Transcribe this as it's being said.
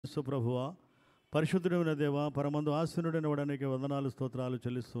సుప్రభువా, పరిశుద్ధుడైన దేవా, పరమందు ఆసీనుడైన వాడానికి వందనాలు స్తోత్రాలు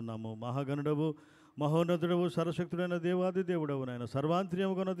చెల్లిస్తున్నాము. మహాగణుడవు, మహోన్నతుడవు, సర్వశక్తుడైన దేవాది దేవుడవు నాయన,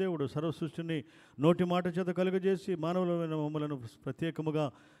 సర్వాంతర్యముగల దేవుడు, సర్వసృష్టిని నోటి మాట చేత కలుగజేసి మానవులమైన మమ్మలను ప్రత్యేకముగా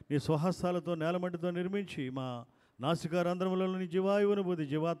నీ స్వహస్తాలతో నేలమట్టితో నిర్మించి మా నాసికారంధ్రములలో నీ జీవాయువును బోధి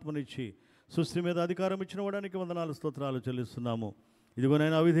జీవాత్మనిచ్చి సృష్టి మీద అధికారం ఇచ్చిన వాడానికి వందనాలు స్తోత్రాలు చెల్లిస్తున్నాము.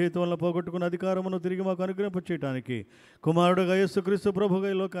 ఇదిగోనైనా అవిధేయత వల్ల పోగొట్టుకున్న అధికారమును తిరిగి మాకు అనుగ్రహింపచేయడానికి కుమారుడుగా యేసుక్రీస్తు ప్రభుగా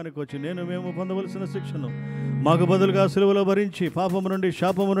ఈ లోకానికి వచ్చి మేము పొందవలసిన శిక్షను మాకు బదులుగా సిలువలో భరించి పాపము నుండి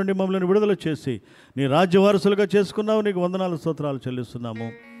శాపము నుండి మమ్మల్ని విడుదల చేసి నీ రాజ్య వారసులుగా చేసుకున్నావు. నీకు వందనాలు స్తోత్రాలు చెల్లిస్తున్నాము.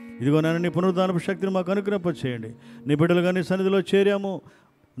 ఇదిగోనైనా నీ పునరుద్ధానపు శక్తిని మాకు అనుగ్రహింపచేయండి. నీ బిడ్డలుగా నీ సన్నిధిలో చేరాము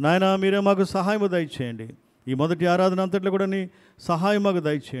నాయన, మీరే మాకు సహాయము దయచేయండి. ఈ మొదటి ఆరాధన అంతట్లో కూడా నీ సహాయం మాకు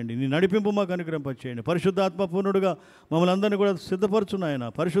దయచేయండి. నీ నడిపింపు మాకు అనుగ్రహింపచేయండి. పరిశుద్ధాత్మ పూర్ణుడుగా మమ్మల్ని అందరినీ కూడా సిద్ధపరచున్నాయన.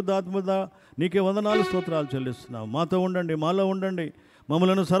 పరిశుద్ధాత్మ నీకే వందనాలు స్తోత్రాలు చెల్లిస్తున్నాం. మాతో ఉండండి, మాలో ఉండండి,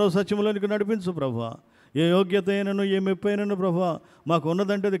 మమ్మలను సర్వసత్యములోనికి నడిపించు ప్రభువా. ఏ యోగ్యత అయినను ఏ మెప్పైనను ప్రభువా మాకు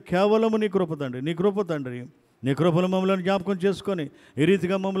ఉన్నదంటే అది కేవలము నీ కృప తండ్రి, నీ కృప తండ్రి. నీ కృపలు మమ్మల్ని జ్ఞాపకం చేసుకొని ఈ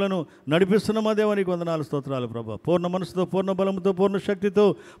రీతిగా మమ్మలను నడిపిస్తున్న మా దేవానికి వందనాలు స్తోత్రాలు ప్రభా. పూర్ణ మనసుతో, పూర్ణ బలంతో, పూర్ణ శక్తితో,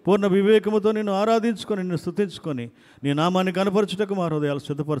 పూర్ణ వివేకముతో నిన్ను ఆరాధించుకొని, నిన్ను స్తుతించుకొని నీ నామాన్ని కనపరచుటకు మా హృదయాలు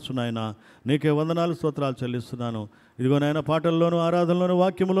సిద్ధపరచున్నాయన. నీకే వందనాలు స్తోత్రాలు చెల్లిస్తున్నాను. ఇదిగోనైనా పాటల్లోనూ, ఆరాధనలోనూ,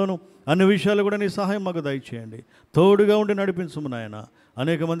 వాక్యములోనూ అన్ని విషయాలు కూడా నీ సహాయం మాకు దయచేయండి. తోడుగా ఉండి నడిపించుము నాయన.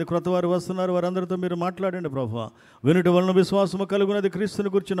 అనేక మంది క్రొత్త వారు వస్తున్నారు, వారందరితో మీరు మాట్లాడండి ప్రభువా. వినుట వలన విశ్వాసము కలుగునది, క్రీస్తుని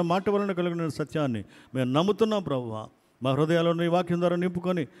గురించిన మాట వలన కలిగిన సత్యాన్ని మేము నమ్ముతున్నాం ప్రభువా. మా హృదయాల్లో నీ వాక్యం ద్వారా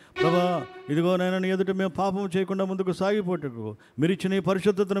నింపుకొని ప్రభా, ఇదిగోనైనా నీ ఎదుట మేము పాపం చేయకుండా ముందుకు సాగిపోటకు, మీరు ఇచ్చిన ఈ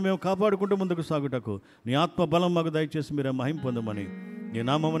పరిశుద్ధతను మేము కాపాడుకుంటూ ముందుకు సాగుటకు నీ ఆత్మ బలం మాకు దయచేసి మీరే మహిమ పొందమని నీ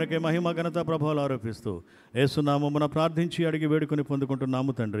నామమునకే మహిమ, ఘనత, ప్రభావాలు ఆరోపిస్తూ యేసు నామమున ప్రార్థించి అడిగి వేడుకొని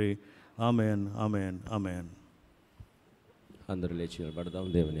పొందుకుంటున్నాము తండ్రి. Amen, amen, amen. అందరూ లేచి నిలబడదాం,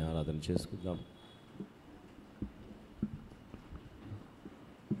 దేవుని ఆరాధన చేసుకుందాం.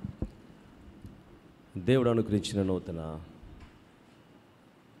 దేవుడు అనుగ్రహించిన నూతన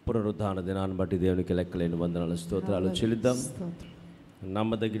పునరుద్ధాన దినాన్ని బట్టి దేవునికి లెక్కలేని వందనాలు స్తోత్రాలు చెల్లిద్దాం.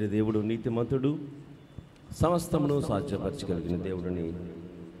 నమ్మదగిన దేవుడు, నీతిమంతుడు, సమస్తమును సాధ్యపరచగలిగిన దేవుడిని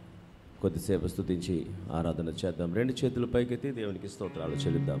కొద్దిసేపు స్తుతించి ఆరాధన చేద్దాం. రెండు చేతుల పైకెత్తి దేవునికి స్తోత్రాలు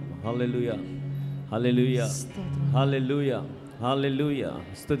చెల్లిద్దాం. హల్లెలూయా, హల్లెలూయా, హల్లెలూయా, హల్లెలూయా.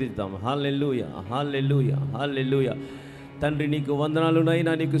 స్తుతిద్దాం. హల్లెలూయా, హల్లెలూయా, హల్లెలూయా. తండ్రి నీకు వందనాలు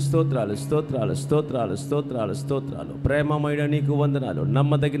నైనా, నీకు స్తోత్రాలు, స్తోత్రాలు, స్తోత్రాలు, స్తోత్రాలు, స్తోత్రాలు. ప్రేమమైన నీకు వందనాలు.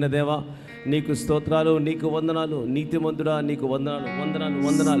 నమ్మదగిన దేవా నీకు స్తోత్రాలు, నీకు వందనాలు. నీతిమంతుడా నీకు వందనాలు, వందనాలు,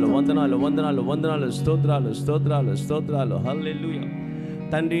 వందనాలు, వందనాలు, వందనాలు, వందనాలు. స్తోత్రాలు, స్తోత్రాలు, స్తోత్రాలు. హల్లెలూయా.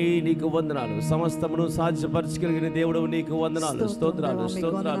 తండ్రి నీకు వందనాలు. సమస్తమును సాధ్యపరచగలిగిన దేవుడు నీకు వందనాలు, స్తోత్రాలు,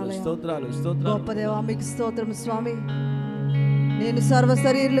 స్తోత్రాలు, స్తోత్రాలు, స్తోత్రాలు. గొప్ప దేవా మీకు స్తోత్రం స్వామి. నేను సర్వ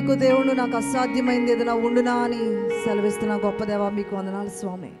శరీరులకు దేవుడు, నాకు అసాధ్యమైంది ఏదైనా ఉండునా అని సెలవిస్తున్నా. గొప్ప దేవా మీకు వందనాలు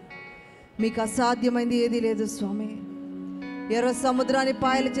స్వామి. మీకు అసాధ్యమైంది ఏదీ లేదు స్వామి. ఎర్ర సముద్రాన్ని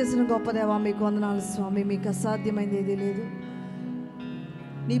పాయలు చేసిన గొప్ప దేవా మీకు వందనాలు స్వామి. మీకు అసాధ్యమైంది ఏదీ లేదు.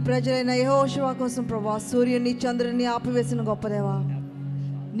 నీ ప్రజలైన యెహోషువ కోసం ప్రభా సూర్యుని చంద్రుని ఆపివేసిన గొప్ప దేవా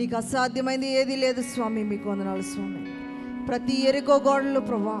నీకు అసాధ్యమైంది ఏదీ లేదు స్వామి. మీకు వందనాలు స్వామి. ప్రతి ఎరుకో గోడలు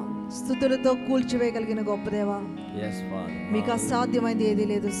ప్రభా స్తుతులతో కూల్చివేయగలిగిన గొప్ప దేవా మీకు అసాధ్యమైంది ఏదీ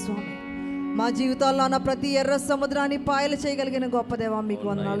లేదు స్వామి. మా జీవితాల్లో ఉన్న ప్రతి ఎర్ర సముద్రాన్ని పాయలు చేయగలిగిన గొప్ప దేవా మీకు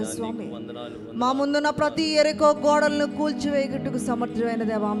వందనాలు స్వామి. మా ముందున్న ప్రతి ఎరుకో గోడలను కూల్చివేయగట్టుకు సమర్థమైన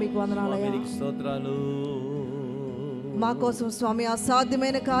దేవా మీకు వందనాలయ్యా. మా కోసం స్వామి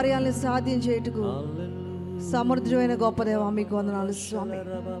అసాధ్యమైన కార్యాలను సాధ్యం చేయుటకు సమర్థమైన గొప్ప దేవా మీకు వందనాలు స్వామి.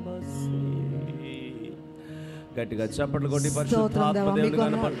 గట్టిగా చప్పట్లు కొట్టి పరిశుద్ధాత్మ దేవుని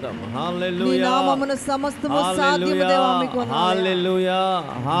కనపడతాం. హల్లెలూయా, నీ నామమున సమస్తము సాధ్యము దేవా మీకు వందనాలు. హల్లెలూయా,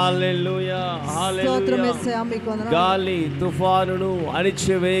 హల్లెలూయా, హల్లెలూయా. గాలి తుఫానును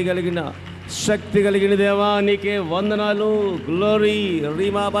అణిచివేయగలిగిన శక్తి కలిగిన దేవా నీకే వందనాలు. గ్లోరీ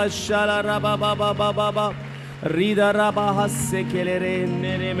రీమా బషాల రబా బాబా బాబా రీదా రబా హస్సె కెలెరే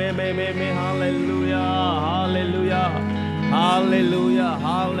నెరే మే మే మే మే. హల్లెలూయా, హల్లెలూయా, హల్లెలూయా,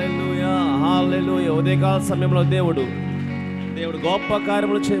 హల్లెలూయా, హల్లెలూయా. ఉదయకాల సమయంలో దేవుడు గొప్ప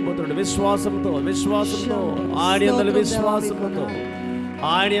కార్యములు చేయబోతున్నాడు. విశ్వాసంతో, విశ్వాసంతో, ఆయన యందు విశ్వాసంతో,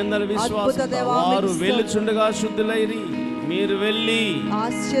 ఆయన యందు విశ్వాసంతో వారు వెళ్ళుచుండగా శుద్ధులైరి. మీరు వెళ్ళి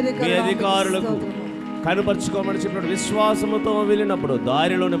మీ అధికారులకు కనుపరుచుకోమని చెప్పినట్టు విశ్వాసముతో వెళ్ళినప్పుడు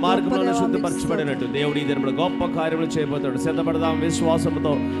దారిలోని మార్గంలోనే శుద్ధిపరచబడినట్టు దేవుడు ఈ దినమున గొప్ప కార్యములు చేయబోతాడు. సిద్ధపడదాం,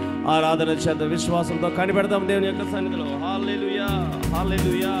 విశ్వాసంతో ఆరాధన చేద్దాం, విశ్వాసంతో కనిపెడదాం దేవుని యొక్క సన్నిధిలో. హల్లెలూయా,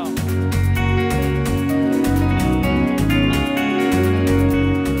 హల్లెలూయా.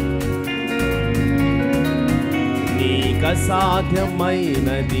 నీ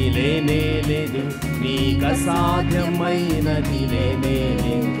అసాధ్యమైనది లేనే లేదు, నీకు అసాధ్యమైనది లేనే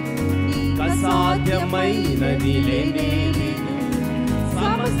లేదు, అసాధ్యమైనది లేనే లేదు,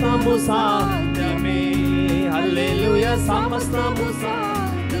 సమస్తము సాధ్యమే. హల్లెలూయా, సమస్తము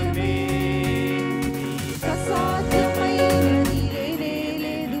సాధ్యమే. అసాధ్యమైనది లేనే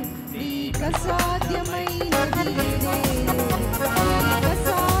లేదు, నీకు అసాధ్యమైనది లేనే లేదు,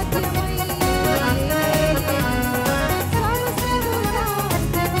 అసాధ్యమైనది లేనే లేదు, సమస్తము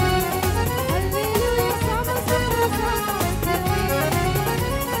సాధ్యమే. హల్లెలూయా, సమస్తము సాధ్యమే.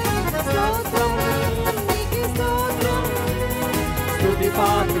 స్తోత్రం నీకే స్తోత్రం, స్తుతి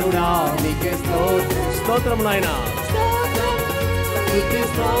పాత్రుడా నీకే స్తోత్రం. స్తోత్రం నాయనా, స్తోత్రం నీకే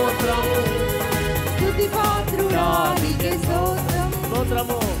స్తోత్రం. స్తుతి పాత్రుడా నీకే స్తోత్రం,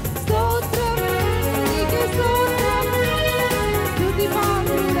 స్తోత్రము స్తోత్రం నీకే స్తోత్రం, స్తుతి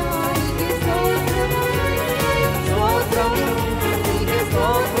పాత్రుడా నీకే స్తోత్రం, స్తోత్రం నీకే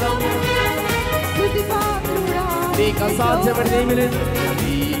స్తోత్రం, స్తుతి పాత్రుడా నీకు అసాధ్యమైనది ఏమీ లేదు,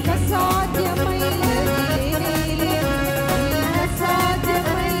 నీకు అసాధ్యమైనది లేనే లేదు, నీకు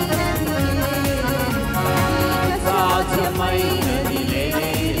అసాధ్యమైనది లేనే లేదు, నీకు అసాధ్యమైనది లేనే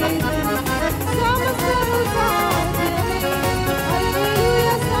లేదు. సమస్తము సాధ్యమే.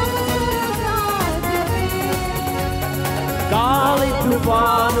 హల్లెలూయా, సమస్తము సాధ్యమే. గాలి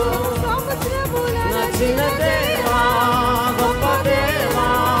తుఫాను సముద్రముల నచ్చిన దేవా, గొప్ప దేవా,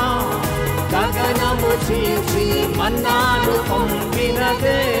 గగనము చీల్చి మన్నాను పంపిన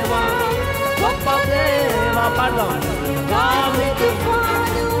దేవా, గొప్ప దేవా. పడదాం. గాలి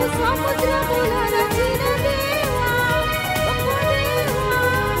తుఫాను సముద్రముల రచిన దేవా, గొప్ప దేవా,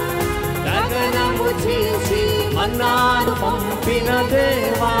 గగనము చీల్చి మన్నాను పంపిన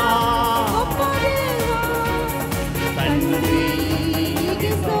దేవా, గొప్ప దేవా. తండ్రి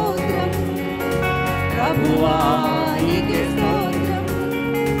నీకే స్తోత్రం, ప్రభువా నీకే స్తోత్రం,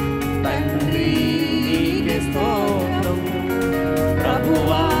 తండ్రి నీకే స్తోత్రం,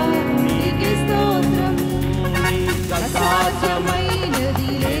 ప్రభువా నీకే స్తోత్రం. నీకు అసాధ్యమైనది అసాధ్యమైనది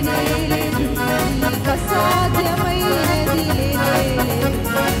లేనే లేదు, నీకు అసాధ్యమైనది లేనే లేదు,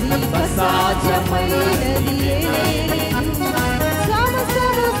 నీకు అసాధ్యమైనది లేనే లేదు,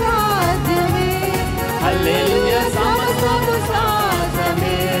 సమస్తము సాధ్యమే. హల్లెలూయా, సమస్తము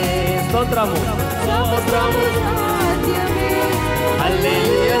సాధ్యమే, స్తోత్రము స్తోత్రము. సాధ్యమే.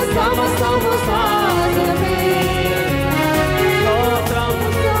 హల్లెలూయా, సమస్తము సాధ్యమే. స్తోత్రము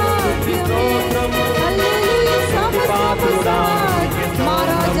స్తుతి స్తోత్రము. హల్లెలూయా, సమస్తము సాధ్యమే.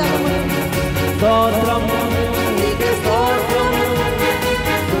 మహారాజాము స్తోత్రము నీకే స్తోత్రము.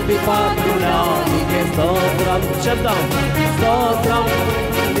 స్తుతి పాత్రుడా నీకే స్తోత్రం. శబ్దం. స్తోత్రం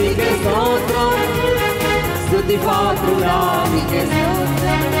నీకే స్తోత్రం. స్తుతి పాత్రుడా నీకే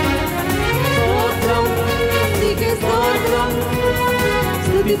స్తోత్రం. నీకే స్తోత్రం.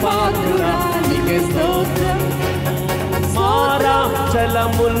 స్తుతి పాత్రుడా నీకే స్తోత్రం. మారా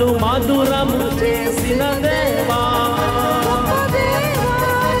చలములు మధురము చేసిన దేవా,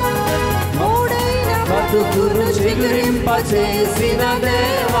 బతుకును చిగురింప చేసిన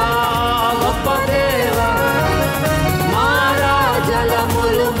దేవా, గొప్ప దేవా. మారా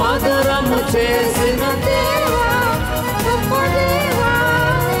జలములు మధురము చేసిన దేవా, గొప్ప దేవా,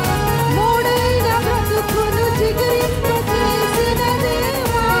 మూడైన బ్రతుకును చిగురింపచేసిన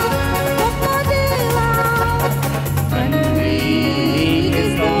దేవా, గొప్ప దేవా. తండ్రి నీకే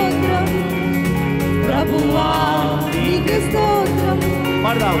స్తోత్రం, ప్రభువా నీకే స్తోత్రం.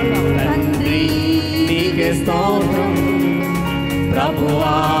 పడదాం. తండ్రి నీకే స్తోత్రం,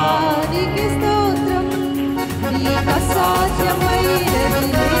 ప్రభువా నీకే స్తోత్రం. నీకు అసాధ్యమైనది లేదు,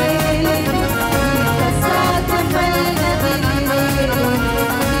 నీకు అసాధ్యమైనది లేదు,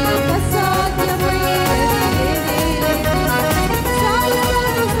 నీకు అసాధ్యమైనది లేదు, సమస్తము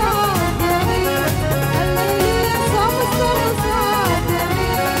సాధ్యమే. హల్లెలూయా, సమస్తము సాధ్యమే.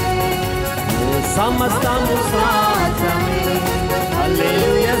 సమస్తము సాధ్యమే.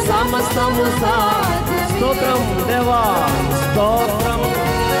 హల్లెలూయా, సమస్తము సాధ్యమే. స్తోత్రం దేవా, స్తోత్రం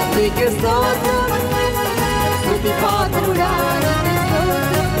నీకే స్తోత్రం. స్తుతి పాత్రుడా నీకే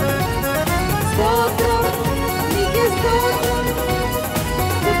స్తోత్రం, స్తోత్రం నీకే స్తోత్రం,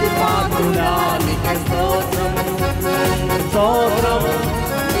 స్తుతి పాత్రుడా నీకే స్తోత్రం, స్తోత్రం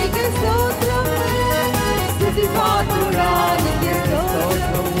నీకే స్తోత్రం, స్తుతి పాత్రుడా నీకే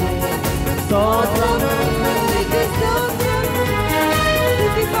స్తోత్రం, స్తోత్రం. నీకే స్తోత్రం,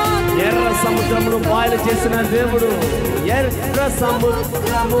 స్తుతి పాత్రుడా. ఎర్ర సముద్రమును పాయలు చేసిన దేవుడు, ఎర్ర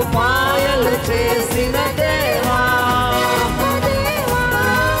సముద్రము పాయలు చేసిన దేవా,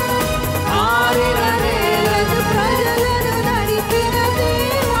 ఆరిన నేలను ప్రజలను నడిపిన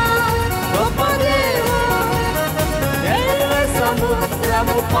దేవా, గొప్ప దేవా.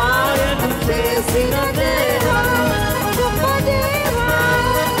 మాయను చేసిన దేవా, గొప్ప దేవా,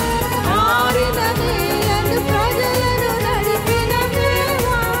 ఆరిన నేలను ప్రజలను నడిపిన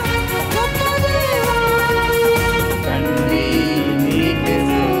దేవా, గొప్ప దేవా. తండ్రి నీకే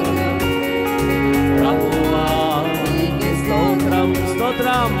స్తోత్రం, ప్రభువా నీకే స్తోత్రం,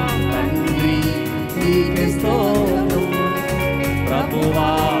 స్తోత్రం. తండ్రి నీకే స్తోత్రం, ప్రభువా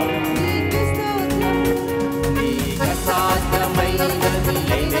నీకే స్తోత్రం. నీకు అసాధ్యమైనది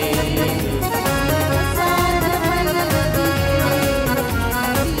లేనే లేదు. అసాధ్యమైనది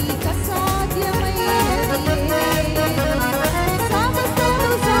నీకు అసాధ్యమైనది సమస్తము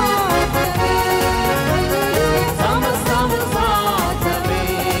సాధ్యమే. సమస్తము సాధ్యమే,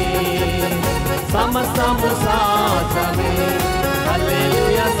 సమస్తము సాధ్యమే.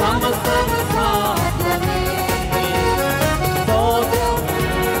 హల్లెలూయా, సమస్తము సాధ్యమే. స్తోత్రం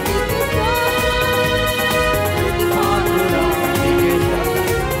పాత్రుడా నీకే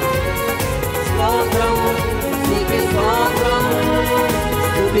స్తోత్రం, నీకే స్తోత్రం.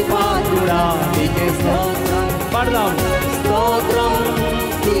 స్తుతి పాత్రుడా నీకే స్తోత్రం. పాడదాం. స్తోత్రం,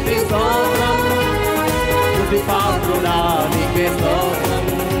 స్తుతి స్తోత్రం. స్తుతి పాత్రుడా నీకే స్తోత్రం.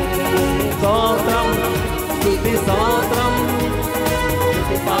 స్తోత్రం, స్తుతి స్తోత్రం.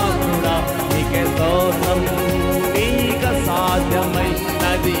 స్తుతి పాత్రుడా నీకే స్తోత్రం. నీకు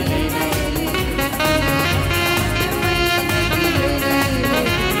సాధ్యమైనది లేనే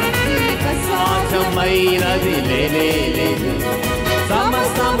సాధ్యమైనది లేనే లేదు.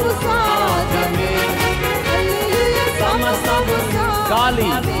 సమస్తము సాధ్యమే, సమస్తము. గాలి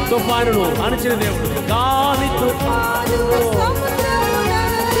తుఫానును అణచిన దేవుడు, గాలి తుఫాను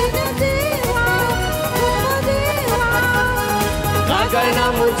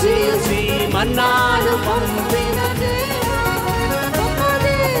గగనము చీల్చి మన్నాను పంపిన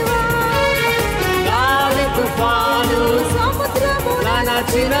గాలి తుఫాను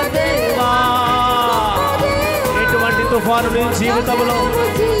నచిన దేవా. ఎటువంటి తుఫాను నీ జీవితంలో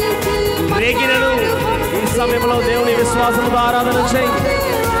రేగినను ఈ సమయంలో దేవుని విశ్వాసంతో ఆరాధన చేయి.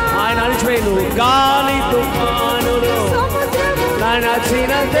 ఆయన అణిచివేయను గాలి తుఫానులు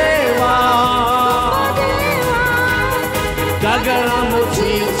నచిన దేవా. గగనము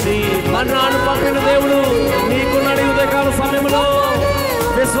చీల్చి మన్నాను పంపిన దేవుడు నీకున్నాడు. ఉదయకాల సమయంలో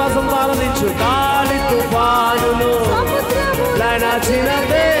విశ్వాసంతో ఆరాధించు. గాలి తుఫానులు నచిన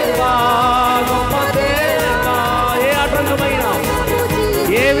దేవా, గొప్ప దేవా. ఏ ఆటంకమైన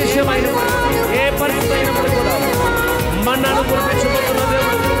ఏ విషయమైన ఏ పరిస్థితి అయినప్పుడు కూడా మన్నాను కురిపించబోతున్న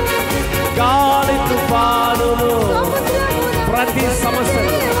దేవుడు. గాలి తుఫానులు ప్రతి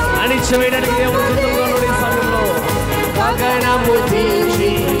సమస్యను అణిచివేయడానికి దేవుడు సిద్ధంగా ఉన్నాడు. ఈ సమయంలో గగనము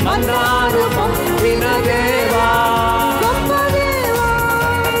తీర్చి మన్నాను పంపిన దేవా,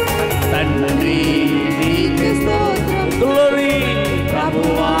 తండ్రి నీకే స్తోత్రం. గ్లోరీ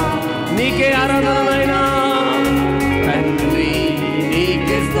ప్రభువా నీకే ఆరాధనైనా. తండ్రి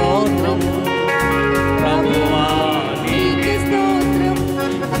నీకే స్తోత్రం, ప్రభువా నీకే స్తోత్రం.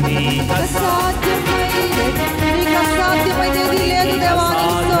 నీకు అసాధ్యమైనది లేదు దేవా,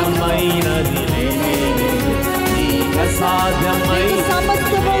 అసాధ్యమైనది లేనే లేదు. నీకు అసాధ్యమైనది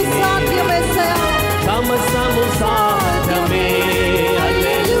సమస్తము సాధ్యమే. సమస్తము సాధ్యమే.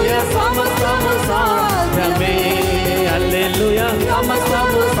 హల్లెలూయా, సమస్తము సాధ్యమే. హల్లెలూయా,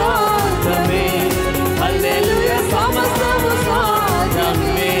 సమస్తము సాధ్యమే. హల్లెలూయా, సమస్తము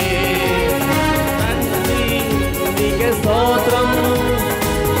సాధ్యమే. తండ్రి నీకే స్తోత్రం,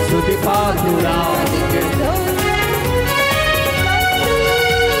 స్తుతి పాత్రుడా నీకే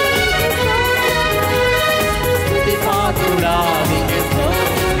స్తుతి పాత్రుడా నీకే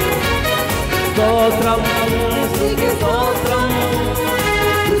స్తోత్రం, స్తుతి స్తోత్రం.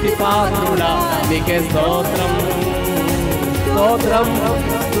 స్తుతి పాత్రుడా నీకే స్తోత్రం, స్తోత్రం,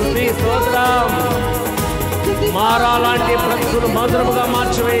 స్తుతి స్తోత్రం. మారా లాంటి ప్రకృతులు మధురముగా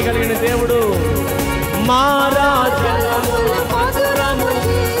మార్చివేయగలిగిన దేవుడు. మారా జలములు మధురము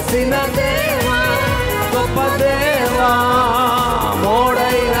చేసిన దేవా, గొప్ప దేవా.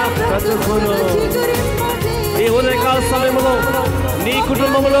 మోడైన బ్రతుకును ఈ ఉదయకాల సమయంలో నీ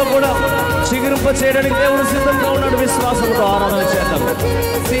కుటుంబంలో కూడా చిగురింప చేయడానికి దేవుడు సిద్ధంగా ఉన్నాడు. విశ్వాసంతో ఆరాధన చేద్దాం.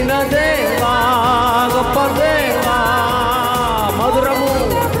 సిన దేవా, గొప్ప దేవా.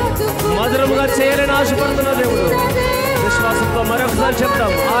 మధురముగా చేయాలని ఆశపడుతున్న దేవుడు. విశ్వాసంతో మరొకసారి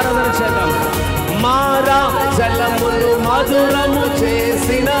చెప్తాం, ఆరాధన చేద్దాం. మారా జలములు మధురము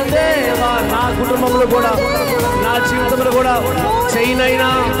చేసిన దేవా. నా కుటుంబంలో కూడా నా జీవితంలో కూడా చైనైనా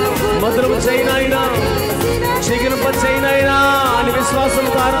మధురము చైనైనా చిగురింప చైనైనా అని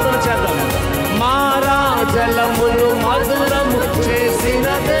విశ్వాసంతో ఆరాధన చేద్దాం. మారా జలములు మధురము చేసిన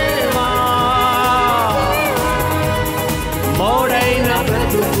దేవా, మోడైన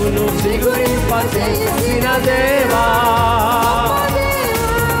బ్రతుకు చేసిన దేవా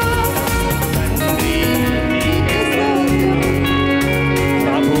తండ్రి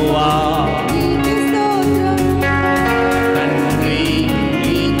ప్రభువా తండ్రి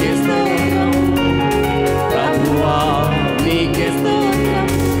నీకే స్తోత్రం ప్రభువా నీకే స్తోత్రం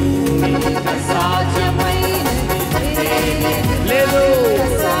లేదు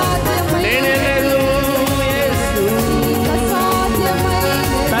లేనే లేదు యేసు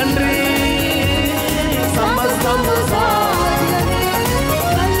తండ్రి సమస్తము సాధ్యమే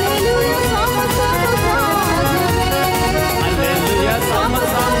హల్లెలూయా సమస్తము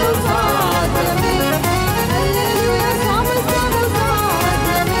సాధ్యమే హల్లెలూయా సమస్తము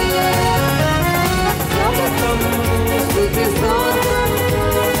సాధ్యమే సమస్తము స్తుతి స్తోత్రం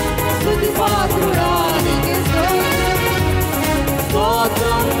స్తుతి పాత్రుడా నీకే స్తోత్రం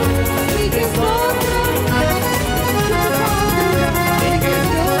నీకే స్తోత్రం నీకే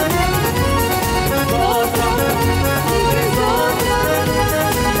స్తోత్రం నీకే స్తోత్రం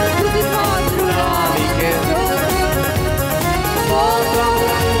స్తుతి పాత్రుడా నీకే స్తోత్రం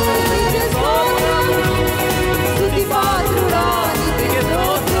నీకే స్తోత్రం స్తుతి పాత్రుడా నీకే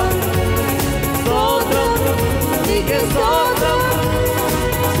స్తోత్రం నీకే స్తోత్రం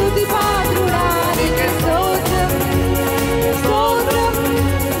స్తుతి పాత్రుడా నీకే స్తోత్రం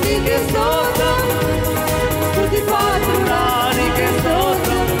నీకే స్తోత్రం స్తుతి పాత్రుడా నీకే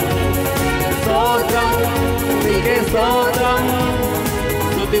స్తోత్రం నీకే స్తోత్రం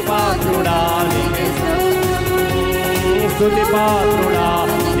స్తుతి పాత్రుడా నీకే స్తుతి పాత్రుడా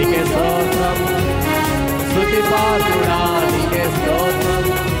నీకే స్తోత్రం స్తుతి పాత్రుడా నీకే స్తోత్రం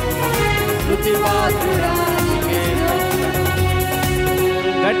స్తుతి పాత్రుడా నీకే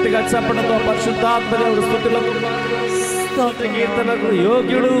గట్టిగా చెప్పడంతో పరిశుద్ధాత్మ దేవుడు స్తుతులకు స్తుతి కీర్తనకు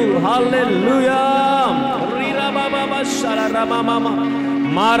యోగ్యుడు హల్లెలూయా రీరాబాబా శరరమమమ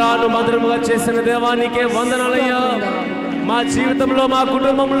మారాను మధురముగా చేసిన దేవానికే వందనాలయ్యా మా జీవితంలో మా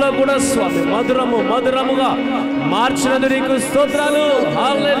కుటుంబంలో కూడా స్వామి మధురముగా మార్చినందు నీకు స్తోత్రాలు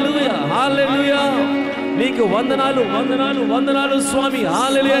హల్లెలూయా హల్లెలూయా నీకు వందనాలు స్వామి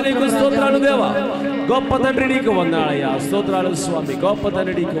హల్లెలూయా నీకు స్తోత్రాలు దేవా గొప్ప తండ్రి నీకు వందనాలయ్యా స్తోత్రాలు స్వామి గొప్ప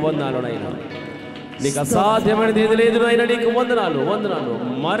తండ్రి నీకు వందనాలనైనా నీకు అసాధ్యమైనది ఏది లేదు నాయన నీకు వందనాలు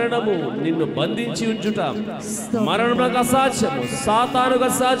మరణము నిన్ను బంధించి ఉంచుట మరణములకు అసాధ్యము సాతానుకు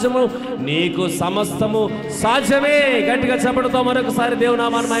అసాధ్యము నీకు సమస్తము సాధ్యమే గట్టిగా చెప్పడంతో మరొకసారి దేవుని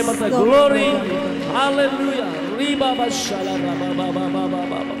నామాన్ని మహిమపరచండి గ్లోరీ హల్లెలూయా రీబాబా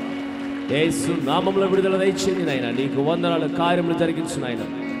షలరాబాబాబాబాబా యేసు నామములో విడుదల దయచేయండి నాయన నీకు వందనాలు కార్యములు జరిగించు నాయన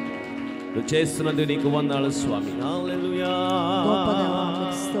నువ్వు చేస్తున్నది నీకు వందనాలు స్వామి హల్లెలూయా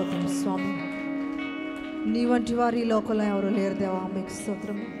స్తోత్రం స్వామి నీ వంటి వారు ఈ లోకంలో ఎవరు లేరు దేవా మీకు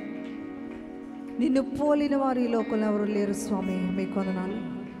స్తోత్రము నిన్ను పోలిన వారు ఈ లోకంలో ఎవరు లేరు స్వామి మీకు వందనాలు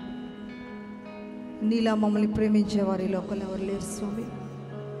నీలా మమ్మల్ని ప్రేమించేవారు ఈ లోకంలో ఎవరు లేరు స్వామి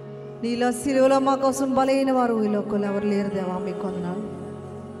నీలా శిలువలో మా కోసం బలైన వారు ఈ లోకంలో ఎవరు లేరు దేవా మీకు వందనాలు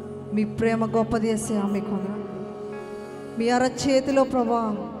మీ ప్రేమ గొప్పది యేసయ్యా మీకు వందనాలు మీ అరచేతిలో ప్రభా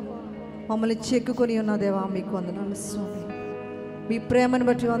మమ్మల్ని చెక్కుకొని ఉన్న దేవా మీకు వందనాలు స్వామి మీ ప్రేమను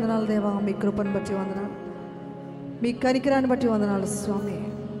బట్టి వందనాలు దేవా మీ కృపను బట్టి వందనాలు మీ కనికరాన్ని బట్టి వందనాలు స్వామి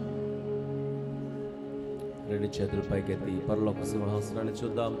రెండు చేతులు పైకెత్తి పరలోక సింహాసనాన్ని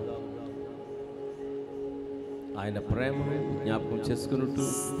చూద్దాం ఆయన ప్రేమను జ్ఞాపకం చేసుకున్నట్టు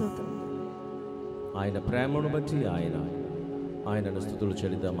ఆయన ప్రేమను బట్టి ఆయనను స్తుతులు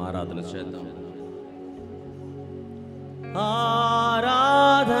చెల్లిద్దాం ఆరాధన చేద్దాం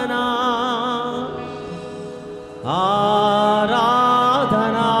ఆరాధనా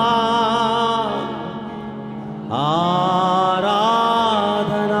ఆరాధనా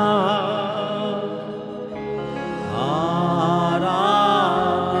ఆరాధనా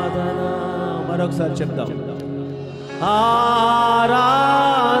ఆరాధనా మరొకసారి చెప్తాం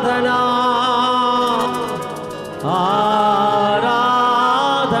ఆరాధనా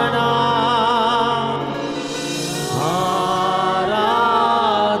ఆరాధనా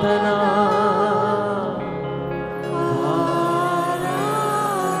ఆరాధనా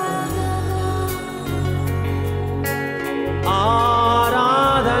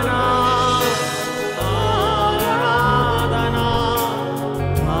ఆరాధనా ఆరాధనా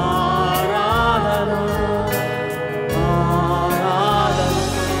ఆరాధనా ఆరాధనా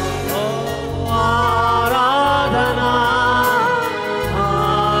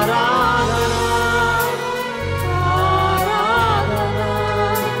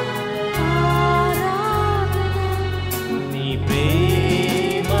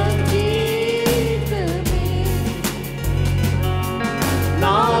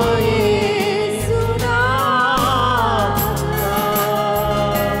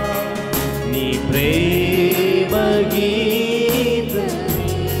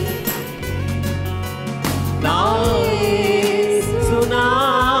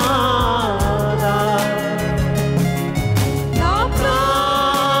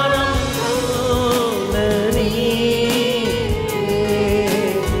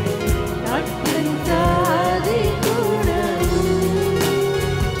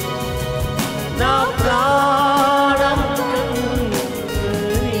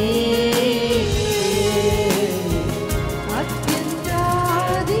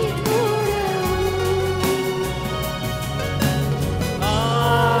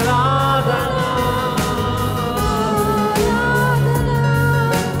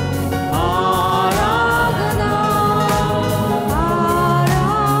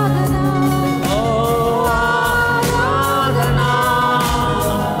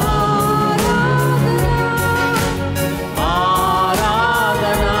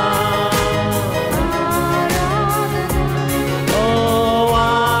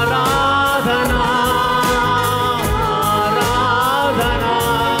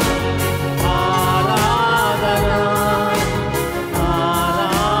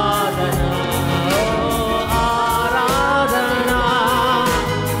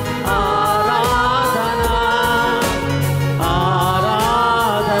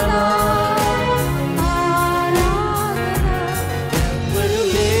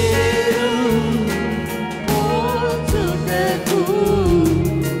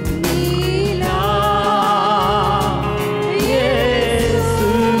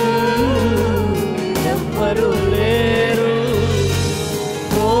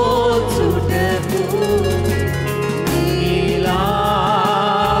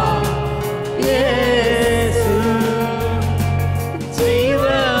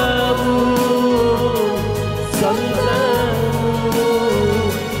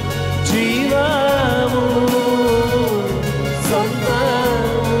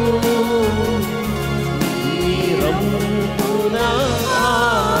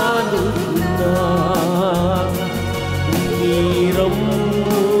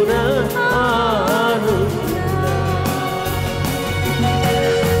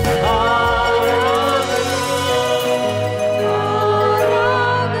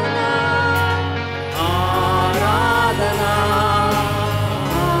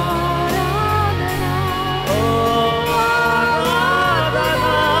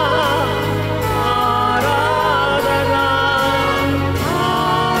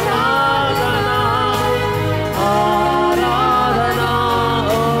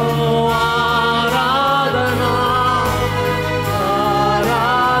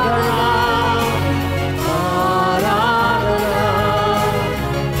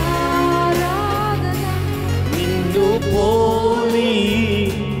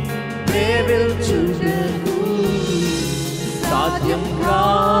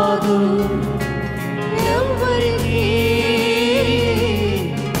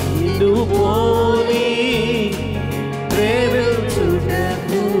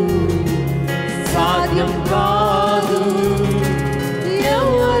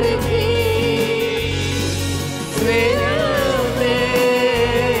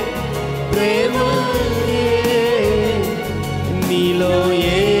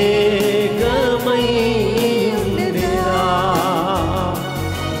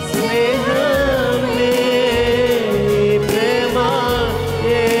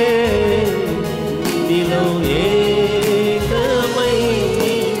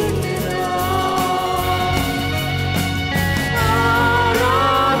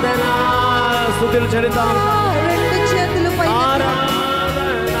చెల్లిద్దాం. రెండు చేతులు పైకి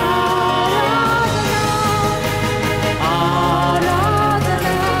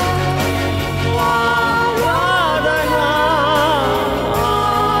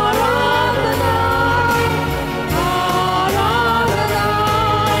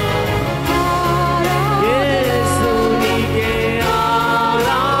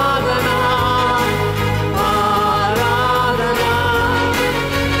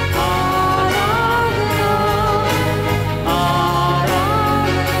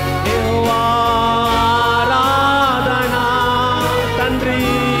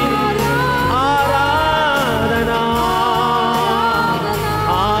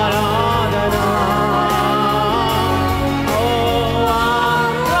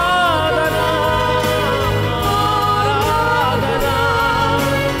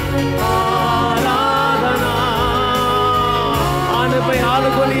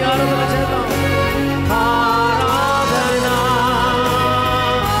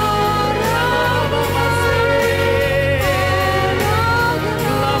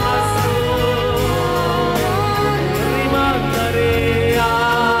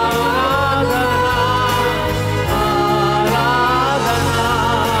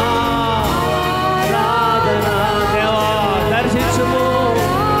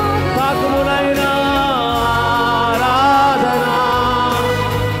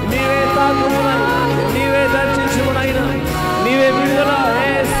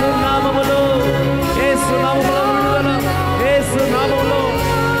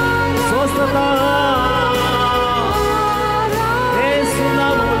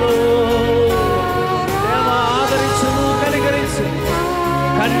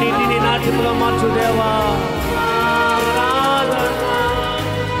కన్నీటిని నాట్యముగా మార్చు దేవా.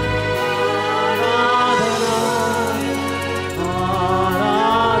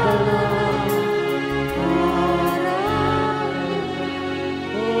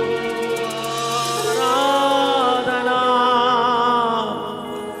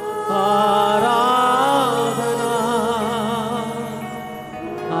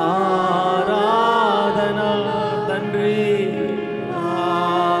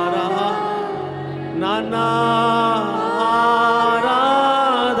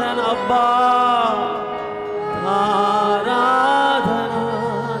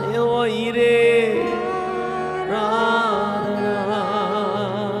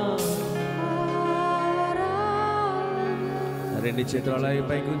 రెండు చేతులు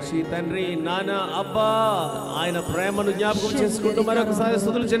పైకి ఉంచి తండ్రి నాన్న అబ్బా ఆయన ప్రేమను జ్ఞాపకం చేసుకుంటూ మరొకసారి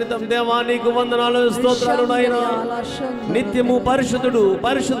స్తుతులు చెల్లిద్దాం. దేవా నీకు వందనాలు స్తోత్రాలు నాయన. నిత్యము పరిశుద్ధుడు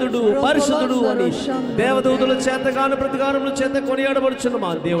పరిశుద్ధుడు పరిశుద్ధుడు అని దేవదూతుల చేతగాను ప్రతిగానముల చేత కొనియాడబడుచున్న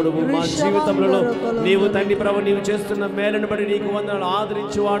మా దేవుడు మా జీవితంలో నీవు తండ్రి ప్రభు నీవు చేస్తున్న మేలును బట్టి నీకు వందనాలు.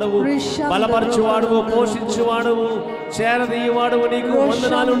 ఆదరించువాడవు, బలపరచువాడవు, పోషించువాడవు, చేరదీయవాడవు నీకు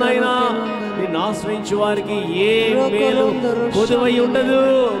వందనాలు నాయనా. నిన్ను ఆశ్రయించు వారికి ఏ మేలు కొదువై ఉండదు,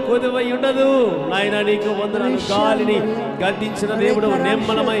 కొదువై ఉండదు నాయన. నీకు వందనాలు. గాలిని గద్దించిన దేవుడు,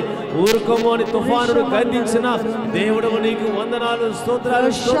 నెమ్మలమై ఊరుకోము అని తుఫానును గద్దించిన దేవుడు నీకు వందనాలు స్తోత్రాలు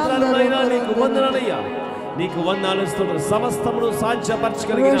స్తోత్రాలు నాయన. నీకు వందనాలయ్యా, నీకు వందనాలు స్తోత్రాలు. సమస్తమును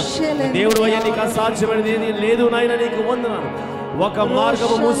సాధ్యపరచగలిగిన దేవుడు అయ్యా, నీకు అసాధ్యమైనది ఏది లేదు నాయన. నీకు వందనాలు. ఒక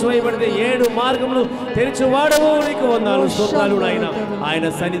మార్గము మూసివేయబడితే 7 మార్గములు తెరిచివాడవు నీకు వందనాలు స్తోత్రాలు నాయన. ఆయన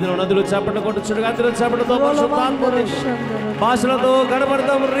సన్నిధిలో నదులు చేపట్టు కొట్టుచుండగా అందులో చేపట్టుతో భాషలతో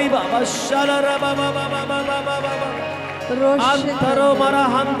గడపడతాం.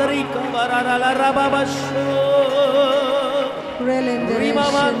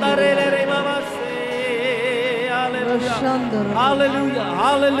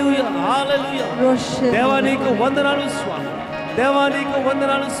 దేవా నీకు వందనాలు స్వామి, దేవా నీకు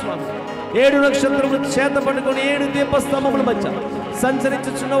వందనాలు స్వామి. 7 నక్షత్రములు చేత పట్టుకొని 7 దీపస్తంభముల మధ్య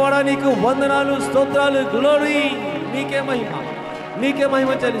సంచరించుచున్నవాడా నీకు వందనాలు స్తోత్రాలు. గ్లోరీ నీకే మహిమ, నీకే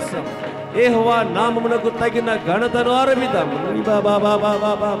మహిమ చెల్లిస్తాం. యెహోవా నామమునకు తగిన ఘనతను ఆరంభిద్దాం.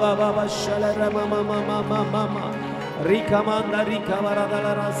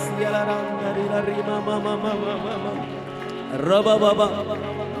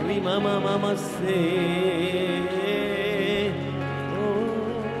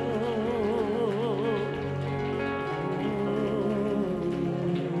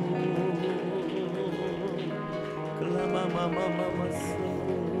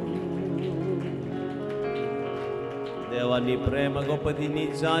 దేవా నీ ప్రేమ గొప్పది, నీ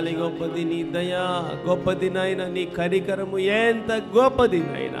జాలి గొప్పది, నీ దయ గొప్పది నాయన. నీ కనికరము ఎంత గొప్పది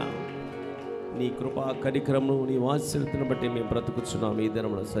నాయన. నీ కృపా కనికరము నీ వాత్సల్యతను బట్టి మేము బ్రతుకుచున్నాం. ఈ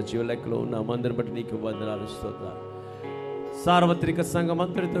దినమున సజీవ లెక్కలో ఉన్న మందిని బట్టి నీకు వందనాలు స్తోత్రాలు. సార్వత్రిక సంఘం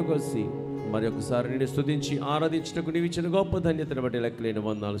అంతటితో కలిసి మరి ఒకసారి నేను స్తుతించి ఆరాధించటకు నీవు ఇచ్చిన గొప్ప ధన్యతను బట్టి లెక్కలేని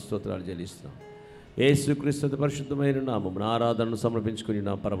వందనాలు స్తోత్రాలు చెల్లిస్తున్నాం. యేసుక్రీస్తు పరిశుద్ధమైన నామమున ఆరాధనను సమర్పించుకుని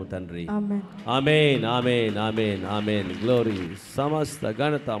నా పరమ తండ్రి. ఆమేన్ ఆమేన్ ఆమేన్ ఆమేన్. గ్లోరీ, సమస్త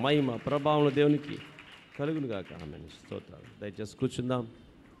ఘనత మహిమ ప్రభావం దేవునికి కలుగును గాక. ఆమేన్. స్తోత్రాలు. దయచేసి కూర్చుందాం.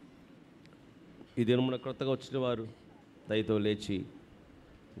 ఈ దినమున క్రొత్తగా వచ్చిన వారు దయతో లేచి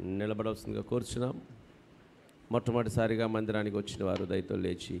నిలబడవలసిందిగా కోరుచున్నాం. మొట్టమొదటిసారిగా మందిరానికి వచ్చిన వారు దయతో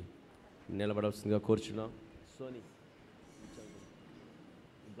లేచి నిలబడవలసిందిగా కోరుచున్నాం. సోనీ,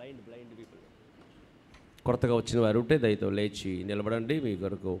 బ్లైండ్ పీపుల్ కొత్తగా వచ్చిన వారు ఉంటే దయతో లేచి నిలబడండి. మీ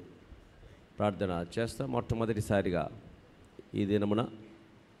కొరకు ప్రార్థన చేస్తాం. మొట్టమొదటిసారిగా ఈ దినమున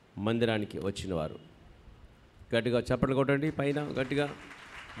మందిరానికి వచ్చిన వారు గట్టిగా చప్పట్లు కొట్టండి. పైన గట్టిగా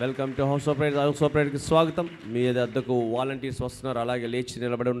welcome to house of prayer. House of ప్రేయర్కి స్వాగతం. మీ వద్దకు వాలంటీర్స్ వస్తున్నారు, అలాగే లేచి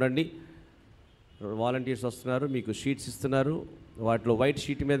నిలబడి ఉండండి. వాలంటీర్స్ వస్తున్నారు, మీకు షీట్స్ ఇస్తున్నారు. వాటిలో వైట్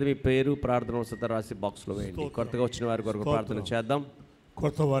షీట్ మీద మీ పేరు, ప్రార్థన వసత రాసి బాక్స్లో వేయండి. కొత్తగా వచ్చిన వారి కొరకు ప్రార్థన చేద్దాం.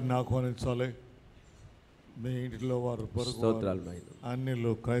 కొత్త వారిని ఆహ్వానించాలి. మీ ఇంటిలో వారు స్తోత్రాలు.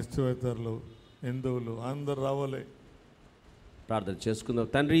 అన్యులు, క్రైస్తవేతరులు, హిందువులు అందరు రావాలి. ప్రార్థన చేసుకుందాం.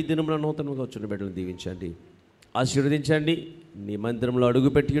 తండ్రి, ఈ దినంలో నూతనంగా వచ్చిన బిడ్డలను దీవించండి, ఆశీర్వదించండి. నీ మందిరంలో అడుగు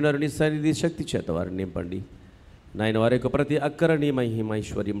పెట్టి ఉన్నారు, నీ సన్నిధి శక్తి చేత వారిని నింపండి నాయన. వారి యొక్క ప్రతి అక్కర నీ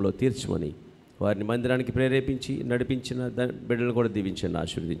మహిమైశ్వర్యంలో తీర్చమని వారిని మందిరానికి ప్రేరేపించి నడిపించిన బిడ్డలను కూడా దీవించండి,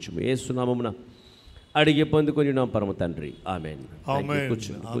 ఆశీర్వదించము. యేసు నామమున అడిగి పొందుకొని నా పరమ తండ్రి. ఆమేన్.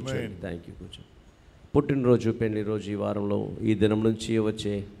 కూర్చోండి. Thank you. కూర్చోండి. పుట్టినరోజు, పెళ్లి రోజు ఈ వారంలో, ఈ దినం నుంచి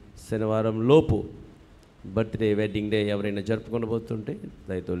వచ్చే శనివారం లోపు బర్త్డే, వెడ్డింగ్ డే ఎవరైనా జరుపుకొనబోతుంటే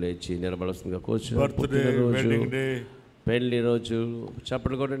దయతో లేచి నిలబడాల్సిందిగా కూర్చో. పుట్టినరోజు, పెళ్లి రోజు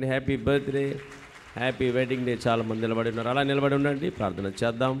చప్పట్లు కొట్టండి. Happy birthday, happy wedding day. చాలామంది నిలబడి ఉన్నారు, అలా నిలబడి ఉండండి. ప్రార్థన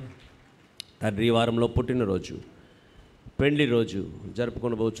చేద్దాం. తండ్రి, ఈ వారంలో పుట్టినరోజు, పెళ్లి రోజు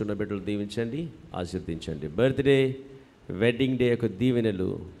జరుపుకొనబోతున్న బిడ్డలు దీవించండి, ఆశీర్వదించండి. బర్త్డే, వెడ్డింగ్ డే యొక్క దీవెనలు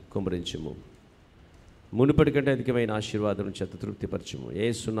కుమరించము. మునుపటి కంటే అధికమైన ఆశీర్వాదం చేత తృప్తిపరచము.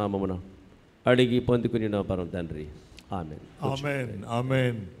 యేసు నామమున అడిగి పొందుకుని నా పరమ తండ్రి. ఆమేన్. ఆమేన్.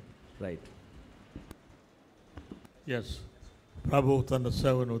 ఆమేన్. రైట్. ఎస్, ప్రభు తన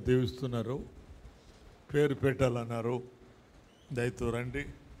సేవను దీవిస్తున్నారు. పేరు పెట్టాలన్నారు. దయతో రండి.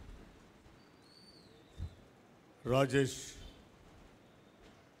 రాజేష్,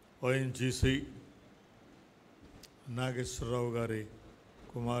 ONGC నాగేశ్వరరావు గారి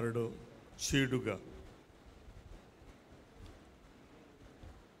కుమారుడు చీడుగా.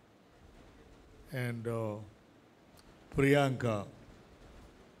 అండ్ ప్రియాంక,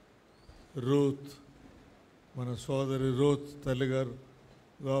 రూత్, మన సోదరి రూత్ తల్లిగారు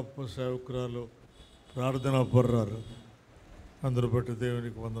గొప్ప సేవకురాలు, ప్రార్థనా పర్రారు. అందరూ బట్టి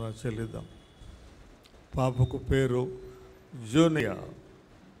దేవునికి వందనాలు చెల్లిద్దాం. పాపకు పేరు జూనియా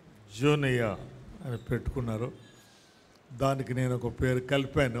అని పెట్టుకున్నారు. దానికి నేను ఒక పేరు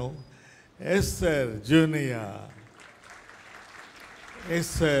కలిపాను, ఎస్టర్ జూనియా.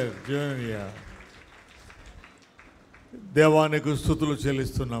 దేవానికి స్తుతులు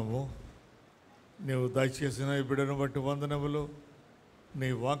చెల్లిస్తున్నాము. నీవు దయచేసిన ఈ బిడ్డను బట్టి వందనములు. నీ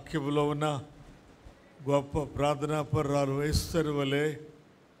వాక్యములో ఉన్న గొప్ప ప్రార్థనా పర్రాలు ఎస్తరు వలె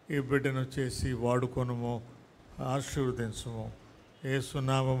ఈ బిడ్డను చేసి వాడుకొనుము, ఆశీర్వదించము. యేసు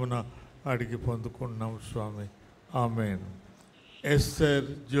నామమున అడిగి పొందుకుంటున్నాము స్వామి. ఆమేన్. ఎస్టర్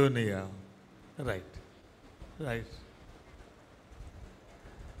జూనియా. రైట్.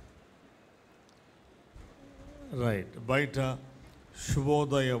 బయట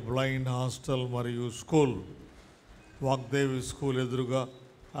శుభోదయ బ్లైండ్ హాస్టల్ మరియు స్కూల్, వాగ్దేవి స్కూల్ ఎదురుగా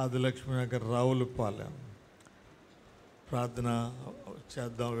ఆదిలక్ష్మి నగర్, రావులపాలెం. ప్రార్థన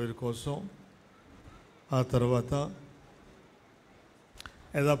చేద్దాం వీరి కోసం. ఆ తర్వాత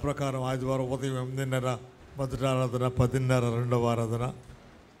యథాప్రకారం ఆదివారం ఉదయం 8:30 మొదటి ఆరాధన, 10:30 రెండవ ఆరాధన,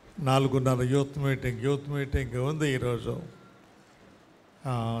 4:30 యూత్ మీటింగ్ ఉంది ఈరోజు.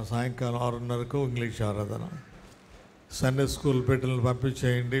 సాయంకాలం 6:30కు ఇంగ్లీష్ ఆరాధన. సండే స్కూల్ బిడ్డలను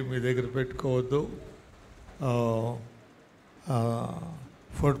పంపించేయండి, మీ దగ్గర పెట్టుకోవద్దు.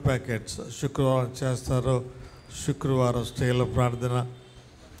 ఫుడ్ ప్యాకెట్స్ శుక్రవారం చేస్తారు. శుక్రవారం స్టేల ప్రార్థన.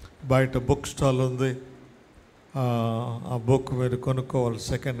 బయట బుక్ స్టాల్ ఉంది, ఆ బుక్ మీరు కొనుక్కోవాలి.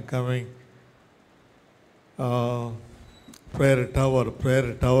 Second coming. ప్రేయర్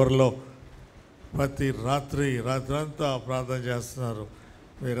టవర్లో ప్రతి రాత్రి అంతా ప్రార్థన చేస్తున్నారు.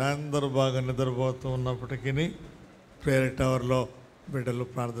 మీరందరూ బాగా నిద్రపోతూ ఉన్నప్పటికీ ప్రేయర్ టవర్లో బిడ్డలు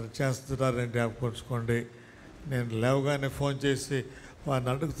ప్రార్థన చేస్తున్నారని జ్ఞాపకం. నేను లేవగానే ఫోన్ చేసి వారిని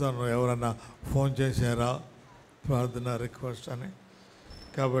అడుగుతాను, ఎవరన్నా ఫోన్ చేశారా ప్రార్థన రిక్వెస్ట్ అని.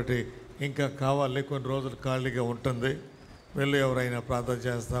 కాబట్టి ఇంకా కావాలి, కొన్ని రోజులు ఖాళీగా ఉంటుంది. వెళ్ళి ఎవరైనా ప్రార్థన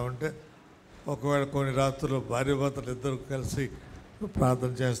చేస్తామంటే ఒకవేళ కొన్ని రాత్రులు భార్యాభర్తలు ఇద్దరు కలిసి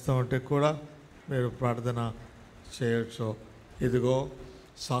ప్రార్థన చేస్తూ ఉంటే కూడా మీరు ప్రార్థన చేయొచ్చు. ఇదిగో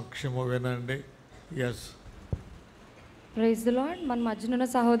సాక్ష్యము వినండి. Yes, praise the lord. మన మధ్యన ఉన్న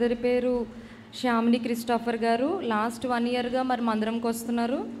సహోదరి పేరు శ్యామిని క్రిస్టోఫర్ గారు. లాస్ట్ 1 ఇయర్గా మరి మందిరంకి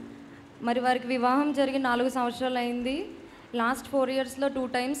వస్తున్నారు. మరి వారికి వివాహం జరిగి 4 సంవత్సరాలు అయింది. లాస్ట్ 4 ఇయర్స్లో 2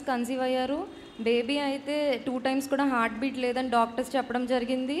 టైమ్స్ కన్సీవ్ అయ్యారు. బేబీ అయితే 2 టైమ్స్ కూడా హార్ట్ బీట్ లేదని డాక్టర్స్ చెప్పడం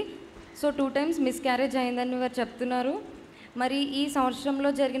జరిగింది. సో 2 టైమ్స్ మిస్క్యారేజ్ అయిందని వారు చెప్తున్నారు. మరి ఈ సంవత్సరంలో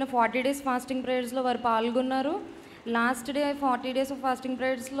జరిగిన 40 డేస్ ఫాస్టింగ్ ప్రేయర్స్లో వారు పాల్గొన్నారు. Last day 40 days of fasting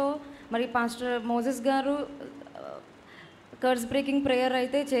ప్రేయర్స్లో మరి పాస్టర్ మోసెస్ గారు కర్స్ బ్రేకింగ్ ప్రేయర్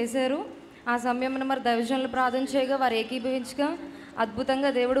అయితే చేశారు. ఆ సమయంలో మరి దైవజనులు ప్రార్థన చేయగా వారు ఏకీభవించగా అద్భుతంగా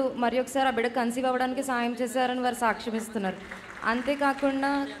దేవుడు మరి ఒకసారి ఆ బిడ్డ కన్సీవ్ అవ్వడానికి సాయం చేశారని వారు సాక్ష్యం ఇస్తున్నారు. అంతేకాకుండా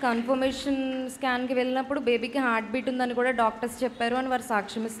కన్ఫర్మేషన్ స్కాన్కి వెళ్ళినప్పుడు బేబీకి హార్ట్ బీట్ ఉందని కూడా డాక్టర్స్ చెప్పారు అని వారు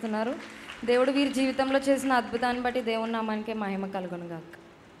సాక్ష్యం ఇస్తున్నారు. దేవుడు వీరి జీవితంలో చేసిన అద్భుతాన్ని బట్టి దేవుని నామానికే మహిమ కలుగును గాక.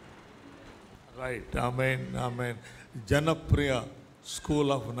 Right. Amen, amen. Janapriya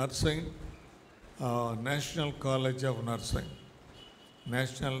school of nursing, national college of nursing,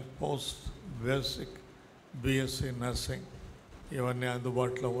 national post basic BSc nursing ఇవన్నీ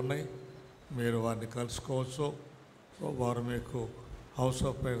అందుబాటులో ఉన్నాయి. మీరు వారిని కలుసుకోవచ్చు. వారు మీకు హౌస్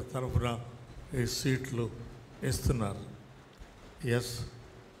ఆఫ్ ప్రేయర్ తరఫున ఈ సీట్లు ఇస్తున్నారు. ఎస్,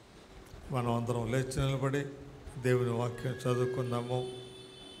 మనం అందరం లేచి నిలబడి దేవుని వాక్యం చదువుకుందాము.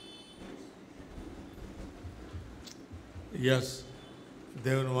 ఎస్,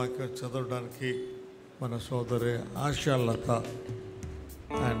 దేవుని వాక్యం చదవడానికి మన సోదరి Ashalatha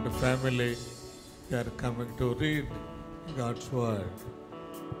and family they are coming to read God's word.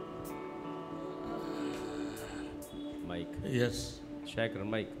 Mic. Yes, Shekhar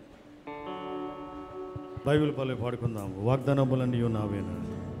mic. Bible పల్లె పాడుకుందాం. వాగ్దానములన్నీ నావేనా,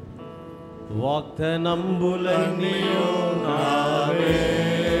 వాగ్దానములన్నీ నావే,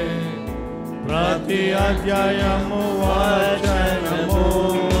 ప్రతి అధ్యాయము వచనము,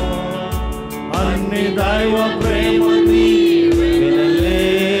 అన్ని దైవ ప్రేమ వినలే.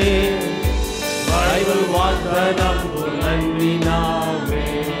 బైబిల్ వాగ్దానములన్నీ నావే.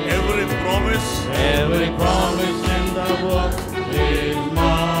 every promise, Every promise in the book is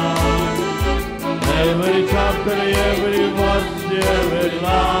mine. Every chapter, every verse, every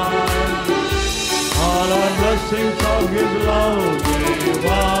line, all are blessings of His love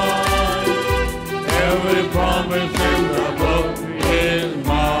divine. Every promise in the book is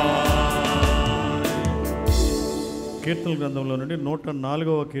mine. కీర్తన గ్రంథంలో నుండి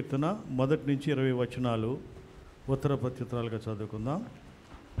 104వ కీర్తన 1 నుంచి 20 వచనాలు ఉత్తర ప్రత్యుత్తరాలుగా చదువుకుందాం.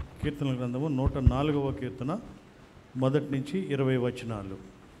 కీర్తన గ్రంథము 104వ కీర్తన 1 నుంచి 20 వచనాలు.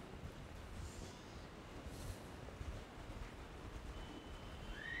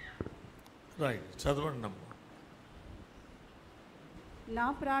 రైట్, చదవండి అమ్మ. నా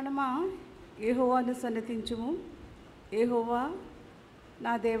ప్రాణమా యెహోవాను సన్నతించుము. యెహోవా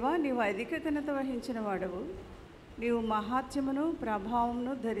నా దేవా, నీవు అధిక ఘనత వహించిన వాడవు. నీవు మహాత్యమును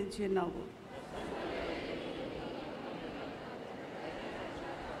ప్రభావమును ధరించి ఉన్నావు.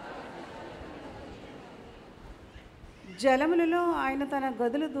 జలములలో ఆయన తన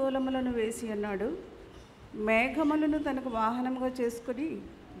గదుల దూలములను వేసి ఉన్నాడు. మేఘములను తనకు వాహనముగా చేసుకుని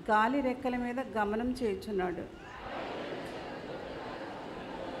గాలి రెక్కల మీద గమనం చేయుచున్నాడు.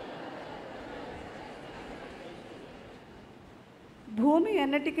 భూమి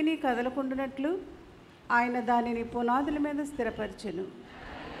ఎన్నటికీ కదలకుండునట్లు ఆయన దానిని పునాదుల మీద స్థిరపరిచెను.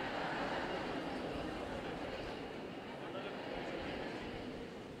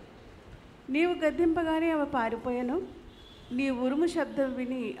 నీవు గద్దింపగానే అవి పారిపోయాను. నీ ఉరుము శబ్దం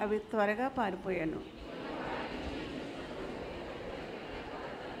విని అవి త్వరగా పారిపోయాను.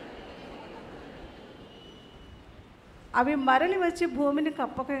 అవి మరలి వచ్చి భూమిని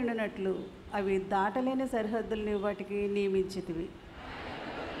కప్పకయుండునట్లు అవి దాటలేని సరిహద్దుల్ని వాటికి నియమించితివి.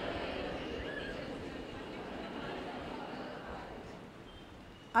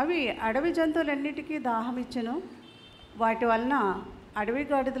 అవి అడవి జంతువులన్నిటికీ దాహమిచ్చెను. వాటి వలన అడవి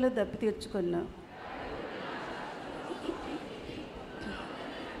గాడిదలు దప్పి తీర్చుకున్నాను.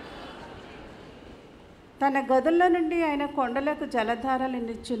 తన గదుల్లో నుండి ఆయన కొండలకు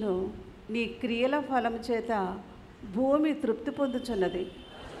జలధారలనిచ్చును. నీ క్రియల ఫలము చేత భూమి తృప్తి పొందుచున్నది.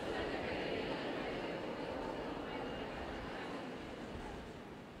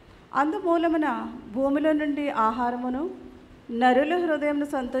 అందుమూలమున భూమిలో నుండి ఆహారమును, నరుల హృదయమును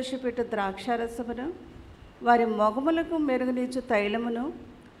సంతోషపెట్టు ద్రాక్షారసమును, వారి మొగములకు మెరుగునిచ్చు తైలమును,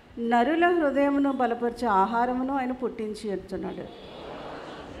 నరుల హృదయమును బలపరిచే ఆహారమును ఆయన పుట్టించి ఉంటున్నాడు.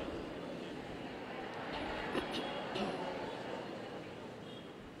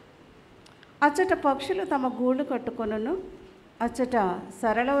 అచ్చట పక్షులు తమ గూళ్ళు కట్టుకొనును, అచ్చట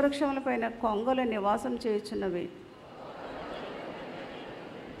సరళ వృక్షములపైన కొంగలు నివాసం చేయుచున్నవి.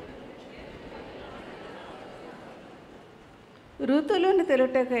 ఋతువులను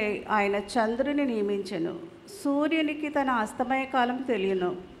తెలుటకై ఆయన చంద్రుని నియమించెను, సూర్యునికి తన అస్తమయ కాలం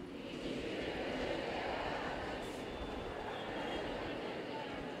తెలియను.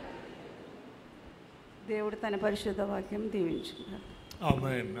 దేవుడు తన పరిశుద్ధ వాక్యం దీవించుకున్నాడు.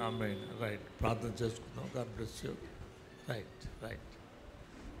 ఆమేన్, ఆమేన్. రైట్, ప్రార్థన చేసుకుందాం. God bless you. Right, right.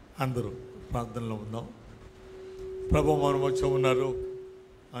 అందరూ ప్రార్థనలో ఉందాం. ప్రభు మన మధ్య ఉన్నారు,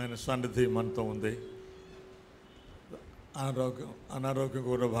 ఆయన సన్నిధి మనతో ఉంది. అనారోగ్యం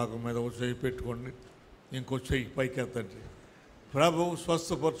కూడా భాగం మీద ఒక చెయ్యి పెట్టుకోండి, ఇంకో చెయ్యి పైకెత్తండి. ప్రభు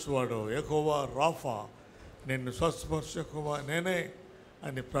స్వస్థపరచువాడు, యెహోవా రాఫా, నిన్ను స్వస్థపరచు యెహోవా నేనే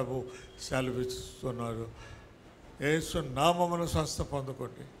అని ప్రభు సెలవిస్తున్నారు. యేసు నామమును స్వస్థ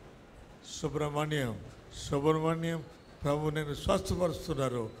పొందుకోండి. సుబ్రహ్మణ్యం, సుబ్రహ్మణ్యం, ప్రభు నేను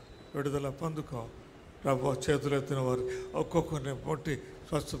స్వస్థపరుస్తున్నారు, విడుదల పొందుకో. ప్రభు చేతులు ఎత్తిన వారు ఒక్కొక్కరిని ముట్టి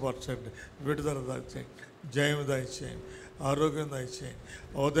స్వస్థపరచండి, విడుదల దయచేయండి, జయం దయచేయండి, ఆరోగ్యం దయచేయండి.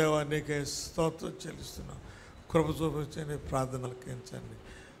 ఓ దేవా నీకే స్తోత్రం చెల్లిస్తున్నాం, కృప చూపించండి, ప్రార్థనలు కించండి.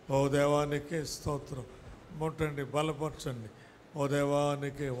 ఓ దేవా నీకే స్తోత్రం, ముట్టండి, బలపరచండి. ఓ దేవా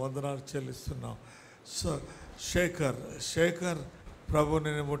నీకే వందనాలు చెల్లిస్తున్నాం. శేఖర్ ప్రభు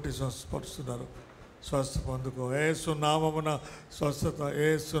నేను ముట్టి స్వస్థపరుస్తున్నారు, స్వస్థ పొందుకో. యేసు నామమున స్వస్థత,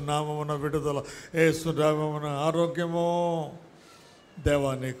 యేసు నామమున విడుదల, యేసు నామమున ఆరోగ్యము.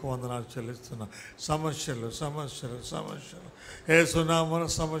 దేవా నీకు వందనాలు చెల్లిస్తున్నా. సమస్యలు యేసు నామమున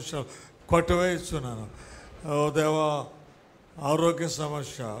సమస్యలు కొట్టివేస్తున్నాను. ఓ దేవా ఆరోగ్య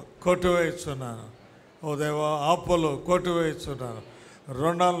సమస్య కొట్టివేస్తున్నాను. ఓ దేవా ఆపలు కొట్టివేస్తున్నాను,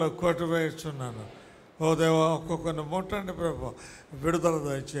 రుణాలు కొట్టివేస్తున్నాను. ఓ దేవా ఒక్కొక్కరిని ముట్టండి ప్రభు, విడుదల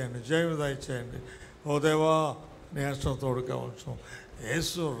దయచేయండి, జయం దయచేయండి. ఓ దేవా నీ హస్తం తోడుగా ఉంచు.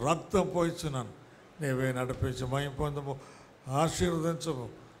 యేసు రక్తం పోయిస్తున్నాను, నీవే నడిపించి మహిమ పొందము, ఆశీర్వదించము,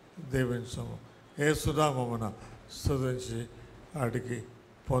 దీవించము. యేసు నామమున స్తుతించి అడిగి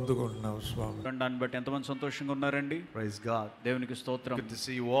పొందుకుంటున్నాము స్వామి. దాన్ని బట్టి ఎంతమంది సంతోషంగా ఉన్నారండి? Praise God. దేవునికి స్తోత్రం. Good to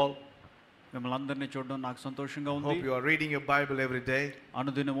see you all. మిమ్మల్ని అందరినీ చూడడం నాకు సంతోషంగా ఉంది. Hope you are reading your Bible every day.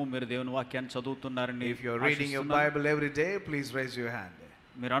 అనుదినము మీరు దేవుని వాక్యాన్ని చదువుతున్నారని. If you are reading your Bible every day, please raise your hand.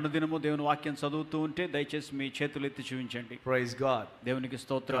 మీరు అనుదినము దేవుని వాక్యం చదువుతూ ఉంటే దయచేసి మీ చేతులు ఎత్తి చూపించండి. Praise God. దేవునికి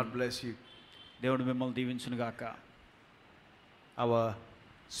స్తోత్రం. God bless you. దేవుడు మిమ్మల్ని దీవించును గాక. Our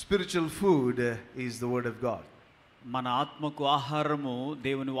spiritual food is the word of God. మన ఆత్మకు ఆహారము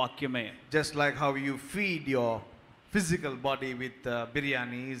దేవుని వాక్యమే. Just like how you feed your physical body with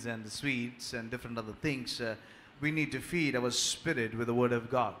biryanis and sweets and different other things, we need to feed our spirit with the word of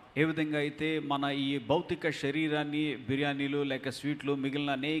God. ఏ విధంగా అయితే మన ఈ భౌతిక శరీరాన్ని బిర్యానీలు లేక స్వీట్లు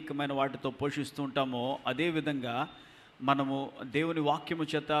మిగిలిన అనేకమైన వాటితో పోషిస్తూ ఉంటామో అదే విధంగా మనము దేవుని వాక్యము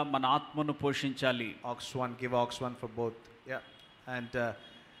చేత మన ఆత్మను పోషించాలి. Ox 1, give Ox 1 for both. Yeah. And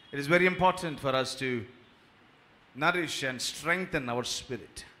it is very important for us to nourish and strengthen our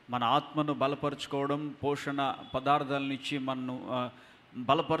spirit. మన ఆత్మను బలపరచుకోవడం, పోషణ పదార్థాలను ఇచ్చి మనను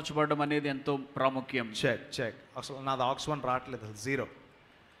బలపరచబడడం అనేది ఎంతో ప్రాముఖ్యం. Check. Now the Ox 1 రాట్లేదు, 0.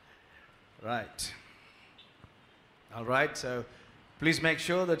 Right. All right. So please make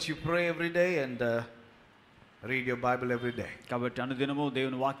sure that you pray every day and read your Bible every day. కాబట్టి అనుదినము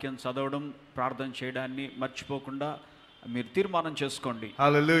దేవుని వాక్యం చదవడం, ప్రార్థన చేయడాన్ని మర్చిపోకుండా మీరు తీర్మానం చేసుకోండి.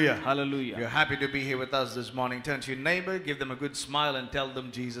 Hallelujah. Hallelujah. You're happy to be here with us this morning. Turn to your neighbor, give them a good smile and tell them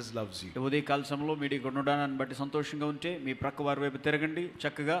Jesus loves you. ఉదయకాల సమయంలో మీరు ఇక్కడ ఉండడాన్ని బట్టి సంతోషంగా ఉంటే మీ ప్రక్క వారి వైపు తిరగండి,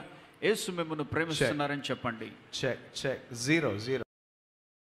 చక్కగా యేసు మిమ్మల్ని ప్రేమిస్తున్నారని చెప్పండి. Check. 0.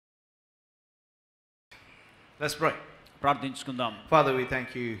 Let's pray. ప్రార్థించుకుందాం. Father, we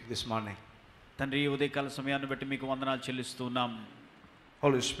thank you this morning. తండ్రి, ఉదయకాల సమయాన్ని బట్టి మీకు వందనాలు చెల్లిస్తున్నాం.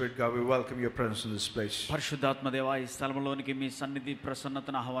 Holy Spirit, God, we welcome your presence in this place. పరిశుద్ధాత్మ దేవా, ఈ స్థలంలోనికి మీ సన్నిధి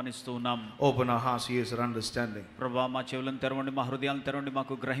ప్రసన్నతను ఆహ్వానిస్తూ ఉన్నాం. Open our hearts, ears, and understanding. ప్రభువా, మా చెవులను తెరవండి, మా హృదయాలను తెరవండి,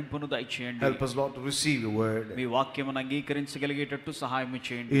 మాకు గ్రహింపును దయచేయండి. Help us, Lord, to receive your word. మీ వాక్యమును అంగీకరించగలిగేటట్టు సహాయం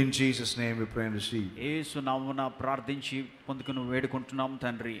చేయండి. In Jesus' name we pray and receive. యేసు నామమున ప్రార్థించి పొందుకుని వేడుకుంటున్నాం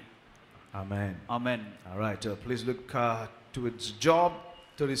తండ్రి. Amen. Amen. All right, please look towards Job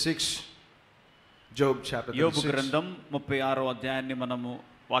 36. Job chapter 36. యోబు గ్రంథం 36వ అధ్యాయాన్ని మనము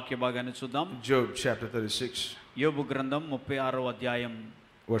వాక్య భాగాన్ని చూద్దాం. Job chapter 36. యోబు గ్రంథం 36వ అధ్యాయం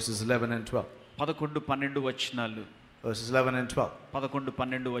verses 11 and 12. 11-12 వచనాలు. Verses 11 and 12.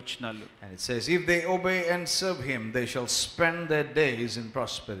 11-12 వచనాలు. And it says, if they obey and serve him, they shall spend their days in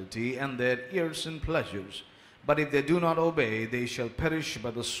prosperity and their years in pleasures. But if they do not obey, they shall perish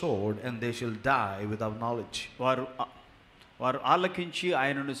by the sword and they shall die without knowledge. వారు ఆలకించి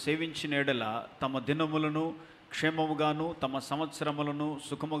ఆయనను సేవించిన ఎడల తమ దినములను క్షేమముగాను తమ సంవత్సరములను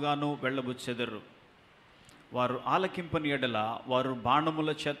సుఖముగాను వెళ్ళబుచ్చెదరు. వారు ఆలకింపని ఎడల వారు బాణముల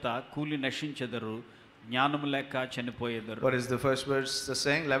చేత కూలి నశించెదరు, జ్ఞానము లేక చనిపోయేదరు. What is the first verse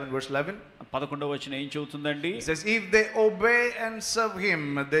saying? 11, verse 11. 11వ వచనం ఏం చెబుతుందండి? It says, if they obey and serve him,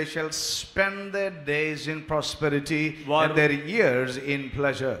 they shall spend their days in prosperity and their years in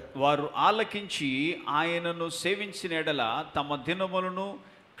pleasure. వారు ఆలకించి ఆయనను సేవించిన ఎడల తమ దినములను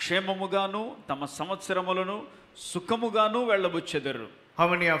క్షేమముగాను తమ సంవత్సరములను సుఖముగాను వెళ్ళబుచ్చెదరు. How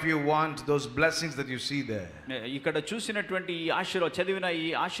many of you want those blessings that you see there? ఇక్కడ చూసినటువంటి ఈ చదివిన ఈ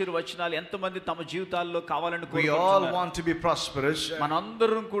ఆశీర్వచనాలు ఎంతమంది తమ జీవితాల్లో కావాలని We all want to be prosperous.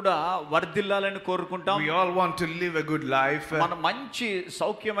 మనందరం కూడా వర్ధిల్లాలని కోరుకుంటాం. We all want to live a good life. మనం మంచి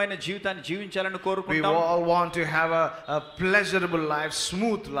సౌఖ్యమైన జీవితాన్ని జీవించాలని We కోరుకుంటాం. all want to have a pleasurable life,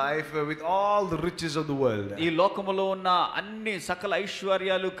 smooth life with all the riches of the world. ఈ లోకములో ఉన్న అన్ని సకల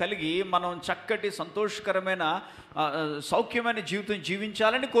ఐశ్వర్యాలు కలిగి మనం చక్కటి సంతోషకరమైన సౌఖ్యమైన జీవితం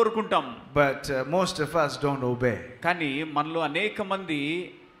జీవించాలని కోరుకుంటాం. But most of us don't obey. కానీ మనలో అనేక మంది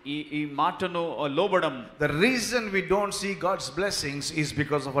ఈ మాటను లోబడం. The reason we don't see God's blessings is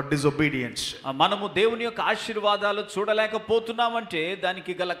because of our disobedience. మనము దేవుని యొక్క ఆశీర్వాదాలు చూడలేకపోతున్నామంటే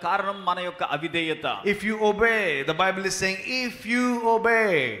దానికి గల కారణం మన యొక్క అవిధేయత. If you obey, the Bible is saying, if you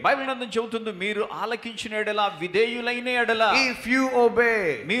obey. Bible నందు చెబుతుంది, మీరు ఆలకించిన ఎడల, విధేయులైన ఎడల, if you obey,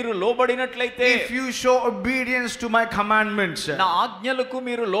 మీరు లోబడినట్లయితే, if you show obedience to my commandments, నా ఆజ్ఞలకు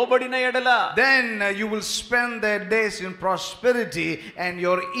మీరు లోబడిన ఎడల, then you will spend their days in prosperity and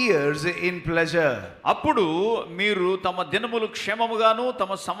your years in pleasure. అప్పుడు మీరు తమ దినములు క్షేమముగాను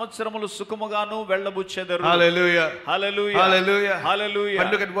తమ సంవత్సరములు సుఖముగాను వెళ్ళబుచ్చెదరు. Hallelujah. Hallelujah. Hallelujah. Hallelujah.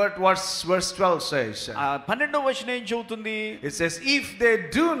 But look at what verse 12 says. 12వ వచనం ఏం చెబుతుంది? It says, if they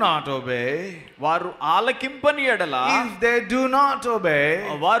do not obey, వారు ఆలకింపని ఎడల, if they do not obey,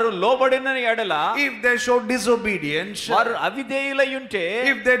 వారు లోబడిన ఎడల, if they show disobedience, వారు అవిధేయులై ఉంటే,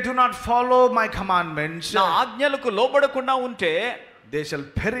 if they do not follow my commandments, నా ఆజ్ఞలకు లోబడకుండా ఉంటే, they shall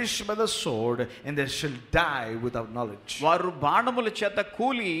perish by the sword and they shall die without knowledge. వారు బాణముల చేత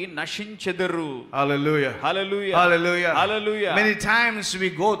కూలి నశించెదరు. Hallelujah. Hallelujah. Hallelujah. Hallelujah. Many times we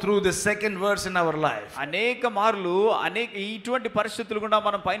go through the second verse in our life. అనేక మార్లు ఇటువంటి పరిస్థితులు కూడా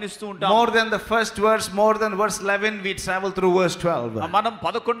మనం పయనిస్తూ ఉంటాం. More than the first verse, more than verse 11, we travel through verse 12. మనం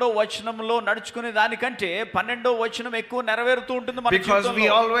 11వ వచనంలో నడుచుకునే దానికంటే 12వ వచనం ఎక్కువ నెరవేరుతూ ఉంటుంది మన Because we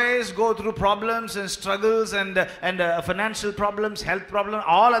జీవితంలో. always go through problems and struggles and financial problems, health problem,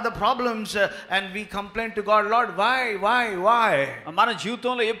 all other problems, and we complain to God, Lord, why? మన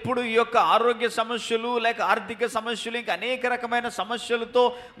జీవితంలో ఎప్పుడు ఈ యొక్క ఆరోగ్య సమస్యలు లేక ఆర్థిక సమస్యలు ఇంకా అనేక రకమైన సమస్యలతో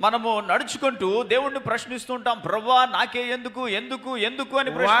మనము నడుచుకుంటూ దేవుణ్ణి ప్రశ్నిస్తూ ఉంటాం. ప్రభువా, నాకే ఎందుకు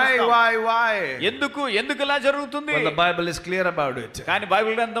అని ప్రశ్నిస్తాం. Why? ఎందుకు ఇలా జరుగుతుంది? Well, the Bible is clear about it. కానీ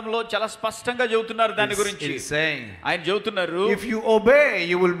బైబిల్ గ్రంథంలో చాలా స్పష్టంగా చెబుతున్నారు దాని గురించి. It's saying, ఆయన చెబుతున్నారు, if you obey,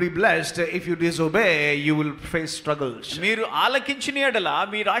 you will be blessed. If you disobey, you will face struggles. మీరు ఆలకించిన ఎడల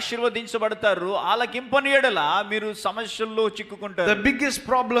మీరు ఆశీర్వదించబడతారు, ఆలకింపని ఎడల మీరు సమస్యల్లో చిక్కుకుంటారు. The biggest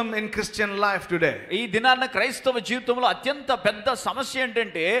problem in Christian life today ఈ దినాన క్రైస్తవ జీవితంలో అత్యంత పెద్ద సమస్య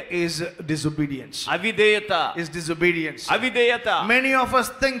ఏంటంటే is disobedience. అవిధేయత. Avideyyata. Many of us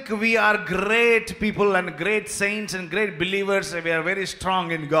think we are great people and great saints and great believers. We are very strong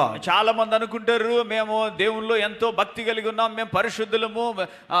in God. చాలా మంది అనుకుంటారు, మేము దేవునిలో ఎంతో భక్తి కలిగి ఉన్నాం, మేము పరిశుద్ధులము,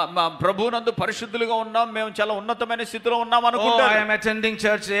 ప్రభువునందు పరిశుద్ధులుగా ఉన్నాం, మేము చాలా ఉన్నతమైన స్థితిలో ఉన్నాం అనుకుంటారు. I am attending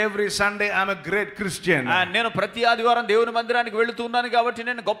church every Sunday. I am a great Christian. నేను ప్రతి ఆదివారం దేవుని మందిరానికి వెళుతున్నాను కాబట్టి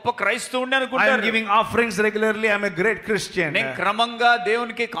నేను గొప్ప క్రైస్తవుని అనుకుంటాను. I am giving offerings regularly. I am a great Christian. నేను క్రమంగా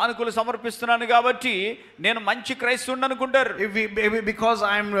దేవునికి కానుకలు సమర్పిస్తున్నాను కాబట్టి నేను మంచి క్రైస్తవుని అనుకుంటారు. Because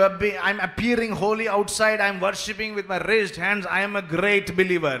I'm appearing holy outside, I am worshiping with my raised hands, I am a great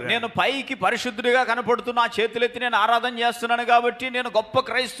believer. నేను పైకి పరిశుద్ధుడిగా కనపడుతున్నా, చేతులెత్తి నేను ఆరాధన చేస్తున్నాను కాబట్టి నేను గొప్ప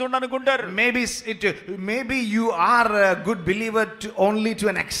క్రైస్తవుని అనుకుంటారు. Maybe you are a good believer only to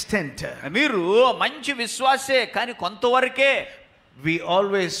an extent. మీరు మంచి విశ్వాసే కానీ కొంతవరకే. We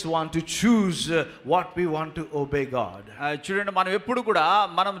always want to choose what we want to obey God. చూడండి, మనం ఎప్పుడు కూడా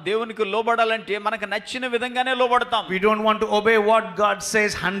మనం దేవునికి లోబడాలంటే మనకు నచ్చిన విధంగానే లోబడతాం. We don't want to obey what God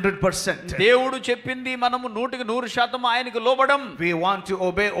says 100%. దేవుడు చెప్పింది మనము 100% ఆయనకు లోబడం. We want to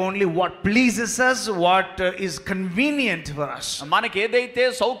obey only what pleases us, what is convenient for us. మనకి ఏదైతే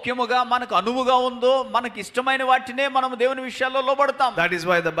సౌఖ్యముగా మనకు అనువుగా ఉందో మనకి ఇష్టమైన వాటినే మనం దేవుని విషయాల్లో లోబడతాం. That is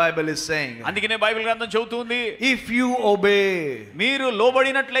why the Bible is saying, అందుకనే బైబిల్ గ్రంథం చెబుతుంది, if you obey, మీరు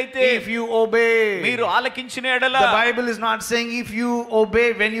లోబడినట్లయితే, if you obey, మీరు ఆలకించిన ఎడల, the Bible is not saying if you obey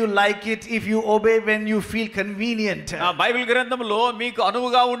when you like it, if you obey when you feel convenient. Bible గ్రంథంలో మీకు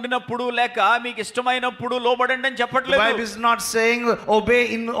అనువుగా ఉండినప్పుడు లేక మీకు ఇష్టమైనప్పుడు లోబడండి అని The చెప్పట్లేదు. Bible is not saying obey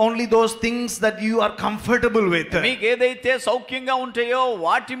in only those things that you are comfortable with. మీకు ఏదైతే సౌఖ్యంగా ఉంటాయో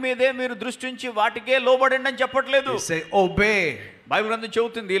వాటి మీదే మీరు దృష్టి ఉంచి వాటికే లోబడండి అని చెప్పట్లేదు. They say obey బైబిల్ గ్రంథం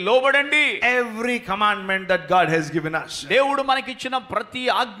చెబుతుంది లోబడండి. every commandment that God has given us. దేవుడు మనకిచ్చిన ప్రతి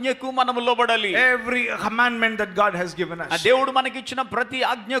ఆజ్ఞకు మనము లోబడాలి. Every commandment that God has given us. దేవుడు మనకిచ్చిన ప్రతి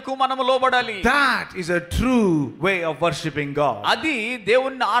ఆజ్ఞకు మనము లోబడాలి. That is a true way of worshiping God. అది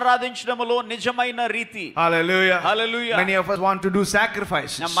దేవుణ్ణి ఆరాధించడంలో నిజమైన రీతి. Hallelujah. Hallelujah. Many of us want to do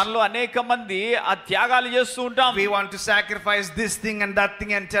sacrifices. మనలో అనేక మంది ఆ త్యాగాలు చేస్తూ ఉంటాం. We want to sacrifice this thing and that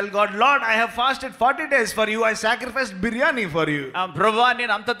thing and tell God, Lord, I have fasted 40 days for you. I sacrificed biryani for you. ప్రభువా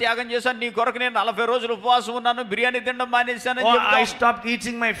నేను అంత త్యాగం చేశాను నీ కొరకు, నేను 40 రోజులు ఉపవాసం ఉన్నాను, బిర్యానీ తినడం మానేశాను. I stopped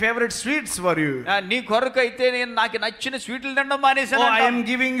eating my favorite sweets for you. నీ కొరకు అయితే నేను నాకు నచ్చిన స్వీట్లు తినడం మానేశాను. I am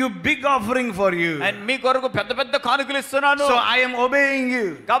giving you big offering for you. మీ కొరకు పెద్ద పెద్ద కానుకలు ఇస్తున్నాను. So I am obeying you.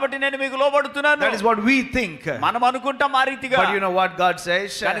 కాబట్టి నేను మీకు లోబడుతున్నాను. That is what we think. మనం అనుకుంటాం ఆ రీతిగా. But you know what God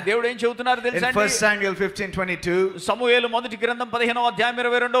says? కానీ దేవుడు ఏం చెబుతున్నారు తెలుసా? In 1 Samuel 15:22. సమూయేలు మొదటి గ్రంథం 15వ అధ్యాయం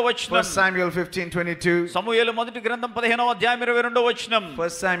 22వ వచనం. 1 Samuel 15:22. సమూయేలు మొదటి గ్రంథం 15వ అధ్యాయం 22వ వచనం.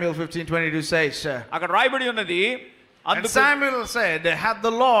 1 Samuel 15:22 says, అక్కడ రాయబడి ఉన్నది, and Samuel said, had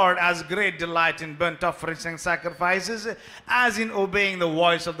the Lord as great delight in burnt offerings and sacrifices as in obeying the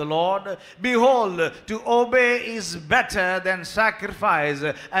voice of the Lord? Behold, to obey is better than sacrifice,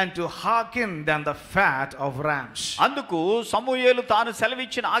 and to hearken than the fat of rams. అందుకు సమూయేలు తాను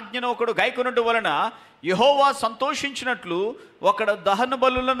సెలవిచ్చిన ఆజ్ఞను ఒకడు గైకొనుట వలన యెహోవా సంతోషించినట్లు ఒకడు దహన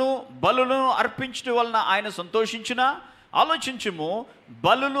బలులను అర్పించుట వలన ఆయన సంతోషించునా? ఆలోచించుము,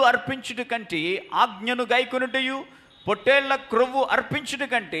 బలులు అర్పించుట కంటే ఆజ్ఞను గైకొనుటయు పొట్టేళ్ల క్రొవ్వు అర్పించుట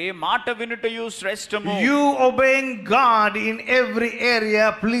కంటే మాట వినుటయు శ్రేష్టము. You obeying God in every area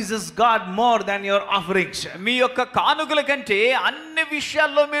pleases God more than your offerings. మీ యొక్క కానుకల కంటే అన్ని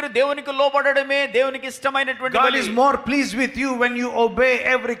విషయాల్లో మీరు దేవునికి లోబడడమే దేవునికి ఇష్టమైనటువంటి God బలి. is more pleased with you when you obey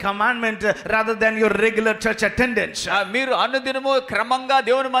every commandment rather than your regular church attendance. మీరు అనుదినము క్రమంగా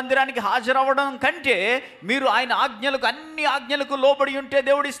దేవుని మందిరానికి హాజరవ్వడం కంటే మీరు ఆయన ఆజ్ఞలకు అన్ని ఆజ్ఞలకు లోబడి ఉంటే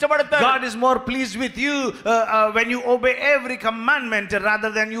దేవుడు ఇష్టపడతాడు. God is more pleased with you when you obey every commandment rather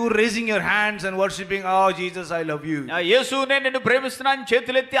than you raising your hands and worshiping, oh Jesus I love you. యేసునే నిన్ను ప్రేమిస్తున్నాను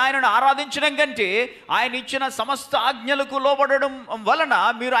చేతులెత్తి ఆయనను ఆరాధించడం కంటే ఆయన ఇచ్చిన సమస్త ఆజ్ఞలకు లోబడడం వలన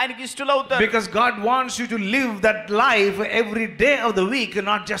మీరు ఆయనకి ఇష్టలవుతారు. Because God wants you to live that life every day of the week,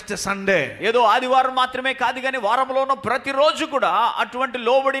 not just a Sunday. ఏదో ఆదివారం మాత్రమే కాదు కానీ వారంలో ఉన్న ప్రతిరోజు కూడా అటువంటి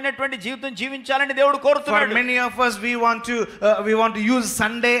లోబడినటువంటి జీవితం జీవించాలని దేవుడు కోరుతున్నాడు. For many of us we want to use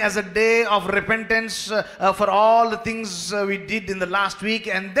Sunday as a day of repentance for all the things we did in the last week,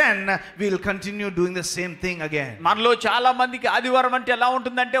 and then we will continue doing the same thing again. మనలో చాలా మందికి ఆదివారం అంటే ఎలా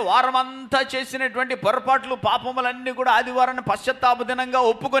ఉంటుందంటే వారం అంతా చేసినటువంటి పొరపాట్లు పాపములన్నీ కూడా ఆదివారాన్ని పశ్చాత్తాప దినంగా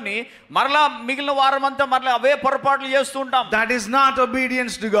ఒప్పుకొని మరలా మిగిలిన వారం అంతా మరలా అవే పొరపాట్లు చేస్తూ ఉంటాం. That is not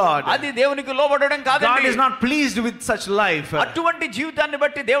obedience to God. అది దేవునికి లోబడడం కాదండి. God is not pleased with such life. అటువంటి జీవితాన్ని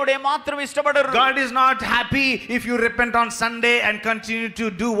బట్టి దేవుడు ఏమాత్రం ఇష్టపడరు. God is not happy if you repent on Sunday and continue to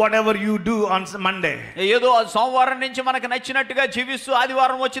do whatever you do on Monday. ఏదో సోమవారం నుంచి మనకు నచ్చినట్టుగా జీవిస్తూ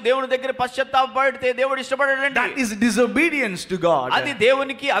ఆదివారం వచ్చి దేవుని దగ్గర పశ్చాత్తాపడితే దేవుడు ఇష్టపడడండి. That is disobedience to God. అది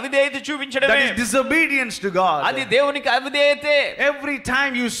దేవునికి అవిధేయత చూపించడమే. That is disobedience to God. అది దేవునికి అవిధేయతే. Every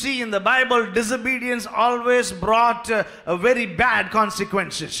time you see in the Bible, disobedience always brought very bad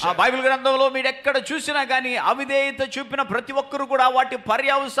consequences. ఆ బైబిల్ గ్రంథంలో మీరు ఎక్కడ చూసినా కానీ అవిధేయత చూపిన ప్రతి ఒక్కరు కూడా వాటి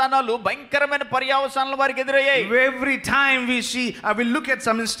పర్యవసానాలు భయంకరమైన పర్యవసానాలు వారికి ఎదురయ్యాయి. Every time we see, I will look at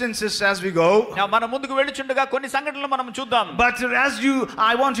some instances as we go. మనం ముందుకు వెళ్ళుచుండగా కొన్ని సంఘటనలు మనం చూద్దాం. But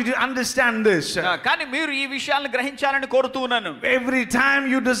I want you to understand this. కానీ మీరు ఈ విషయాలను గ్రహించాలని కోరుతూ ఉన్నాను. Every time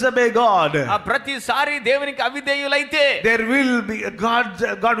you disobey God, ప్రతిసారి దేవునికి అవిధేయులైతే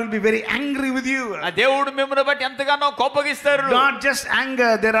God will be very angry with you. దేవుడు మిమ్మల్ని బట్టి ఎంతగానో కోపగిస్తారు. Not just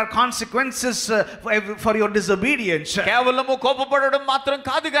anger, there are consequences for your disobedience. కేవలము కోపపడడం మాత్రం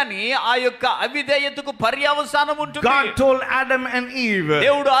కాదు కానీ ఆ యొక్క అవిధేయతకు పర్యవసానం ఉంటుంది. God told Adam and Eve,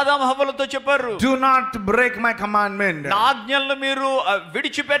 దేవుడు ఆదాము హవ్వలతో చెప్పారు, do not break my commandment. నా ఆజ్ఞలను మీరు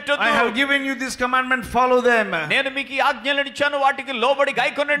విడిచిపెట్టొద్దు. I have given you this commandment, follow them. నేను మీకు ఈ ఆజ్ఞలను ఇచ్చాను, వాటికి లోబడి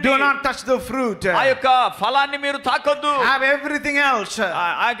గైకొనండి. Do not touch the fruit. ఆ యొక్క ఫలాన్ని మీరు తాకొద్దు. Have everything else.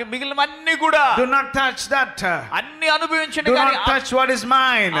 మిగిలినవన్నీ కూడా do not touch that. అన్ని అనుభవించండి do కానీ not touch what is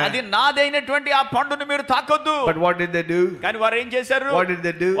mine. అది నాదైనటువంటి ఆ పండును మీరు తాకొద్దు. But what did they do? కానీ వారు ఏం చేశారు? What did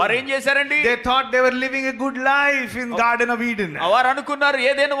they do? వారు ఏం చేశారండి? They thought they were living a good life in Garden of Eden. వారు అనుకున్నారు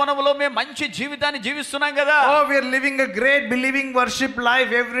ఏదైనా వనములో మేము మంచి జీవితాన్ని జీవిస్తున్నాం కదా. Oh, we are living a great believing worship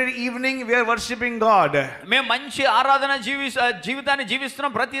life. Every evening we are worshiping God. మేము మంచి ఆరాధన జీవితాన్ని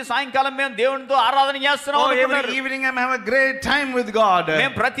జీవిస్తున్నాం. ప్రతి సాయంకాలం మేము దేవునితో ఆరాధన చేస్తున్నాం. Every evening I'm having a great time with God.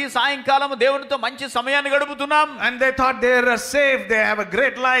 మేము ప్రతి సాయంకాలం దేవునితో మంచి సమయాన్ని గడుపుతున్నాం. And they thought they are safe, they have a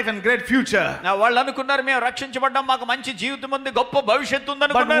great life and great future. వాళ్ళు అనుకున్నారు మేము రక్షించబడ్డాం, మాకు మంచి జీవితం ఉంది, గొప్ప భవిష్యత్తు ఉంది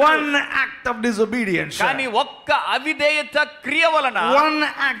But అనుకున్నారు. one act of disobedience, కానీ ఒక్క అవిధేయత క్రియ వలన, one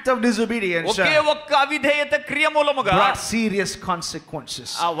act of disobedience, ఒకే ఒక్క అవిధేయత క్రియ మూలముగా brought serious consequences.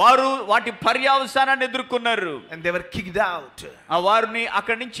 వారు వాటి పర్యవసానాన్ని ఎదుర్కొన్నారు. And they were kicked out. వారిని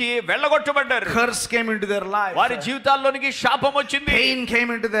అక్కడి నుంచి వెళ్ళగొట్టబడ్డారు. Curse came into their life. వారి జీవితాల్లోనికి శాపం వచ్చింది. Pain came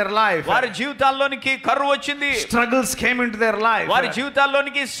into their life. వారి జీవితాల్లోనికి కరువు వచ్చింది. Struggles came into their life. వారి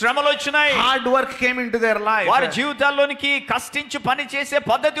జీవితాల్లోనికి శ్రమలు వచ్చినాయి. Hard work came into their life. వారి జీవితాల్లోనికి కష్టించి పని చేసే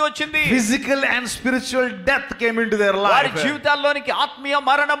పద్ధతి వచ్చింది. Physical and spiritual death came into their life. వారి జీవితాల్లోనికి ఆత్మీయ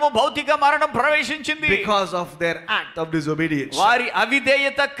మరణము, భౌతిక మరణం ప్రవేశించింది. Because of their act of disobedience. వారి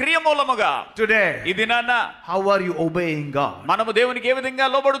అవిధేయత క్రియ మూలముగా. Today, ఇది నాన్న, how are you obeying God? మనము దేవునికి ఏ విధంగా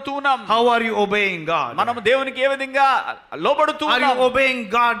లోబడుతూ ఉన్నాం? How are you obeying God? మనము దేవునికి ఏ విధంగా లోబడుతూ Are ఉన్నాం? you obeying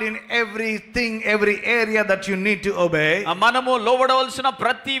God in everything, every area that you need to obey? మనము లోబడవలసిన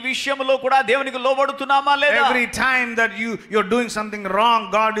ప్రతి విషయంలో కూడా దేవునికి లోబడుతున్నామా లేదా? Every time that you're doing something wrong,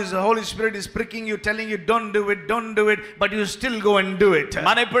 the Holy Spirit is pricking you, telling you don't do it, but you still go and do it.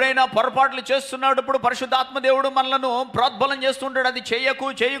 మనం ఎప్పుడైనా పొరపాట్లు చేస్తున్నప్పుడు పరిశుద్ధాత్మ దేవుడు మనలను ప్రోద్బలం చేస్తుంటాడు, అది చేయకు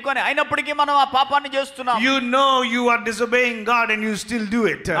అని. అయినప్పటికీ మనం ఆ పాపాన్ని చేస్తున్నాం. You know you are disobeying God and you still do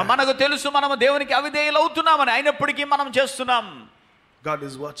it. మనకు తెలుసు మనము దేవునికి అవిధేయులు అవుతున్నామని, అయినప్పటికీ మనం చేస్తున్నాం. God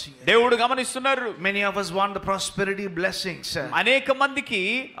is watching. దేవుడు గమనిస్తున్నారు. Many of us want the prosperity blessings. అనేక మందికి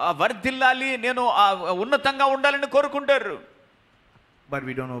వర్ధిల్లాలి, నేను ఉన్నతంగా ఉండాలని కోరుకుంటారు. But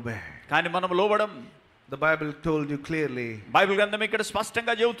we don't obey. కానీ మనం లోబడం. The Bible told you clearly. Bible గ్రంథం ఇక్కడ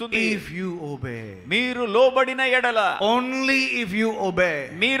స్పష్టంగా చెబుతుంది, if you obey, మీరు లోబడిన ఎడల, only if you obey,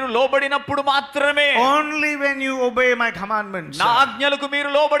 మీరు లోబడినప్పుడు మాత్రమే, only when you obey my commandments, నా ఆజ్ఞలకు మీరు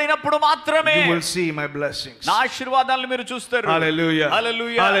లోబడినప్పుడు మాత్రమే you will see my blessings. నా ఆశీర్వాదాలను మీరు చూస్తారు. Hallelujah.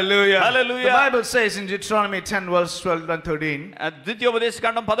 Hallelujah. Hallelujah. Hallelujah. The Bible says in Deuteronomy 10 verse 12 and 13.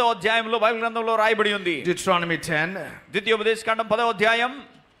 ద్వితీయోపదేశకాండం 10వ అధ్యాయంలో బైబిల్ గ్రంథంలో రాయబడి ఉంది. Deuteronomy 10, ద్వితీయోపదేశకాండం 10వ అధ్యాయం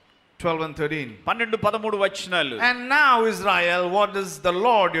 12 and 13. 12-13 వచనాలు. And now, Israel, what does the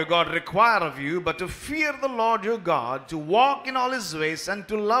Lord your God require of you but to fear the Lord your God, to walk in all his ways and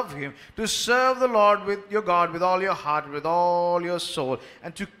to love him, to serve the Lord with your God with all your heart, with all your soul,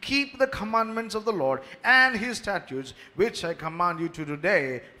 and to keep the commandments of the Lord and his statutes which I command you to today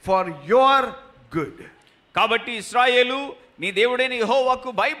for your good. కాబట్టి ఇశ్రాయేలు, నీ దేవుడైన యెహోవాకు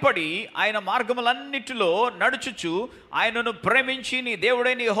భయపడి ఆయన మార్గములన్నిటిలో నడుచుచు ఆయనను ప్రేమించి నీ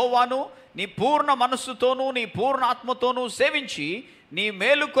దేవుడైన యెహోవాను నీ పూర్ణ మనస్సుతోనూ నీ పూర్ణ ఆత్మతోనూ సేవించి నీ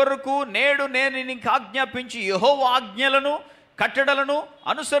మేలు కొరకు నేడు నేను నీకు ఆజ్ఞాపించి యెహోవా ఆజ్ఞలను కట్టడలను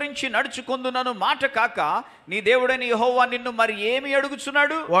అనుసరించి నడుచుకొందునను మాట కాక నీ దేవుడైన యెహోవా నిన్ను మరి ఏమి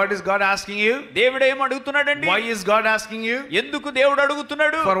అడుగుచున్నాడు? What is God asking you? దేవుడు ఏం అడుగుతున్నాడండి? Why is God asking you? ఎందుకు దేవుడు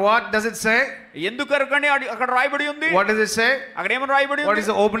అడుగుతున్నాడు? For what does it say? ఎందుకు అక్కడ రాయబడి ఉంది. What does it say? అక్కడ ఏమని రాయబడి ఉంది? What is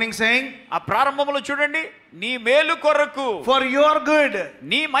the opening saying? ఆ ప్రారంభంలో చూడండి, నీ మేలు కొరకు, for your good,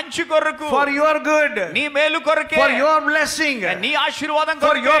 నీ మంచి కొరకు, for your good, నీ మేలు కొరకే, for your blessing, నీ ఆశీర్వాదం for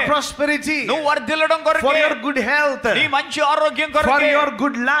కొరకే, your prosperity, నువ్వు వర్ధిల్లడం కొరకే, for your good health, నీ మంచి ఆరోగ్యం కొరకే, for your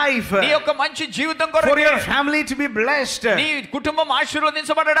good life, నీ యొక్క మంచి జీవితం కొరకే, for your family to be blessed, నీ కుటుంబం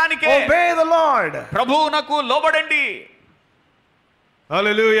ఆశీర్వదించబడడానికి obey the Lord. ప్రభువునకు లోబడండి.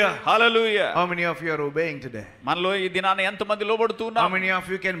 Hallelujah. Hallelujah. How many of you are obeying today? మనలో ఈ దినాన ఎంతమంది లోబడుతున్నారు? How many of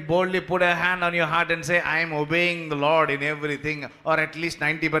you can boldly put a hand on your heart and say, I am obeying the Lord in everything, or at least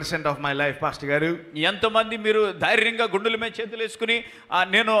 90% of my life, Pastor Garu? ఎంతమంది మీరు ధైర్యంగా గుండెల మీద చేతులు వేసుకుని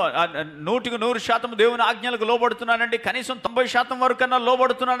నేను 100% దేవుని ఆజ్ఞలకు లోబడుతున్నానండి, కనీసం 90% వరకన్నా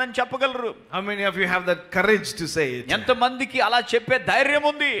లోబడుతున్నానని చెప్పగలరు? How many of you have that courage to say it? ఎంతమందికి అలా చెప్పే ధైర్యం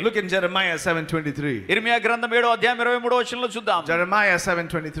ఉంది? Look in Jeremiah 7:23. ఇర్మియా గ్రంథం 7వ అధ్యాయం 23వ వచనంలో చూద్దాం. Jeremiah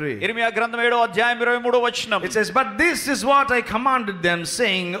 7:23. ఇర్మియా గ్రంథం 7వ అధ్యాయం 23వ వచనం. It says, but this is what I commanded them,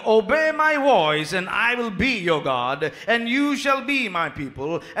 saying, obey my voice, and I will be your God, and you shall be my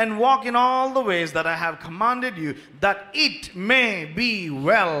people, and walk in all the ways that I have commanded you, that it may be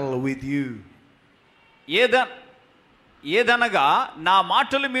well with you. ఏదనగా నా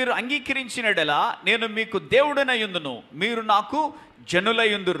మాటలు మీరు అంగీకరించినడలా నేను మీకు దేవుడనై ఉందును, మీరు నాకు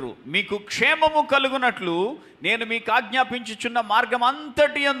జనులయుందురు. మీకు క్షేమము కలుగునట్లు నేను మీకు ఆజ్ఞాపించుచున్న మార్గం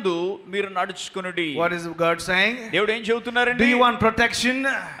అంతటి యందు మీరు నడుచుకొనుడి. What is God saying? దేవుడు ఏం చెబుతున్నారండి? Do you want protection?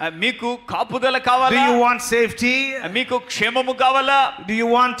 మీకు కాపుదల కావాలా? Do you want safety? మీకు క్షేమము కావాలా? Do you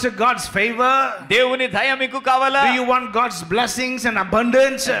want God's favor? దేవుని దయ మీకు కావాలా? Do you want God's blessings and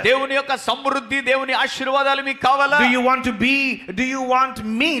abundance? దేవుని యొక్క సమృద్ధి, దేవుని ఆశీర్వాదాలు మీకు కావాలా? Do you want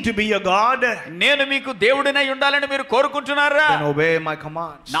me to be your God? నేను మీకు దేవుడినై ఉండాలని మీరు కోరుకుంటున్నారా? Then obey my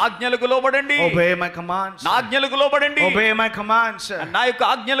commands. నా ఆజ్ఞలకు లోబడండి. Obey my commands. నా ఆజ్ఞలకు లోబడండి. Obey my commands. నా యొక్క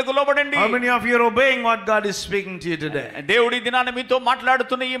ఆజ్ఞలకు లోబడండి. How many of you are obeying what God is speaking to you today? దేవుడి దినాన మీతో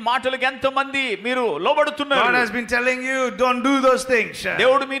మాట్లాడుతున్న ఈ మాటలకు ఎంతమంది మీరు లోబడుతున్నారు? God has been telling you, don't do those things.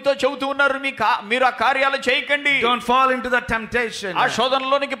 దేవుడు మీతో చెబుతూ ఉన్నారు, మీరు ఆ కార్యాలు చేయకండి. Don't fall into that temptation. ఆ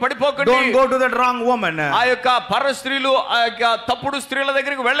శోధనలోనికి పడిపోకండి. Don't go to that wrong woman. ఆ యొక్క పర స్త్రీలు, ఆ యొక్క తప్పుడు స్త్రీల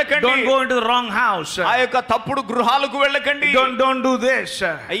దగ్గరికి వెళ్ళకండి. Don't go into the wrong house. ఆ యొక్క తప్పుడు గృహాలకు వెళ్ళకండి. Don't do this.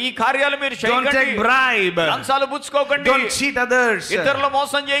 ఈ కార్యాలు మీరు చేయకండి. Don't take bribe. లంచాలు పుచ్చుకోకండి. Don't cheat others. ఇతరుల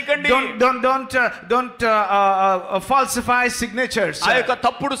మోసం చేయకండి. Don't falsify signatures. ఆ యొక్క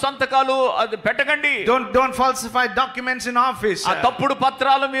తప్పుడు సంతకాలు అది పెట్టకండి. Don't falsify documents in office. ఆ తప్పుడు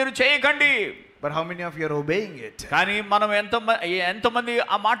పత్రాలు మీరు చేయకండి. But how many of you are obeying it? కానీ మనం ఎంతమంది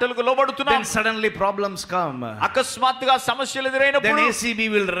ఆ మాటలకు లోబడుతున్నాం? Then suddenly problems come. అకస్మాత్తుగా సమస్యలు ఎదురైనప్పుడు Then ACB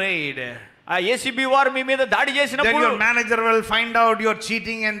will raid. ఆ ఏసీబీ వారు మీ మీద దాడి Then చేసినప్పుడు your manager will find out you're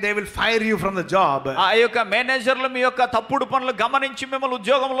cheating and they will fire you from the job. ఆ యొక్క మేనేజర్లు మీ యొక్క తప్పుడు పనులు గమనించి మిమ్మల్ని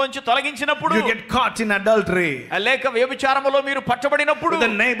ఉద్యోగంలోంచి తొలగించినప్పుడు, You get caught in adultery. లేక వ్యభిచారములో మీరు పట్టబడినప్పుడు,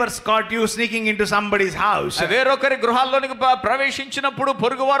 The neighbors caught you sneaking into somebody's house. వేరొకరి గృహాల్లోనికి ప్రవేశించినప్పుడు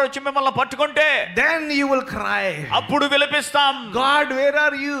పొరుగువారు వచ్చి మిమ్మల్ని పట్టుకుంటే, Then you will cry, అప్పుడు విలపిస్తాం, God, where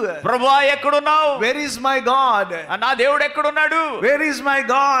are you? ప్రభువా ఎక్కడున్నావు? Where is my God? నా దేవుడు ఎక్కడున్నాడు? Where is my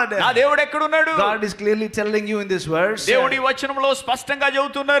God? నా దేవుడు ఎక్కడున్నాడు? God is clearly telling you in this verse, దేవుడి వచనంలో స్పష్టంగా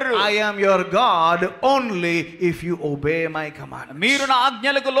చెబుతున్నారు, I am your God only if you obey my command. మీరు నా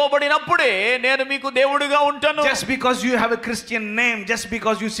ఆజ్ఞలకు లోబడినప్పుడే నేను మీకు దేవుడిగా ఉంటాను. Just because you have a Christian name, just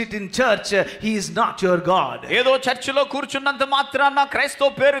because you sit in church, he is not your God. ఏదో చర్చిలో కూర్చున్నంత మాత్రాన, క్రైస్తవ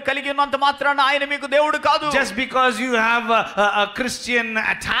పేరు కలిగి ఉన్నంత మాత్రాన ఆయన మీకు దేవుడు కాదు. Just because you have a Christian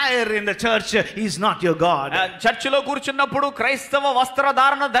attire in the church, he is not your God. చర్చిలో కూర్చున్నప్పుడు క్రైస్తవ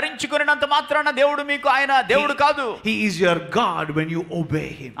వస్త్రధారణ ధరించుకున్నంత మాత్రాన దేవుడు మీకు ఆయన దేవుడు కాదు. He is your God when you obey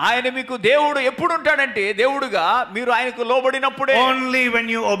him. ఆయన మీకు దేవుడు ఎప్పుడు ఉంటాడంటే దేవుడుగా మీరు ఆయనకు లోబడినప్పుడే. Only when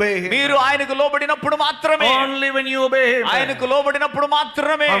you obey him. మీరు ఆయనకు లోబడినప్పుడు మాత్రమే. Only when you obey him. ఆయనకు లోబడినప్పుడు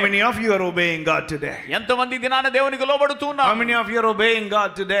మాత్రమే. How many of you are obeying God today? ఎంతమంది దినాన దేవునికి లోబడుతున్నారు? How many of you are obeying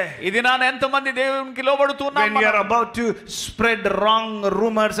God today? ఈ దినాన ఎంతమంది దేవునికి లోబడుతున్నారు? When you are about to spread wrong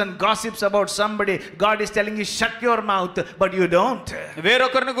rumors and gossips about somebody, God is telling you shut your mouth, but you don't.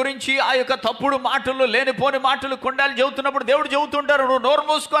 వేరొకరిని గురించి ఆ యొక్క తప్పుడు మాటలు, లేనిపోని మాటలు కొండాలు చెబుతున్నప్పుడు దేవుడు చెబుతుంటారు, నువ్వు నోరు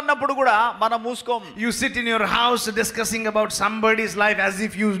మూసుకో అన్నప్పుడు కూడా మనం మూసుకోం. You sit in your house discussing about somebody's life as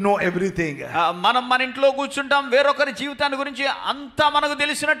if you know everything. మనం మన ఇంట్లో కూర్చుంటాం, వేరొకరి జీవితాన్ని గురించి అంతా మనకు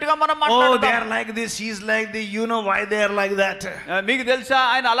తెలిసినట్టుగా మనం Oh, మాట్లాడతాం. they are like this, she's like this, you know why they are like that. మీకు తెలుసా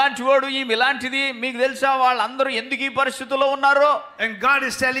ఆయన అలాంటి వాడు, ఈమె ఇలాంటిది, మీకు తెలుసా వాళ్ళందరూ ఎందుకు ఈ పరిస్థితుల్లో ఉన్నారో? And God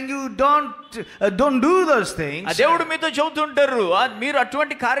is telling you don't do those things. దేవుడు మీతో చెబుతుంటారు, మీరు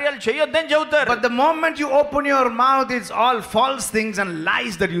అటువంటి కార్యాలు చేయొద్దని చెబుతారు. But the moment you open your mouth, it's all false things and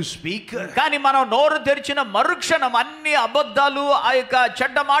lies that you speak. కానీ మనం నోరు తెరిచిన మరుక్షణం అన్ని అబద్ధాలు, ఆ యొక్క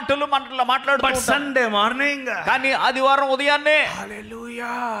చెడ్డ మాటలు మాట్లాడుతూ But ఉంటాం. Sunday morning, కానీ ఆదివారం ఉదయాన్నే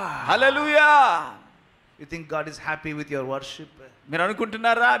hallelujah. Hallelujah. You think God is happy with your worship? మీరు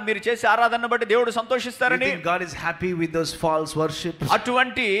అనుకుంటున్నారా మీరు చేసే ఆరాధన బట్టి దేవుడు You సంతోషిస్తారని? think God is happy with those false worship?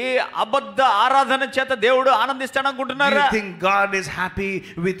 అటువంటి అబద్ధ ఆరాధన చేత దేవుడు ఆనందిస్తాడు Do అనుకుంటున్నారా? you think God is happy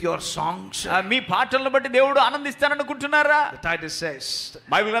with your songs? మీ పాటలను బట్టి దేవుడు ఆనందిస్తాడు అనుకుంటున్నారా? The Titus says,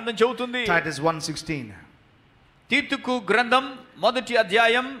 బైబిల్ గ్రంథం చెబుతుంది, Titus 1:16. తీతుకు గ్రంథం మొదటి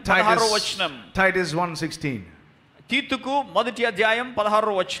అధ్యాయం 16వ వచనం. Titus 1:16. తీతుకు మొదటి అధ్యాయం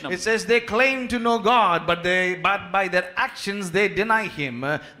 16వ వచనం. It says they claim to know God, but by their actions they deny him.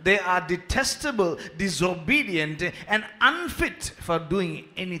 They are detestable, disobedient, and unfit for doing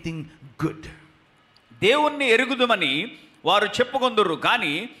anything good. దేవుణ్ణి ఎరుగుదుమని వారు చెప్పుకొందురు,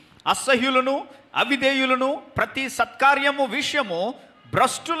 కానీ అసహ్యులను, అవిధేయులను, ప్రతి సత్కార్యము విషయము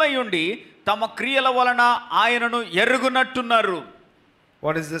భ్రష్టులై ఉండి తమ క్రియల వలన ఆయనను ఎరుగునట్టున్నారు.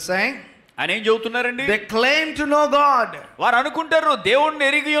 What is this saying? అని ఏం చెబుతున్నారండి? They claim to know God, వారు అనుకుంటారు దేవుణ్ణి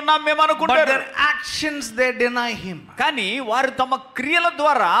ఎరిగి ఉన్నాం మేము but అనుకుంటారు, their actions they deny him. కానీ వారు తమ క్రియల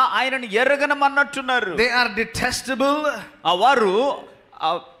ద్వారా ఆయనను ఎరగనమన్నట్టున్నారు. They are detestable, వారు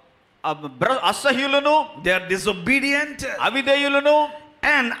అసహ్యులను, they are disobedient, అవిధేయులను,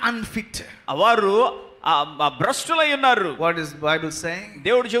 and unfit. వారు భ్రష్టులై ఉన్నారు. What is Bible saying?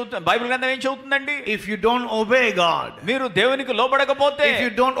 దేవుడు చెబుతుంది, బైబిల్ గ్రంథం ఏం చెబుతుందండి? If you don't obey God, మీరు దేవునికి లోబడకపోతే, if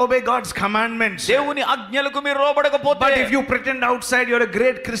you don't obey God's commandments, దేవుని ఆజ్ఞలకు మీరు లోబడకపోతే, but if you pretend outside you're a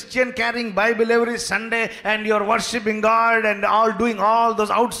great Christian carrying Bible every Sunday and you're worshiping God and all doing all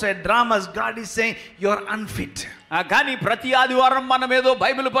those outside dramas, God is saying you're unfit. కానీ ప్రతి ఆదివారం మనం ఏదో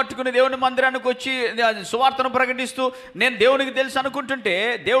Bible పట్టుకుని దేవుని మందిరానికి వచ్చి సువార్తను ప్రకటిస్తూ నేను దేవునికి తెలుసు అనుకుంటుంటే,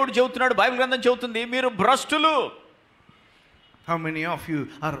 దేవుడు చెబుతున్నాడు, బైబిల్ గ్రంథం చెబుతుంది, మీరు భ్రష్టులు. How many of you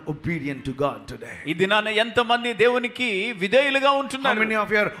are obedient to God today? ఈ దినాన ఎంతమంది దేవునికి విధేయులుగా ఉంటున్నారు? How many of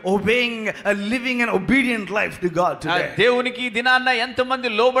you are obeying, living an obedient life to God today? దేవునికి ఈ దినాన ఎంతమంది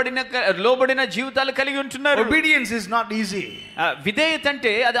లోబడిన జీవితాలు కలిగి ఉంటున్నారు? Obedience is not easy. విధేయత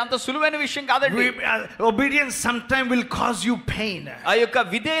అంటే అది అంత సులువైన విషయం కాదండి. Obedience sometimes will cause you pain. ఆ యొక్క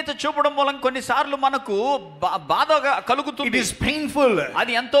విధేయత చూపడం మూలం కొన్నిసార్లు మనకు బాధ కలుగుతుంది. It is painful.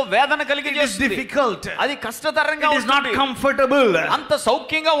 అది ఎంతో వేదన కలిగించేస్తుంది. It is difficult. అది కష్టతరంగా ఉంటుంది. It is not comfortable. అంత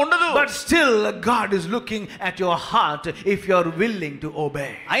సౌఖ్యంగా ఉండదు. But still God is looking at your heart if you are willing to obey.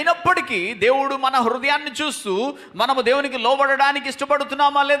 అయినప్పటికీ దేవుడు మన హృదయాన్ని చూస్తూ మనము దేవునికి లోబడడానికి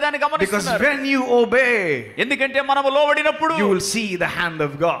ఇష్టపడుతున్నామా లేదా అని గమనిస్తున్నారు. Because when you obey, ఎందుకంటే మనము లోబడినప్పుడు you will see the hand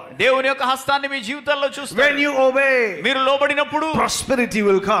of God. దేవుని యొక్క హస్తాన్ని మీ జీవితాల్లో చూస్తారు. When you obey, మీరు లోబడినప్పుడు prosperity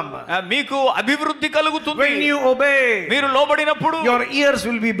will come. మీకు అభివృద్ధి కలుగుతుంది. When you obey, మీరు లోబడినప్పుడు your years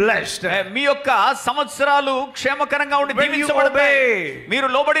will be blessed. మీ యొక్క సంవత్సరాలు క్షేమకరంగా ఉండి దీవించబడతాయి. మీరు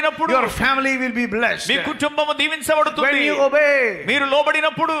లోబడినప్పుడు your family will be blessed. మీ కుటుంబము దీవించబడుతుంది. When you obey, మీరు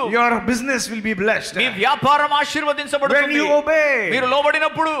లోబడినప్పుడు your business will be blessed. మీ వ్యాపారం ఆశీర్వదించబడుతుంది. When you obey, మీరు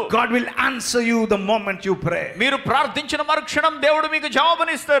లోబడినప్పుడు God will answer you the moment you pray. మీరు ప్రార్థించిన మరుక్షణం దేవుడు మీకు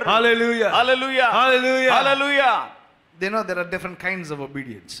జవాబునిస్తారు. Hallelujah. Hallelujah. Hallelujah. Hallelujah. They know there are different kinds of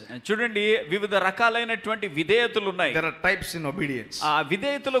obedience. చూడండి, వివిధ రకాలైనటువంటి విధేయతలు ఉన్నాయి. There are types in obedience. ఆ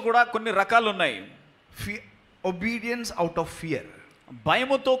విధేయతలు కూడా కొన్ని రకాలు ఉన్నాయి. Obedience out of fear.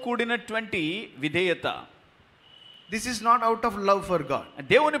 భయముతో కూడినటువంటి విధేయత. This is not out of love for God.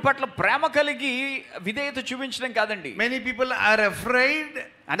 దేవుని పట్ల ప్రేమ కలిగి విధేయత చూపించడం కాదండి. Many people are afraid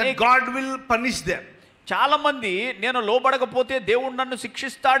that God will punish them. చాలా మంది నేను లోబడకపోతే దేవుడు నన్ను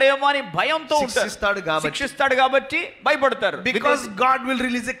శిక్షిస్తాడేమో అని భయంతో ఉంటారు. శిక్షిస్తాడు కాబట్టి భయపడతారు. Because God will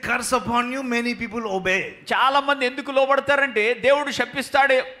release a curse upon you, many people obey. చాలా మంది ఎందుకు లోబడతారంటే దేవుడు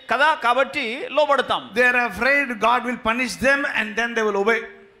శపిస్తాడే కదా కాబట్టి లోబడతాం. They are afraid God will punish them and then they will obey.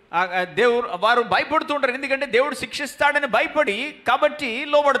 దేవుడు వారు భయపడుతూ ఉంటారు, ఎందుకంటే దేవుడు శిక్షిస్తాడని భయపడి కాబట్టి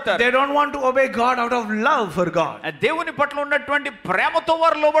లోబడతారు. They don't want to obey God out of love for God. దేవుని పట్ల ఉన్నటువంటి ప్రేమతో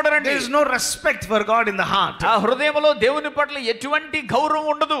వారు లోబడరండి. There is no respect for God in the heart. ఆ హృదయంలో దేవుని పట్ల ఎటువంటి గౌరవం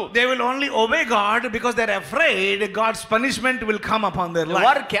ఉండదు. They will only obey God because they are afraid God's punishment will come upon their life.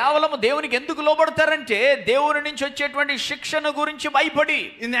 వారు కేవలం దేవునికి ఎందుకు లోబడతారంటే దేవుని నుంచి వచ్చేటువంటి శిక్షణ గురించి భయపడి.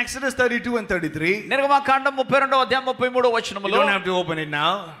 In Exodus 32 and 33, నిర్గమకాండం 32వ అధ్యాయం 33వ వచనములో, you don't have to open it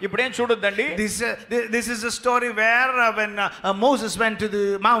now. ఇప్పుడు ఏం చూడొద్దండి. This is a story where when Moses went to the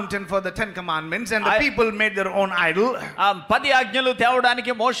mountain for the 10 commandments and the people made their own idol. 10 ఆజ్ఞలు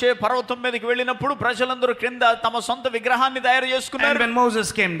తేవడానికి మోషే పర్వతం మీదకి వెళ్ళినప్పుడు ప్రజలందరూ కింద తమ సొంత విగ్రహాన్ని తయారు చేసుకున్నారు. And when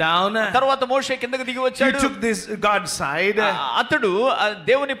Moses came down, తర్వాత మోషే కిందకి దిగి వచ్చాడు. he took this God's side. అతడు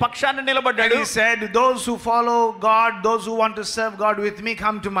దేవుని పక్షాన నిలబడ్డాడు. And he said, those who follow God, those who want to serve God with me,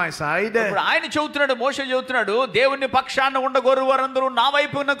 come to my side. ఇప్పుడు ఆయన చెబుతున్నాడు, మోషే చెబుతున్నాడు, దేవుని పక్షాన ఉండగోరు వారందరూ నా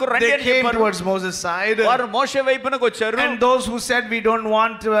వైపు they came towards Moses' side. వారు మోషే వైపునకు వచ్చారు. And those who said we don't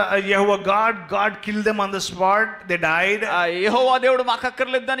want Jehovah God killed them on the spot. They died. యెహోవా దేవుడు మాకు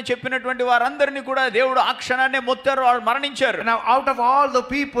అక్కర్లేదని చెప్పినటువంటి వారందరిని కూడా దేవుడు ఆ క్షణాన్నే మొత్తారు, వాళ్ళు మరణించారు. Now out of all the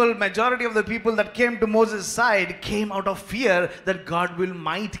people, majority of the people that came to Moses' side came out of fear that God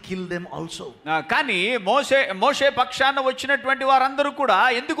might kill them also. కానీ మోషే పక్షాన వచ్చినటువంటి వారందరూ కూడా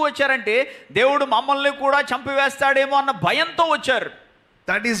ఎందుకు వచ్చారంటే దేవుడు మమ్మల్ని కూడా చంపివేస్తాడేమో అన్న భయంతో వచ్చారు.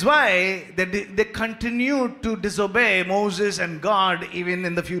 That is why they continued to disobey Moses and God even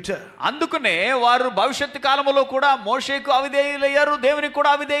in the future. అందుకనే వారు భవిష్యత్తు కాలములో కూడా మోషేకు అవిధేయులయ్యారు, దేవునికి కూడా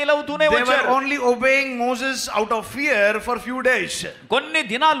అవిధేయులవుతూనే వచ్చారు. They were only obeying Moses out of fear for few days. కొన్ని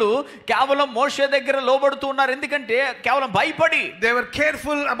దినాలు కేవలం మోషే దగ్గర లోబడుతూ ఉన్నారు, ఎందుకంటే కేవలం భయపడి. They were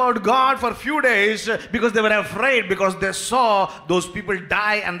careful about God for few days because they were afraid, because they saw those people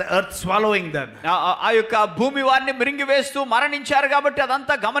die and the earth swallowing them. ఆ యొక్క భూమి వారిని మింగివేస్తూ మరణించారు కాబట్టి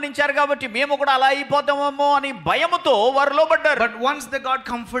అదంతా గమనించారు కాబట్టి మేము కూడా అలా అయిపోతామేమో అని భయముతో వారు లోబడ్డారు. But once they got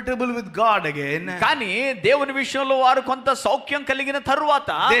comfortable with God again, కానీ దేవుని విషయంలో వారు కొంత సౌఖ్యం కలిగిన తరువాత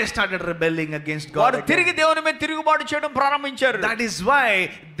they started rebelling against God వారు again. తిరిగి దేవుని మీద తిరుగుబాటు చేయడం ప్రారంభించారు. That is why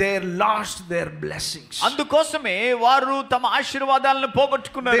they lost their blessings. అందుకోసమే వారు తమ ఆశీర్వాదాలను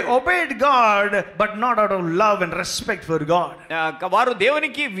పోగొట్టుకున్నారు. They obeyed God but not out of love and respect for God. వారు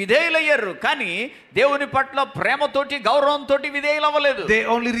దేవునికి విధేయులయ్యారు కానీ దేవుని పట్ల ప్రేమతోటి గౌరవంతో విధేయులు అవ్వలేదు. They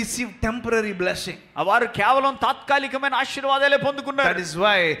only received temporary blessing. వారు కేవలం తాత్కాలికమైన ఆశీర్వాదాలే పొందుకున్నారు. That is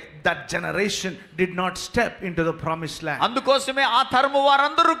why that generation did not step into the promised land. అందుకోసమే ఆ తరము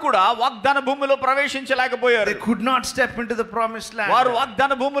వారందరూ కూడా వాగ్దాన భూమిలో ప్రవేశించలేకపోయారు. They could not step into the promised land. వారు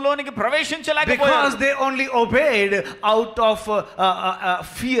వాగ్దాన భూమిలోనికి ప్రవేశించలేకపోయారు. Because they only obeyed out of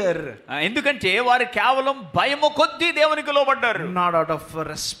fear. ఎందుకంటే వారు కేవలం భయము కొద్దీ దేవునికి లోబడ్డారు. Not out of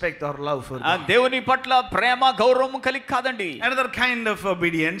respect or love for God. దేవుని పట్ల ప్రేమ గౌరవం కలిగి కాదండి. Another kind of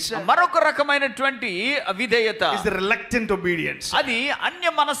obedience మరొక రకమైనటువంటి విధేయత is the reluctant obedience. అది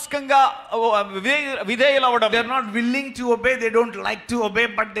అన్యమనస్కంగా విధేయులవడం. They are not willing to obey, they don't like to obey,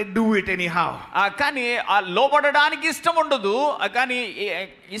 but they do it anyhow. కానీ ఆ లోబడడానికి ఇష్టం ఉండదు, కానీ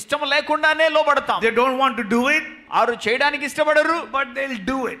ఇష్టం లేకుండానే లోబడతాం. They don't want to do it, వారు చేయడానికి ఇష్టపడరు, but they'll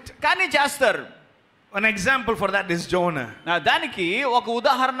do it. కానీ చేస్తారు. An example for that is Jonah. దానికి ఒక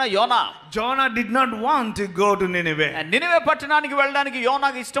ఉదాహరణ యోనా. Jonah did not want to go to Nineveh. Nineveh పట్టణానికి వెళ్ళడానికి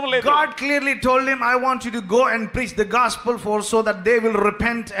యోనాకి ఇష్టం లేదు. God clearly told him, I want you to go and preach the gospel for so that they will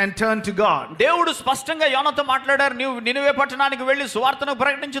repent and turn to God. దేవుడు స్పష్టంగా యోనాతో మాట్లాడారు, నీవు నినివే పట్టణానికి వెళ్ళి సువార్తను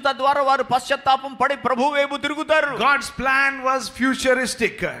ప్రకటించు, తద్వారా వారు పశ్చాత్తాపం పడి ప్రభువు వైపు తిరుగుతారు. God's plan was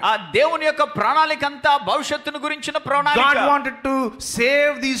futuristic. ఆ దేవుని యొక్క ప్రణాళిక అంతా భవిష్యత్తును గురించిన ప్రణాళిక. God wanted to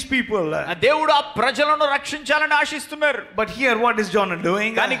save these people. దేవుడు ఆ ప్రజలను రక్షించాలని ఆశిస్తున్నారు. But here what is Jonah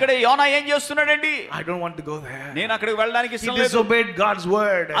doing? కానీ ఇక్కడ యోనా ఏం చేస్తున్నాడండి? I don't want to go there. నేను అక్కడికి వెళ్ళడానికి He ఇష్టం లేదు. disobeyed God's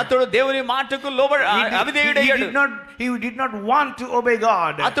word. అతడు దేవుని మాటకు అవిధేయుడయ్యాడు. He did not want to obey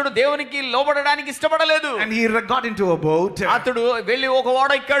God. అతడు దేవునికి లోబడడానికి ఇష్టపడలేదు. And he got into a boat. అతడు వెళ్ళి ఒక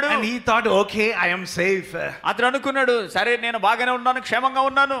ఓడ ఎక్కాడు. And he thought, okay, I am safe. అతడు అనుకున్నాడు, సరే నేను బాగానే ఉన్నాను, క్షేమంగా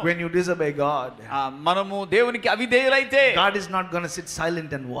ఉన్నాను. When you disobey God, మనము దేవునికి అవిధేయులైతే God is not going to sit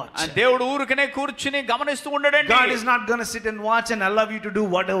silent and watch. దేవుడు ఊరికనే కూర్చుని గమనిస్తూ ఉండడండి. God is not going to sit and watch and allow you to do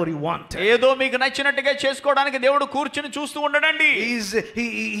whatever you want. ఏదో మీకు నచ్చినట్టుగా చేసుకోవడానికి దేవుడు కూర్చుని చూస్తూ ఉండడండి.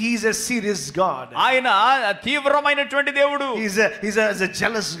 He's a serious God. ఆయన తీవ్రమైనటువంటి దేవుడు. He's a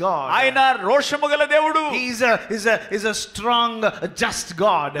jealous God. ఆయన రోషము గల దేవుడు. He's a strong, just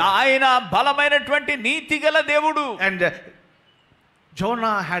God. ఆయన బలమైనటువంటి నీతి గల దేవుడు. And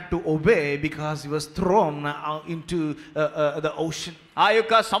Jonah had to obey because he was thrown into the ocean. ఆ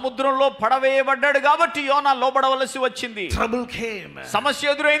యొక్క సముద్రంలో పడవేయబడ్డాడు కాబట్టి యోనా లోబడవలసి వచ్చింది. Trouble came.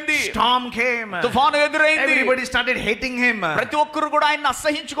 సమస్య ఎదురైంది. Storm came. తుఫాను ఎదురైంది. Everybody started hating him. ప్రతి ఒక్కరు కూడా ఆయన్ని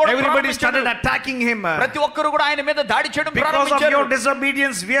అసహించుకోవడం Everybody ప్రారంభించారు. started attacking him. ప్రతి ఒక్కరు కూడా ఆయన మీద దాడి చేయడం Because of ప్రారంభించారు. your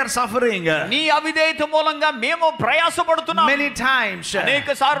disobedience we are suffering. నీ అవిధేయత మూలంగా మేము ప్రయాసపడుతున్నాం. Many times.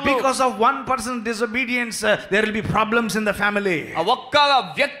 అనేక సార్లు. Because of one person's disobedience there will be problems in the family. ఒక్క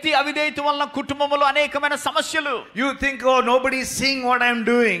వ్యక్తి అవిధేయత వలన కుటుంబంలో అనేకమైన సమస్యలు. You think, oh, nobody is seeing what I am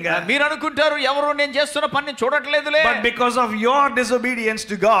doing. మీరు అనుకుంటారు ఎవరు నేను చేస్తున్న పని చూడట్లేదులే. But because of your disobedience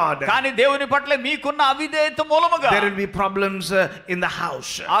to God, కానీ దేవుని పట్ల మీకున్న అవిధేయత మూలముగా there will be problems in the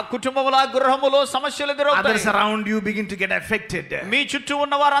house. ఆ కుటుంబంలో ఆ గృహములో సమస్యలు ఎదురవుతాయి. Others around you begin to get affected. మీ చుట్టూ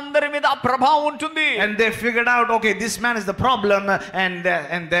ఉన్న వారందరి మీద ఆ ప్రభావం ఉంటుంది. And they figured out, okay, this man is the problem, and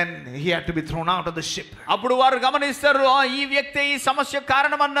then he had to be thrown out of the ship. అప్పుడు వారు గమనిస్తారు, ఈ వ్యక్తి ఈ సమస్య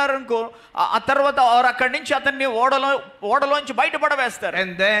కారణం అన్నారు అనుకో, ఆ తర్వాత వారు అక్కడి నుంచి అతన్ని ఓడలోంచి బయటపడవేస్తారు.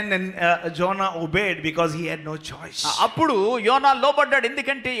 And then Jonah obeyed because he had no choice. అప్పుడు యోనా లోబడ్డాడు,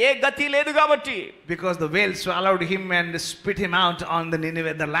 ఎందుకంటే ఏ గతి లేదు కాబట్టి. Because the whale swallowed him and spit him out on the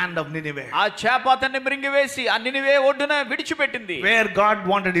Nineveh, the land of Nineveh. ఆ చేప అతన్ని మృంగివేసి ఆ నినివే ఒడ్డున విడిచిపెట్టింది. Where God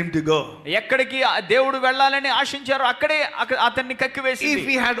wanted him to go. ఎక్కడికి దేవుడు వెళ్ళాలని ఆశించారో అక్కడే అతన్ని కక్కివేసింది. If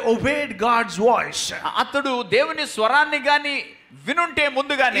he had obeyed God's voice, అతడు దేవుని స్వరాన్ని గాని వినుంటే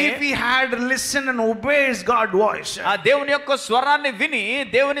ముందుగానే, if he had listened and obeys God's voice, ఆ దేవుని యొక్క స్వరాన్ని విని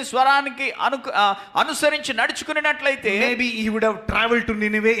దేవుని స్వరానికి అనుసరించి నడుచుకునేట్లయితే, maybe he would have traveled to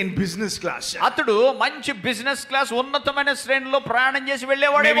Nineveh in business class. అతడు మంచి బిజినెస్ క్లాస్ ఉన్నతమైన శ్రేణిలో ప్రయాణం చేసి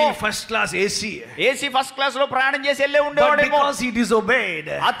వెళ్ళేవాడేమో. Maybe first class AC first class లో ప్రయాణం చేసి వెళ్ళే But ఉండేవాడేమో. because he disobeyed,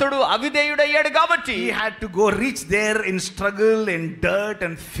 అతడు అవిధేయుడయ్యాడు కాబట్టి he had to go reach there in struggle, in dirt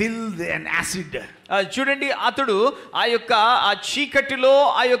and filth and acid. చూడండి, అతడు ఆ యొక్క ఆ చీకటిలో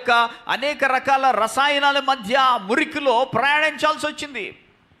ఆ యొక్క అనేక రకాల రసాయనాల మధ్య మురికిలో ప్రయాణించాల్సి వచ్చింది.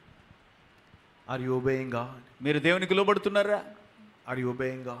 Are you obeying God? మీరు దేవునికి లోబడుతున్నారా? Are you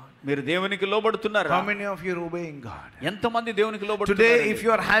obeying God? మీరు దేవునికి లోబడుతున్నారా? How many of you are obeying God? ఎంతమంది దేవునికి లోబడుతున్నారు? Today, if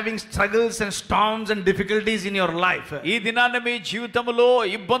you are having struggles and storms and difficulties in your life, ఈ దినాన మీ జీవితంలో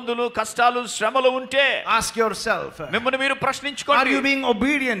ఇబ్బందులు, కష్టాలు, శ్రమలు ఉంటే ask yourself, మిమ్మల్ని మీరు are ప్రశ్నించుకోండి. you being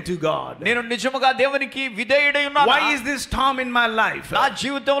obedient to God? నేను నిజముగా దేవునికి విధేయుడై ఉన్నానా? Why is this storm in my life? నా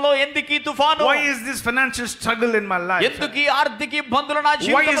జీవితంలో ఎందుకు ఈ తుఫాను? Why is this financial struggle in my life? ఎందుకు ఈ ఆర్థిక ఇబ్బందులు నా Why is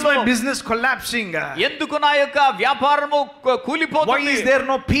జీవితంలో? my business collapsing? ఎందుకు నా యొక్క వ్యాపారము కూలిపోతుంది? Why is there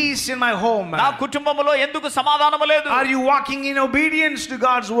no peace in my home? నా కుటుంబములో ఎందుకు సమాధానము లేదు? Are you walking in obedience to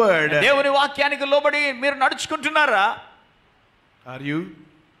God's word? దేవుని వాక్యానికి లోబడి మీరు నడుచుకుంటున్నారా? Are you?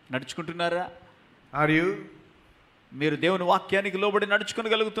 నడుచుకుంటున్నారా? Are you? మీరు దేవుని వాక్యానికి లోబడి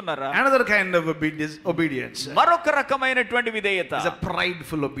నడుచుకోగలుగుతున్నారా? Another kind of obedience మరొక రకమైనటువంటి విధేయత is a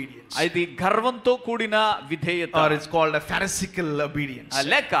prideful obedience, అది గర్వంతో కూడిన విధేయత, or it's called a pharisaical obedience.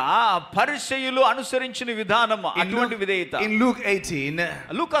 లేక పరిసయ్యులు అనుసరించిన విధానం అటువంటి విధేయత. In Luke 18,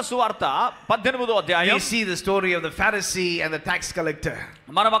 లూకా సువార్త 18వ అధ్యాయం we see the story of the Pharisee and the tax collector.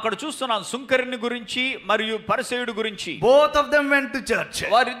 మనం అక్కడ చూస్తున్నాం సుంకరుని గురించి మరియు పరిసయ్యుడి గురించి. Both of them went to church.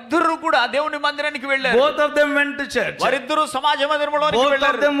 వారిద్దరూ కూడా దేవుని మందిరానికి వెళ్ళారు. Both of them went to church. వారిద్దరూ సమాజ మందిరంలోనికి Both of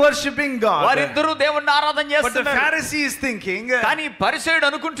వెళ్ళారు. them worshiping God. వారిద్దరూ దేవుణ్ణి ఆరాధన But the చేస్తున్నారు. Pharisee is thinking, కానీ పరిసయ్యుడు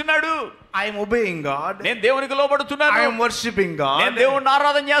అనుకుంటున్నాడు, I am obeying God, నేను దేవునికి లోబడుతున్నాను, I am worshiping నేను God, దేవుణ్ణి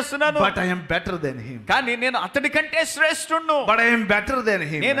ఆరాధన చేస్తున్నాను, but I am better than him. కానీ నేను అతడి కంటే శ్రేష్ఠుణ్ణు, But I am better than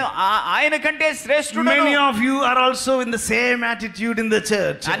him. నేను ఆయన కంటే శ్రేష్ఠుడను. Many of you are also in the same attitude in the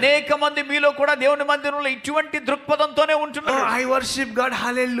church. అనేక మంది మీలో కూడా దేవుని మందిరంలో ఇటువంటి దృక్పథంతోనే Oh, ఉంటున్నారు. I worship God,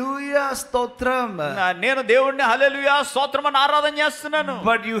 hallelujah, stotram. నేను దేవుణ్ణి హల్లెలూయా స్తోత్రం అని ఆరాధన చేస్తున్నాను,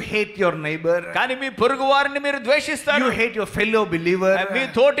 But you hate your neighbor. కానీ మీ పొరుగు వారిని మీరు ద్వేషిస్తారు. You hate your fellow believer. మీ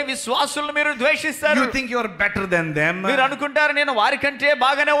తోటి విశ్వాసులను మీరు ద్వేషిస్తారు. You think you are better than them. మీరు అనుకుంటారు నేను వారికంటే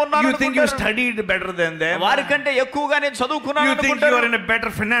బాగానే ఉన్నాను You think you అనుకుంటారు. studied better than them. వారికంటే ఎక్కువగా నేను చదువుకున్నాను You think you అనుకుంటారు. are in a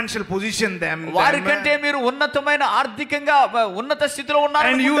better financial position than them. వారికంటే మీరు ఉన్నతమైన ఆర్థికంగా ఉన్నత స్థితిలో ఉన్నారు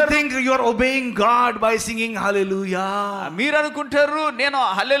And you అనుకుంటారు. think you are obeying God by singing hallelujah. మీరు అనుకుంటారు నేను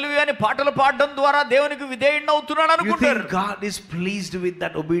హల్లెలూయా అని పాటలు పాడడం ద్వారా దేవునికి విధేయుడిని అవుతున్నాను You అనుకుంటారు. think God is pleased with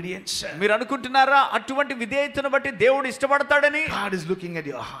that obedience. మీరు అనుకుంటున్నారా అటువంటి విధేయతను బట్టి దేవుడు ఇష్టపడతాడని? God is looking at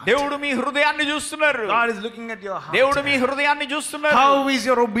your heart. దేవుడు మీ హృదయాన్ని చూస్తున్నారు. God is looking at your heart. దేవుడు మీ హృదయాన్ని చూస్తున్నారు. How is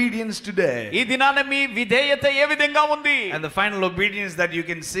your obedience today? ఈ దినాన మీ విధేయత ఏ విధంగా ఉంది? And the final obedience that you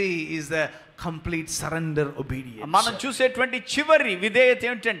can see is the complete surrender obedience. మనం చూసేటువంటి చివరి విధేయత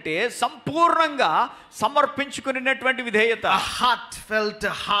ఏంటంటే సంపూర్ణంగా సమర్పించుకునేటువంటి విధేయత. A heartfelt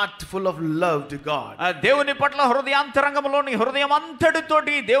heart full of love to God. దేవుని పట్ల హృదయాంతరంగంలోని హృదయం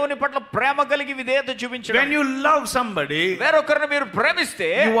అంతటితోటి దేవుని పట్ల ప్రేమ కలిగి విధేయత చూపించడం. When you love somebody, వేరొకరిని మీరు ప్రేమిస్తే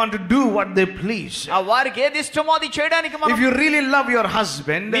you want to do what they please. వారికి ఏది ఇష్టమో అది చేయడానికి మనం. If you really love your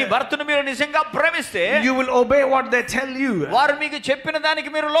husband, మీ భర్తను మీరు నిజంగా ప్రేమిస్తే you will obey what they tell you. వారు మీకు చెప్పిన దానికి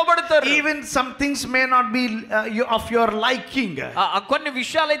మీరు లోబడతారు. Even some things may not be of your liking. కొన్ని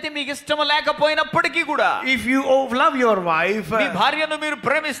విషయాలైతే మీకు ఇష్టం లేకపోయినప్పటికీ కూడా If you love your wife, మీ భార్యను మీరు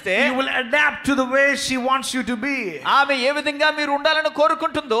ప్రేమిస్తే you will adapt to the way she wants you to be. ఆమె ఏ విధంగా మీరు ఉండాలని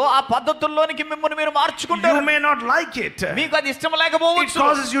కోరుకుంటుందో ఆ పద్ధతుల్లోనికి మిమ్మల్ని మీరు మార్చుకుంటారు. You may not like it. మీకు అది ఇష్టం It లేకపోవచ్చు.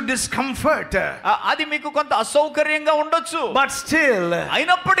 causes you discomfort. అది మీకు కొంత అసౌకర్యంగా ఉండొచ్చు. But still,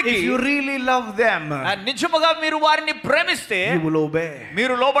 అయినప్పటికీ if you really love them, నిజముగా మీరు వారిని ప్రేమిస్తే you will obey.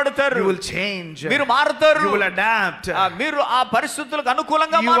 మీరు లోబడతారు. You will change. మీరు మారుతారు. You will adapt. మీరు ఆ పరిస్థితులకు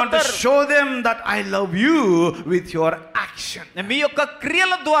అనుకూలంగా You want to మారుతారు. show them that I love you with your action. మీ యొక్క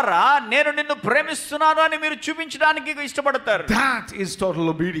క్రియల ద్వారా నేను నిన్ను ప్రేమిస్తున్నాను అని మీరు చూపించడానికి ఇష్టపడతారు. That is total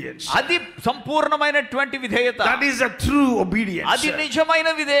obedience. అది సంపూర్ణమైనటువంటి విధేయత. That is a true obedience. అది నిజమైన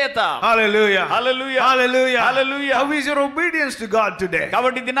విధేయత. Hallelujah. Hallelujah. Hallelujah. Hallelujah. How is your obedience to God today?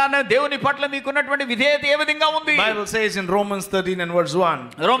 కాబట్టి దినాన దేవుని పట్ల మీకున్నటువంటి విధేయత ఏ విధంగా ఉంది? Bible says in Romans 13 and verse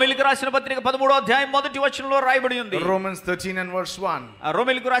 1. రోమీయులకు రాసిన పత్రిక 13వ అధ్యాయం మొదటి వచనంలో రాయబడి ఉంది. Romans 13 and verse 1.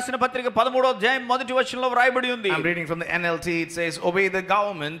 రోమీయులకు రాసిన పత్రిక 13వ అధ్యాయం మొదటి వచనంలో రాయబడి ఉంది. I'm reading from the NLT. It says, obey the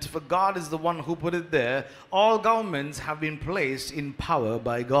government, for God is the one who put it there. All governments have been placed in power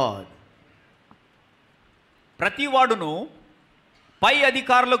by God. ప్రతి వాడును పై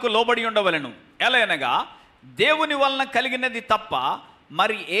అధికారులకు లోబడి ఉండవలెను. ఎలాగనగా దేవుని వలన కలిగినది తప్ప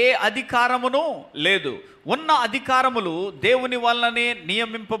మరి ఏ అధికారమును లేదు. ఉన్న అధికారములు దేవుని వల్లనే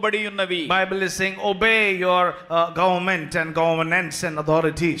నియమింపబడి ఉన్నవి. Bible is saying obey your government and governance and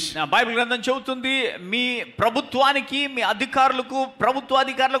authorities. Bible గ్రంథం చెబుతుంది మీ ప్రభుత్వానికి మీ అధికారులకు ప్రభుత్వ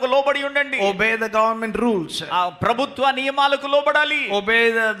అధికారులకు లోబడి ఉండండి. Obey the government rules. ప్రభుత్వ నియమాలకు లోబడాలి. Obey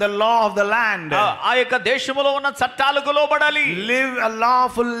the law of the land. ఆ యొక్క దేశములో ఉన్న చట్టాలకు లోబడాలి. Live a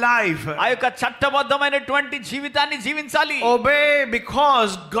lawful life. ఆ యొక్క చట్టబద్ధమైనటువంటి జీవితాన్ని జీవించాలి. Obey because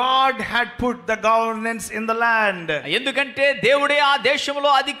because God had put the governance in the land. ఎందుకంటే దేవుడే ఆ దేశంలో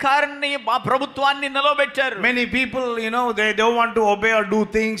అధికారాన్ని ఆ ప్రభుత్వాన్ని నిలబెట్టారు. Many people, they don't want to obey or do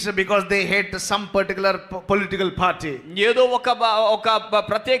things because they hate some particular political party. ఏదో ఒక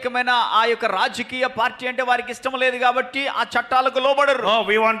ప్రత్యేకమైన ఆ యొక్క రాజకీయ పార్టీ అంటే వారికి ఇష్టం లేదు కాబట్టి ఆ చట్టాలకు లోబడరు. Oh,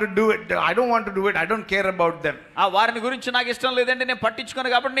 we want to do it. I don't want to do it. I don't care about them. ఆ వారిని గురించి నాకు ఇష్టం లేదంటే నేను పట్టించుకోను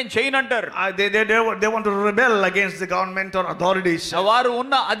కాబట్టి నేను చేయను అంటారు. They want to rebel against the government or authorities. వారు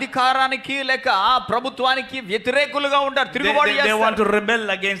ఉన్న అధికారానికి లేక ప్రభుత్వానికి వ్యతిరేకులుగా ఉంటారు, తిరుగుబాటు చేస్తారు. They want to rebel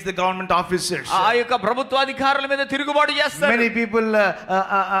against the government officers. ఆ యొక్క ప్రభుత్వ అధికారుల మీద తిరుగుబాటు చేస్తారు. Many people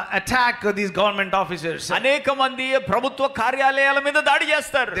attack these government officers. అనేక మంది ప్రభుత్వ కార్యాలయాల మీద దాడి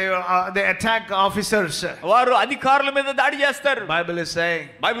చేస్తారు. They attack officers. వారు అధికారుల మీద దాడి చేస్తారు. Bible is saying,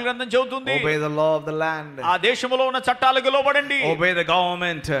 బైబిల్ గ్రంథం చెబుతుంది, obey the law of the land. ఆ దేశంలో ఉన్న చట్టాలకు లోబడండి. Obey the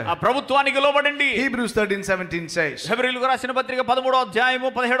government. ఆ ప్రభుత్వానికి లోబడండి. Hebrews 13:17 says. హెబ్రీయులకు రాసిన పత్రిక 13వ అధ్యాయము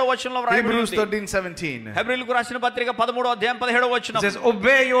 17వ వచనంలో వ్రాయబడి ఉంది. Hebrews 13:17. హెబ్రీయులకు రాసిన పత్రిక 13వ అధ్యాయం 17వ వచనం. It says,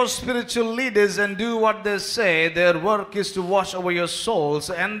 obey your spiritual leaders and do what they say. Their work is to watch over your souls,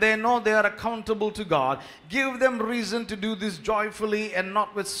 and they know they are accountable to God. Give them reason to do this joyfully and not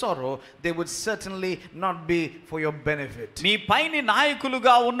with sorrow. They would certainly not be for your benefit. మీ పైని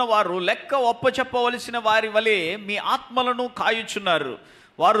నాయకులుగా ఉన్నవారు లెక్క ఒప్పచెప్పవలసిన వారి వలె మీ ఆత్మలను కాయుచున్నారు.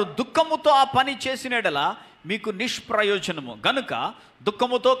 వారు దుఃఖముతో ఆ పని చేసిన ఎడల మీకు నిష్ప్రయోజనము గనుక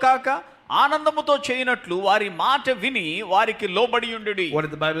దుఃఖముతో కాక ఆనందముతో చేయనట్లు వారి మాట విని వారికి లోబడి ఉండుడి. What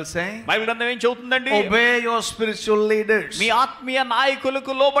is the Bible saying? Bible గ్రంథం ఏం చెబుతుందండి? Obey your spiritual leaders. మీ ఆత్మీయ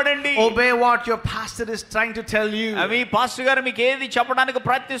నాయకులకు లోబడండి. Obey what your pastor is trying to tell you. Me pastor గారు మీకు ఏది చెప్పడానికి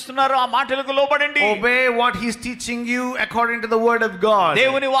ప్రయత్నిస్తున్నారో ఆ మాటలకు లోబడండి. Obey what he is teaching you according to the word of God.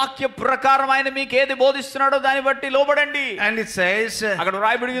 దేవుని వాక్య ప్రకారం ఆయన మీకు ఏది బోధిస్తున్నాడో దాన్ని బట్టి లోబడండి. And it says, అక్కడ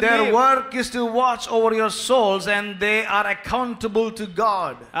రాయబడి ఉంది, their work is to watch over your souls and they are accountable to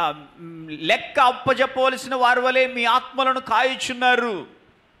God. లెక్క అప్పచెప్పవలసిన వారి వలె మీ ఆత్మలను కాయుచున్నారు.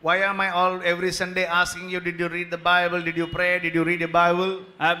 Why am I every Sunday asking you, did you read the Bible? Did you pray? Did you read your Bible?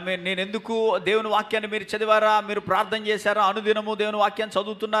 నేను ఎందుకు దేవుని వాక్యాన్ని మీరు చదివారా, మీరు ప్రార్థన చేశారా, అనుదినము దేవుని వాక్యాన్ని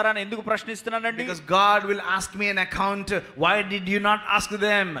చదువుతున్నారా అని ఎందుకు ప్రశ్నిస్తున్నానండి? Because God will ask me an account. Why did you not ask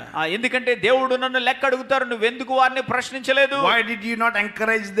them? ఎందుకంటే దేవుడు నన్ను లెక్క అడుగుతారు, నువ్వు ఎందుకు వారిని ప్రశ్నించలేదు? Why did you not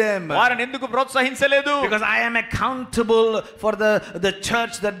encourage them? వారిని ఎందుకు ప్రోత్సహించలేదు? Because I am accountable for the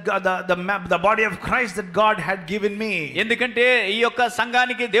church that the body of Christ that God had given me. ఎందుకంటే ఈ యొక్క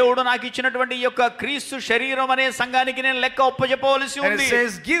సంఘానికి దేవుడు నాకు ఇచ్చినటువంటి ఈ యొక్క క్రీస్తు శరీరం అనే సంఘానికి నేను లెక్క ఒప్పచెప్పవలసి ఉంది. And it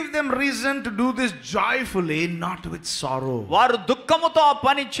says, give them reason to do this joyfully, not with sorrow. వారు దుఃఖముతో ఆ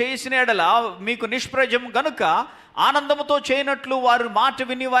పని చేసిన ఎడల మీకు నిష్ప్రయోజనం గనుక ఆనందముతో చేయనట్లు వారు మాట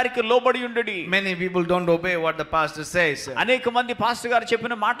విని వారికి లోబడి ఉండుడి. Many people don't obey what the pastor says. అనేక మంది పాస్టర్ గారు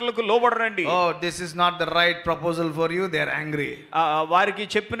చెప్పిన మాటలకు లోబడరండి. Oh, this is not the right proposal for you. They are angry. వారికి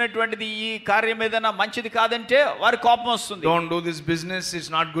చెప్పినటువంటిది ఈ కార్యం ఏదైనా మంచిది కాదంటే వారి కోపం వస్తుంది. Don't do this business.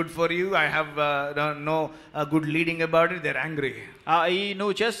 It's not good for you. I have no good leading about it. They are angry. ఈ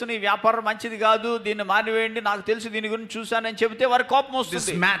నువ్వు చేస్తున్న ఈ వ్యాపారం మంచిది కాదు, దీన్ని మానివేయండి, నాకు తెలుసు దీని గురించి చూసానని చెబితే వారి కోపం వస్తుంది.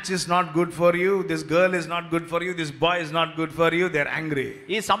 This match is not good for you. This girl is not good for you. This boy is not good for you. They are angry.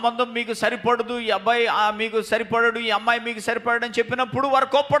 ఈ సంబంధం మీకు సరిపడదు, ఈ అబ్బాయి మీకు సరిపడడు, ఈ అమ్మాయి మీకు సరిపడడు అని చెప్పినప్పుడు వారు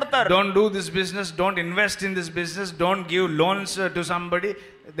కోపడతారు. Don't do this business. Don't invest in this business. Don't give loans to somebody.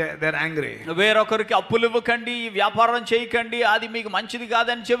 They're angry. వేరొకరికి అప్పులు ఇవ్వకండి, ఈ వ్యాపారం చేయకండి, అది మీకు మంచిది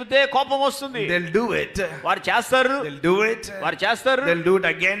కాదని చెబితే కోపం వస్తుంది. They'll do it. వారు చేస్తారు. They'll do it. వారు చేస్తారు. They'll do it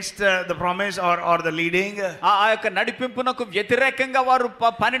against the promise or the leading. ఆ యొక్క నడిపింపునకు వ్యతిరేకంగా వారు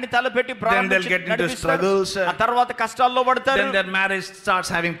పనిని తలపెట్టి Then they'll get into struggles. ఆ తర్వాత కష్టాల్లో పడతారు. Then their marriage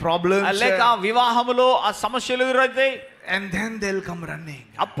starts having problems. లేక వివాహములో ఆ సమస్యలు ఎదురవుతాయి. And then they'll come running.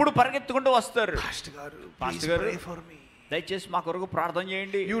 అప్పుడు పరిగెత్తుకుంటూ వస్తారు. Pastor garu, please pray for me. దయచేసి మా కొరకు ప్రార్థన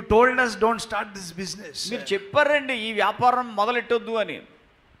చేయండి. You told us don't start this business. మీరు చెప్పారండి ఈ వ్యాపారం మొదలెట్టొద్దు అని.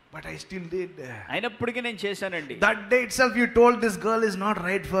 But I still did. అయినప్పటికీ నేను చేశానండి. That day itself you told this girl is not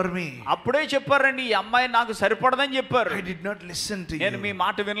right for me. అప్పుడే చెప్పారండి ఈ అమ్మాయి నాకు సరిపడదని చెప్పారు. I did not listen to you. నేను మీ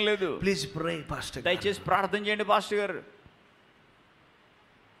మాట వినలేదు. Please pray, Pastor. దయచేసి ప్రార్థన చేయండి పాస్టర్ గారు.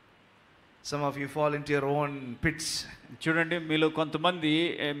 Some of you fall into your own pits. చూడండి, మీలో కొంతమంది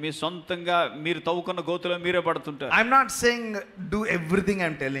మీ సొంతంగా మీరు తవ్వుకున్న గోతులో మీరే పడుతుంటారు. I'm not saying do everything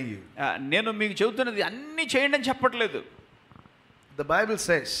I'm telling you. నేను మీకు చెబుతున్నది అన్ని చేయండి అని చెప్పట్లేదు. The Bible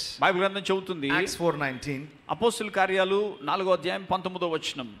says, బైబిల్ గ్రంథం చెబుతుంది, Acts 4:19. అపోస్తలుల కార్యాలు 4వ అధ్యాయం 19వ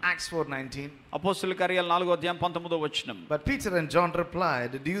వచనం. Acts 4:19. అపోస్తలుల కార్యాలు 4వ అధ్యాయం 19వ వచనం. But Peter and John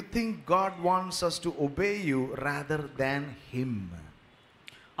replied, do you think God wants us to obey you rather than him?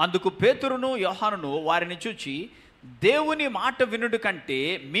 అందుకు పేతురును యోహానును వారిని చూచి, దేవుని మాట వినుట కంటే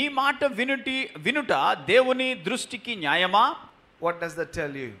మీ మాట వినుట దేవుని దృష్టికి న్యాయమా? what does that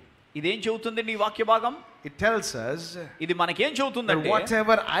tell you? ఇదేం చెబుతుంది నీ వాక్య భాగం? It tells us ఇది మనకేం that చెబుతుందంటే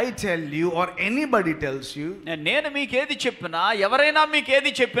whatever I tell you or anybody tells you, నేను మీకు ఏది చెప్పినా, ఎవరైనా మీకు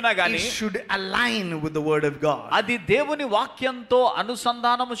ఏది చెప్పినా గానీ it should align with the word of God. అది దేవుని వాక్యంతో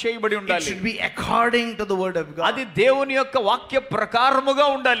అనుసంధానము చేయబడి It ఉండాలి. should be according to the word of God. అది దేవుని యొక్క వాక్య ప్రకారముగా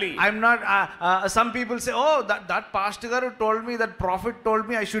ఉండాలి. I'm not some people say, oh, that pastor told me, that prophet told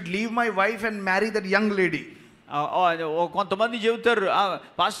me I should leave my wife and marry that young lady. కొంతమంది చెబుతారు,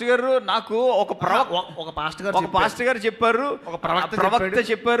 pastor గారు నాకు ఒక పాస్టర్ గారు చెప్పారు, ఒక ప్రవక్త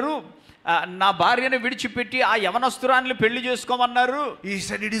చెప్పారు, నా భార్యను విడిచిపెట్టి ఆ యవనస్తురాన్ని పెళ్లి చేసుకోమన్నారు. He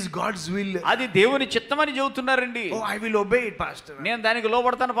said it is God's will. అది దేవుని చిత్తమని చెబుతున్నారండి. Oh, I will obey it, pastor. నేను దానికి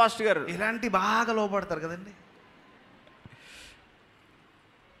లోబడతాను పాస్టర్ గారు. ఇలాంటి బాగా లోబడతారు కదండి.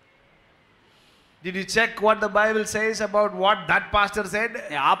 Did you check what the Bible says about what that pastor said?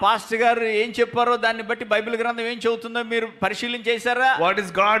 ఆ పాస్టర్ గారు ఏం చెప్పారో దాన్ని బట్టి బైబిల్ గ్రంథం ఏం చెబుతుందో మీరు పరిశీలన చేశారా? What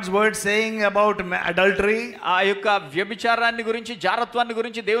is God's word saying about adultery? ఆ యొక్క వ్యభిచారాన్ని గురించి, జారత్వాన్ని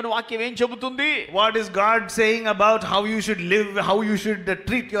గురించి దేవుని వాక్యం ఏం చెబుతుంది? What is God saying about how you should live, how you should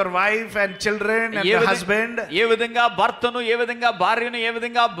treat your wife and children and the husband? ఏ విధంగా భర్తను, ఏ విధంగా భార్యను, ఏ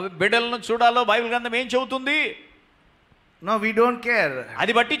విధంగా బిడ్డలను చూడాలో బైబిల్ గ్రంథం ఏం చెబుతుంది? No, we don't care.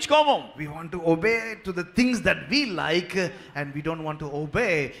 అది పట్టించుకోము. We want to obey to the things that we like, and we don't want to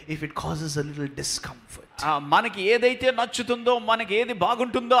obey if it causes a little discomfort. మనకి ఏదైతే నచ్చుతుందో, మనకి ఏది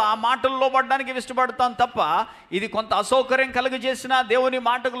బాగుంటుందో ఆ మాటల్లో లోబడడానికి ఇష్టపడతాం తప్ప ఇది కొంత అసౌకర్యం కలుగజేసినా దేవుని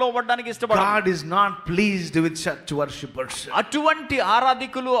మాటకు లోబడడానికి ఇష్టపడతాం. God is not pleased with such worshippers. అటువంటి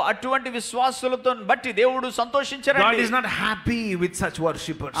ఆరాధికులు, అటువంటి విశ్వాసులతో బట్టి దేవుడు సంతోషించరండి. God is not happy with such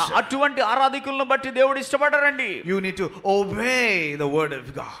worshippers. అటువంటి ఆరాధికులను బట్టి దేవుడు ఇష్టపడరండి. You need to obey the word of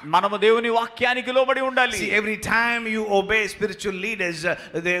God. మనము దేవుని వాక్యానికి లోబడి ఉండాలి. See, every time you obey spiritual leaders,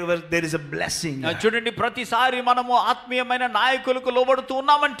 there is a blessing. చూడండి, ప్రతిసారి మనము ఆత్మీయమైన నాయకులకు లోబడుతూ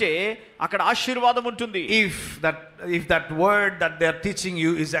ఉన్నామంటే అక్కడ ఆశీర్వాదం ఉంటుంది. If that word that they are teaching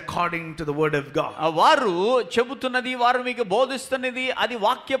you is according to the word of God. వారు చెబుతున్నది, వారు మీకు బోధిస్తున్నది అది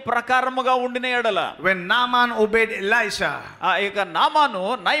వాక్య ప్రకారముగా ఉండిన ఎడల. When Naaman obeyed Elisha, ఇక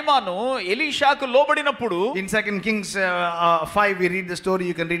నయమాను ఎలీషాకు లోబడినప్పుడు, in 2 Kings 5 we read the story,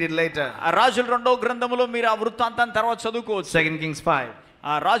 you can read it later. రాజుల 2వ గ్రంథములో మీరు ఆ వృత్తాంతాన్ని తర్వాత చదువుకోవచ్చు. 2 Kings 5.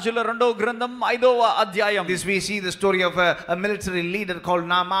 రాజుల 2వ గ్రంథం 5వ అధ్యాయం. This we see the story of a military leader called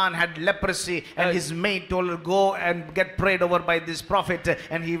Naaman had leprosy, and his mate told her, go and get prayed over by this prophet,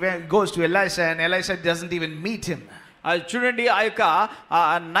 and he goes to Elisha, and Elisha doesn't even meet him. చూడండి, ఆ యొక్క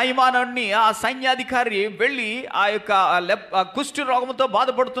నయమానాన్ని ఆ సైన్యాధికారి వెళ్ళి ఆ యొక్క కుష్ఠ రోగంతో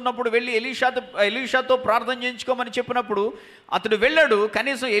బాధపడుతున్నప్పుడు వెళ్ళి ఎలీషాతో ప్రార్థన చేయించుకోమని చెప్పినప్పుడు అతడు వెళ్ళాడు.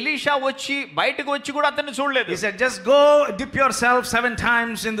 కనీసం ఎలీషా వచ్చి బయటకు వచ్చి కూడా అతన్ని చూడలేదు. He said, just go dip yourself 7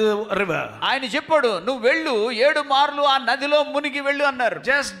 times in the river. ఆయన చెప్పాడు, నువ్వు వెళ్ళు 7 మార్లు ఆ నదిలో మునిగి వెళ్ళు అన్నారు.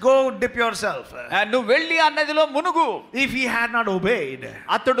 Just go dip yourself. నువ్వు వెళ్ళి ఆ నదిలో మునుగు. If he had not obeyed,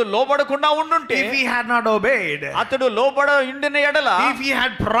 అతడు లోబడకుండా ఉండుంటే, if he had not obeyed, అతడు లోబడ ఉండిన ఎడల, if he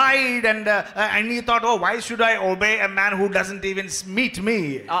had pride and he thought, oh, why should I obey a man who doesn't even meet me?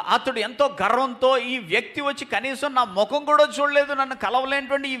 అతడు ఎంతో గర్వంతో ఈ వ్యక్తి వచ్చి కనీసం నా ముఖం కూడా చూడలేదు, నన్ను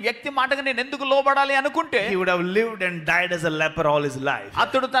కలవలేనటువంటి ఈ వ్యక్తి మాటకు నేను ఎందుకు లోబడాలి అనుకుంటే, he would have lived and died as a leper all his life.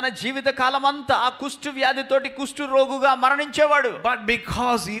 అతడు తన జీవిత కాలం అంతా ఆ కుష్ఠ వ్యాధితోటి కుష్ఠ రోగుగా మరణించేవాడు. But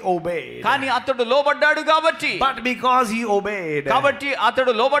because he obeyed, కానీ అతడు లోబడ్డాడు కాబట్టి, but because he obeyed, కాబట్టి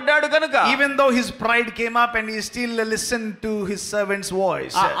అతడు లోబడ్డాడు గనుక, even though his pride came up and he still listened to his servant's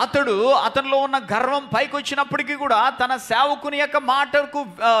voice, అతనిలో ఉన్న గర్వం పైకి వచ్చినప్పటికీ కూడా తన సేవకుని యొక్క మాటకు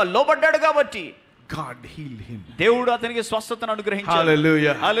లోబడ్డాడు కాబట్టి God healed him. దేవుడు అతనికి స్వస్థతను అనుగ్రహించాడు.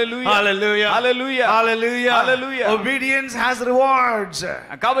 Hallelujah. Hallelujah. Hallelujah. Hallelujah. Hallelujah. Hallelujah. Obedience has rewards.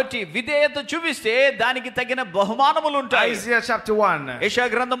 కాబట్టి విధేయత చూపిస్తే దానికి తగిన బహుమానములు ఉంటాయి. Isaiah chapter 1. యెషయా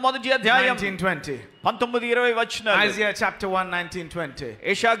గ్రంథం 1వ అధ్యాయం 19-20. 19-20 వచనాలు. Isaiah chapter 1 19-20.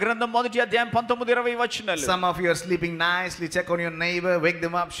 యెషయా గ్రంథం 1వ అధ్యాయం 19-20 వచనాలు. Some of you are sleeping nicely. Check on your neighbor, wake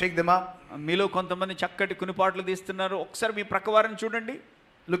them up, shake them up. మీలో కొంతమంది చక్కటి కునిపాట్లు తీస్తున్నారు. ఒకసారి మీ ప్రక్కవారిని చూడండి.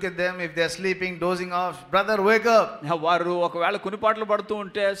 Look at them. If they are sleeping, dozing off, brother, wake up. వారు ఒకవేళ కునిపాట్లు పడుతూ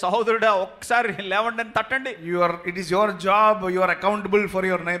ఉంటే, సహోదరుడా ఒక్కసారి లేవండి అని తట్టండి. It is your job. You are accountable for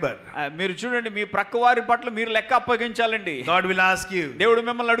your neighbor. మీరు చూడండి, మీ ప్రక్కవారి పట్ల మీరు లెక్క అప్పగించాలండి. God will ask you. దేవుడు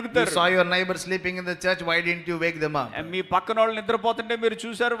మిమ్మల్ని అడుగుతారు. You saw your neighbor sleeping in the church. Why didn't you wake them up? మీ పక్కన వాళ్ళు నిద్రపోతుంటే మీరు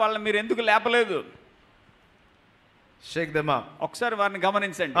చూసారు, వాళ్ళని మీరు ఎందుకు లేపలేదు? Shake them up. ఒకసారి వారిని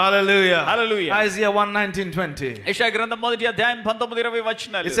గమనించండి. Hallelujah. Hallelujah. Isaiah 1:19-20. యెషయా గ్రంథం 1వ అధ్యాయం 19-20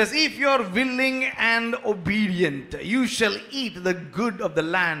 వచనాలు. It says, if you are willing and obedient, you shall eat the good of the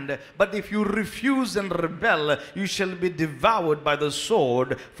land. But if you refuse and rebel, you shall be devoured by the sword,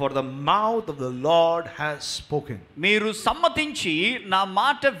 for the mouth of the Lord has spoken. మీరు సమ్మతించి నా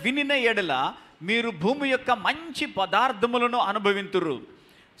మాట వినిన ఎడల మీరు భూమి యొక్క మంచి పదార్థములను అనుభవింతురు.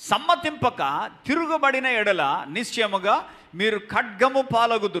 సమ్మతింపక తిరుగుబడిన ఎడల నిశ్చయముగా మీరు ఖడ్గము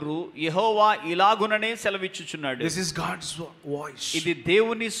పాలగుదురు. యెహోవా ఇలాగుననే సెలవిచ్చుచున్నాడు. This is God's voice. ఇది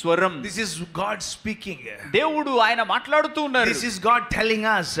దేవుని స్వరం. This is God speaking. దేవుడు ఆయన మాట్లాడుతూ ఉన్నారు. This is God telling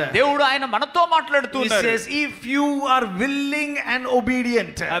us. దేవుడు ఆయన మనతో మాట్లాడుతూ He ఉన్నారు. says, if you are willing and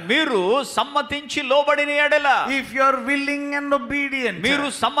obedient, మీరు సమ్మతించి లోబడిన ఎడల, if you are willing and obedient, మీరు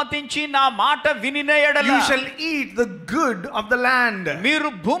సమ్మతించి నా మాట వినిన ఎడల, you shall eat the good of the land.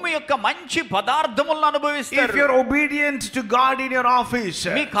 మీరు భూమి యొక్క మంచి పదార్థములను అనుభవిస్తారు. If you are obedient to God in your office,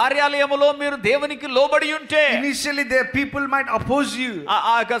 మీ కార్యాలయములో మీరు దేవునికి లోబడి ఉంటే, initially the people might oppose you.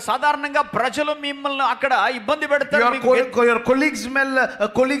 సాధారణంగా ప్రజలు మిమ్మల్ని అక్కడ ఇబ్బంది పెడతారు. Your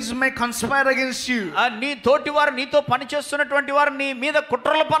colleagues may conspire against you. నీ తోటి వారు, నీతో పని చేస్తున్నటువంటి వారు నీ మీద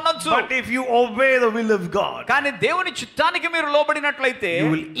కుట్రలు పన్నొచ్చు. But if you obey the will of God, కానీ దేవుని చిత్తానికి మీరు లోబడినట్లయితే, you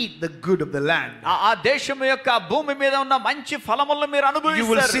will eat the good of the land. ఆ దేశం యొక్క భూమి మీద ఉన్న మంచి ఫలములను మీరు అనుభవిస్తారు. You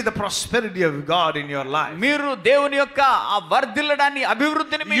will see the prosperity of God in your life. మీరు దేవుని యొక్క ఆ వర్ధిల్లడాన్ని,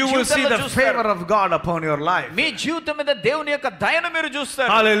 అభివృద్ధిని మీ You will see జీవితంలో the చూస్తారు. favor of God upon your life. మీ జీవితం మీద దేవుని యొక్క దయను మీరు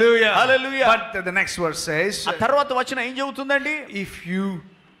చూస్తారు. Hallelujah. Hallelujah. But the next verse says, ఆ తర్వాత వచనం ఏం చెబుతుందండి? if you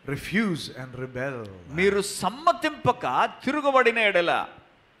refuse and rebel, మీరు సమ్మతింపక తిరుగుబడిన ఎడల.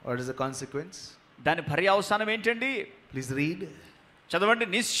 what is the consequence? దాని పర్యవసానం ఏంటండి? Please read. చదవండి.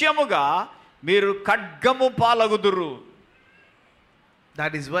 నిశ్చయముగా మీరు ఖడ్గము పాలగుదురు.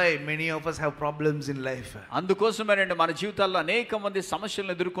 That is why many of us have problems in life. అందుకోసమేనండి మన జీవితాల్లో అనేక మంది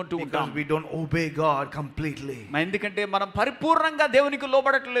సమస్యలను ఎదుర్కొంటూ ఉంటాం. Because we don't obey God completely. ఎందుకంటే మనం పరిపూర్ణంగా దేవునికి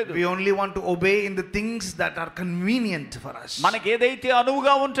లోబడట్లేదు. We only want to obey in the things that are convenient for us. మనకి ఏదైతే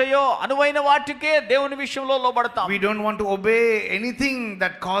అనువుగా ఉంటాయో అనువైన వాటికే దేవుని విషయంలో లోబడతాం. We don't want to obey anything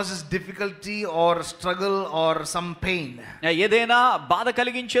that causes difficulty or struggle or some pain. ఏదైనా బాధ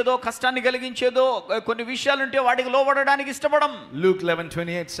కలిగించేదో, కష్టాన్ని కలిగించేదో కొన్ని విషయాలు ఉంటే వాటికి లోబడడానికి ఇష్టపడం. Luke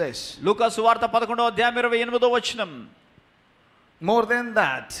 11:28 says, లూకా సువార్త 11వ అధ్యాయం 28వ వచనం. more than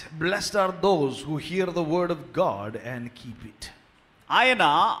that, blessed are those who hear the word of God and keep it. ఆయన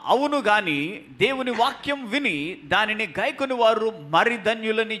అవును గాని దేవుని వాక్యం విని దానిని గైకొని వారు మరి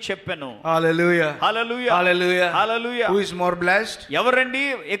ధన్యులని చెప్పెను. Hallelujah. Hallelujah. Hallelujah. Hallelujah. Who is more blessed? ఎవరండి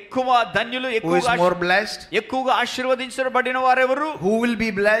ఎక్కువ ధన్యులు? Who is more blessed? ఎక్కువగా ఆశీర్వదించబడిన వారెవరు? Who will be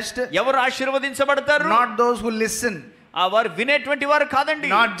blessed? ఎవరు ఆశీర్వదించబడతారు? Not those who listen. వారు వినేటువంటి వారు కాదండి.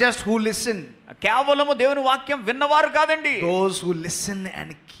 Not just who listen. కేవలము దేవుని వాక్యం విన్నవారు కాదండి. Those who listen and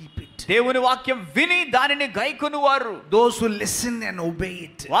keep it. దేవుని వాక్యం విని దానిని గైకొనువారు. Those who listen and obey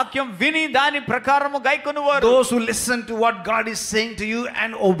it. వాక్యం విని దాని ప్రకారము గైకొనువారు. Those who listen to what God is saying to you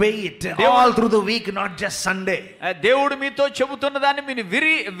and obey it all through the week, not just Sunday. దేవుడు మీతో చెబుతున్న దాన్ని మీరు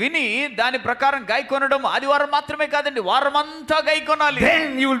విని దాని ప్రకారం గైకొనడం ఆదివారం మాత్రమే కాదండి, వారమంతా గైకొనాలి.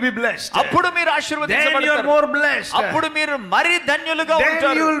 Then you will be blessed. అప్పుడు మీరు Then you are ఆశీర్వదించబడతారు. more blessed. అప్పుడు మీరు మరి ధన్యులుగా Then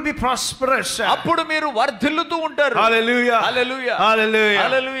ఉంటారు. you will be prosperous. అప్పుడు మీరు వర్ధిల్లుతూ ఉంటారు. Hallelujah. Hallelujah. Hallelujah.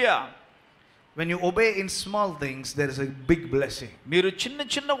 Hallelujah. When you obey in small things, there is a big blessing. మీరు చిన్న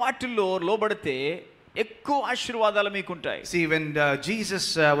చిన్న వాటిల్లో లోబడితే ఎక్కువ ఆశీర్వాదాలు మీకు ఉంటాయి. See, when Jesus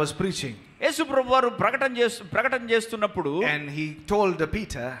was preaching, యేసు ప్రభువారు ప్రకటన చేస్తున్నప్పుడు and he told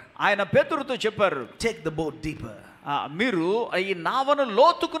Peter, ఆయన పేతురుతో చెప్పారు, take the boat deeper. మీరు ఈ నావను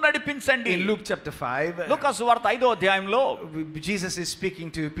లోతుకు నడిపించండి. In Luke chapter 5, లూకా సువార్త 5వ అధ్యాయంలో Jesus is speaking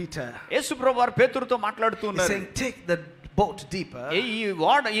to Peter. యేసు ప్రభువారు పేతురుతో మాట్లాడుతూ He's ఉన్నారు. saying, take the boat deeper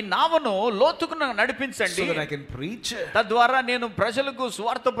ఈ నావను లోతుకు నడిపించండి, so that I can preach, తద్వారా నేను ప్రజలకు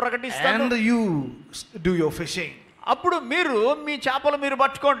సువార్త ప్రకటిస్తాను. and you do your fishing. అప్పుడు మీరు మీ చేపలు మీరు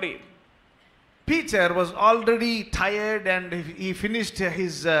పట్టుకోండి. Peter was already tired and he finished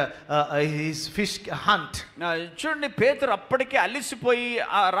his fish hunt. చూడండి, పేతురు అప్పటికే అలిసిపోయి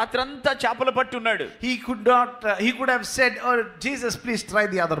రాత్రంతా చేపలు పట్టి ఉన్నాడు. He could have said, oh Jesus, please try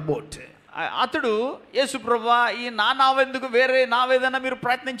the other boat. అతడు యేసు ప్రభువా ఈ నా నావెందుకు, వేరే నావేదన్నా మీరు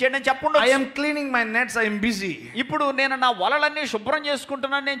ప్రయత్నం చేయండి అని చెప్పండి. I am cleaning my nets, I am busy. ఇప్పుడు నేను నా వలలన్నీ శుభ్రం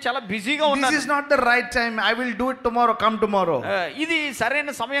చేసుకుంటున్నాను, నేను చాలా బిజీగా ఉన్నాను. This is not the right time, I will do it tomorrow, come tomorrow. ఇది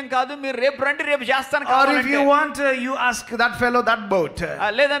సరైన సమయం కాదు, మీరు రేపు రండి, రేపు చేస్తాను. Or if you want, you ask that fellow that boat.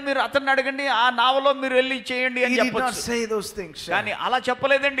 లేదా మీరు అతన్ని అడగండి, ఆ నావలో మీరు వెళ్ళి చేయండి అని He did not చెప్పొచ్చు. say those things. కానీ అలా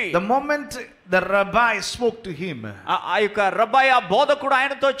చెప్పలేదండి. The moment the rabbi spoke to him, ఆ యొక్క రబ్బాయి ఆ బోధకుడు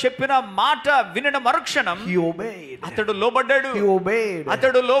ఆయనతో చెప్పిన మాట వినిన మరుక్షణం he obeyed. అతడు లోబడ్డాడు. He obeyed.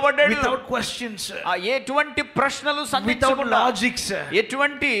 అతడు లోబడ్డాడు. Without questions, ఎటువంటి ప్రశ్నలు without సంధించకుండా, logics,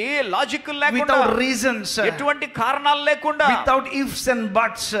 ఎటువంటి లాజిక్ లేకుండా, without reasons, ఎటువంటి కారణాలు లేకుండా, without ifs and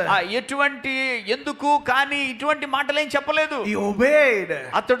buts, ఎటువంటి ఎందుకు కానీ ఇటువంటి మాటలేం చెప్పలేదు. he obeyed.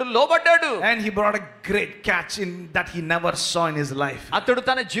 అతడు లోబడ్డాడు. And he brought a great catch in that he never saw in his life. అతడు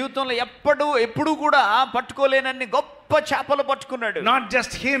తన జీవితంలో ఎప్పుడు కూడా పట్టుకోలేనన్ని గొప్ప చేపలు పట్టుకున్నాడు. Not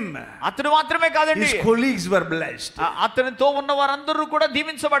just him, అతడు మాత్రమే కాదండి, his colleagues were blessed. అతనితో ఉన్న వారందరూ కూడా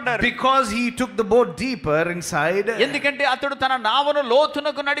దీవించబడ్డారు. Because he took the boat deeper inside, ఎందుకంటే అతడు తన నావను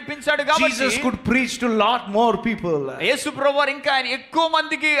లోతునకు నడిపించాడు కాబట్టి Jesus could preach to lot more people. యేసు ప్రభువారు ఇంకా ఆయన ఎక్కువ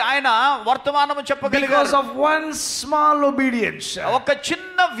మందికి ఆయన వర్తమానము Because చెప్పగలిగారు. of one small obedience, ఒక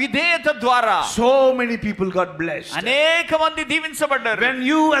చిన్న విధేయత ద్వారా so many people got blessed. అనేక మంది దీవించబడ్డారు. When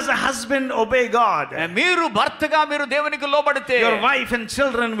you as a husband obey God, మీరు భర్తగా మీరు దేవునికి లోబడితే your wife and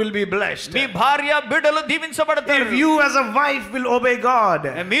children will be blessed. మీ భార్య బిడ్డలు దీవించబడతారు. If you as a wife will obey God,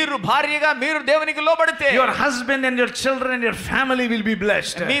 మీరు భార్యగా మీరు దేవునికి లోబడితే your husband and your children and your family will be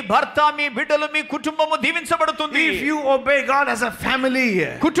blessed. మీ భర్త మీ బిడ్డలు మీ కుటుంబము దీవించబడుతుంది. If you obey God as a family,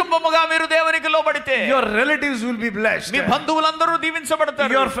 కుటుంబముగా మీరు దేవునికి లోబడితే your relatives will be blessed. మీ బంధువులందరూ దీవించబడతారు.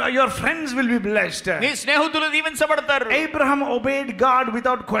 Your friends will be blessed. మీ స్నేహితులు దీవించబడతారు. Abraham obeyed God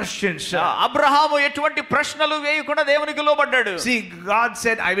without questions. Abraham ఎటువంటి ప్రశ్నలు వేయకుండా దేవునికి లోబడ్డాడు. See, God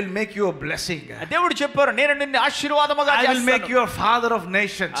said, I will make you a blessing. దేవుడు చెప్పారు, నేను నిన్ను ఆశీర్వాదముగా I will make చేస్తాను. you a father of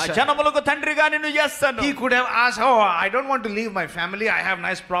nations. జనములకు తండ్రిగా నిన్ను చేస్తాను. He could have asked, oh, I don't want to leave my family. I have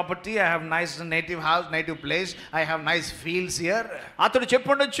nice property. I have nice native house, native place. I have nice fields here. అతడు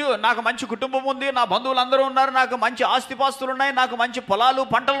చెప్పుండొచ్చు, నాకు మంచి కుటుంబం ఉంది, నా బంధువులందరూ ఉన్నారు, నాకు మంచి ఆస్తిపాస్తులు ఉన్నాయి, నాకు మంచి పొలాలు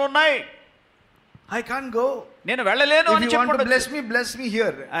పంటలు ఉన్నాయి, I can't go. నేను వెళ్ళలేను If అని you want to చెప్పండి. bless me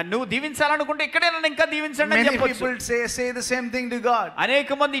here. నువ్వు దీవించాలనుకుంటే ఇక్కడే నన్ను ఇంకా దీవించండి అని Many చెప్పొచ్చు. people say the same thing to God.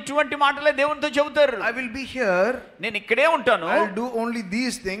 అనేక మంది ఇటువంటి మాటలే దేవునితో చెబుతారు. I will be here. నేను ఇక్కడే ఉంటాను, I'll do only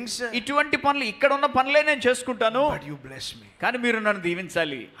these things. ఇటువంటి పనులు ఇక్కడ ఉన్న పనులే నేను చేసుకుంటాను, But you bless me. కానీ మీరు నన్ను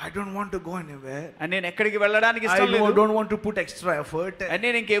దీవించాలి. I don't want to go anywhere. నేను ఎక్కడికి వెళ్ళడానికి I ఇష్టం లేదు. don't want to put extra effort.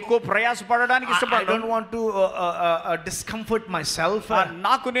 నేను ఇంకా ఎక్కువ ప్రయాసపడడానికి I ఇష్టపడను. don't want to discomfort myself.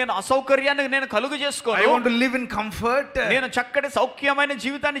 నాకు నేను అసౌకర్యాన్ని నేను కలుగు I చేసుకోను. want to live in comfort. నేను చక్కటి సౌఖ్యమైన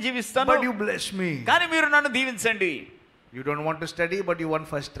జీవితాన్ని జీవిస్తాను, But you bless me. కానీ మీరు నన్ను దీవించండి. You don't want to study, but you want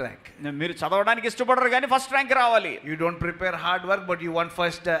first rank. మీరు చదవడానికి ఇష్టపడరు కానీ ఫస్ట్ ర్యాంక్ రావాలి. You don't prepare hard work, but you want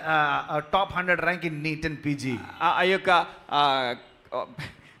first top 100 rank in NEET and PG. ఆ యొక్క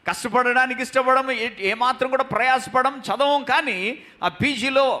కష్టపడడానికి ఇష్టపడడం, ఏమాత్రం కూడా ప్రయాసపడం, చదవం, కానీ ఆ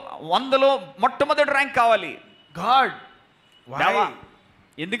పీజీలో 100లో మొట్టమొదటి ర్యాంక్ కావాలి. God, దేవా, why?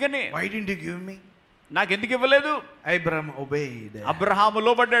 ఎందుకని Why didn't you give me? నాకు ఎందుకు ఇవ్వలేదు? Abraham obeyed. Abraham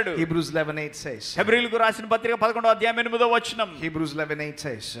లోబడ్డాడు. Hebrews 11:8 says. హెబ్రీయులకు రాసిన పత్రిక 11వ అధ్యాయం 8వ వచనం. Hebrews 11:8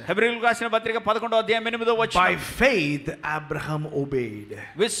 says. హెబ్రీయులకు రాసిన పత్రిక 11వ అధ్యాయం 8వ వచనం. By faith Abraham obeyed.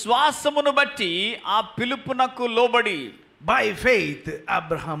 విశ్వాసమును బట్టి ఆ పిలుపునకు లోబడి. By faith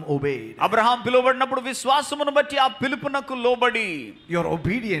Abraham obeyed. Abraham పిలువబడినప్పుడు విశ్వాసమును బట్టి ఆ పిలుపునకు లోబడి. Your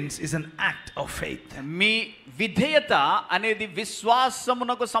obedience is an act of faith. మీ విధేయత అనేది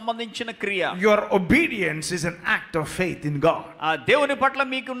విశ్వాసమునకు సంబంధించిన క్రియ. Your obedience is an act of faith in God. ఆ దేవుని పట్ల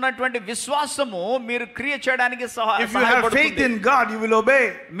మీకు ఉన్నటువంటి విశ్వాసము మీరు క్రియ చేయడానికి If you have faith in God, you will obey.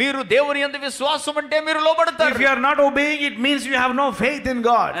 మీరు దేవుని యందు విశ్వాసం ఉంటే మీరు లోబడతారు. If you are not obeying, it means you have no faith in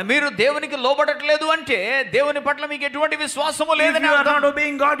God. మీరు దేవునికి లోబడట్లేదు అంటే దేవుని పట్ల మీకు ఎటువంటి విశ్వాసము If లేదని you are అర్థం. not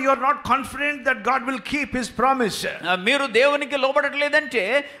obeying God, you are not confident that God will keep his promise. మీరు దేవునికి లోబడట్లేదంటే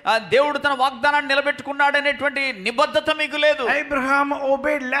దేవుడు తన వాగ్దానాన్ని నిలబెట్టుకున్నాడనేటువంటి నిబద్ధత మీకు లేదు. Abraham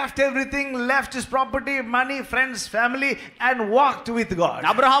obeyed, left everything, left his property, money, friends, family, and walked with God.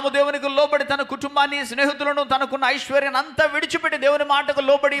 Abraham దేవునికి లోబడి తన కుటుంబాన్ని, స్నేహితులను, తనకున్న ఐశ్వర్యాన్ని అంతా విడిచిపెట్టి దేవుని మాటకు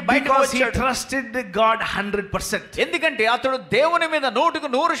లోబడి బయటకు Because he వచ్చాడు. trusted God 100%. ఎందుకంటే అతడు దేవుని మీద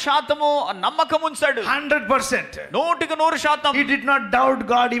 100% నమ్మకం ఉంచాడు. 100%. 100%. He did not doubt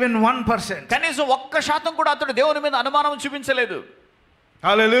God even 1%. కనీసం 1% కూడా అతడు దేవుని మీద అనుమానం చూపించలేదు.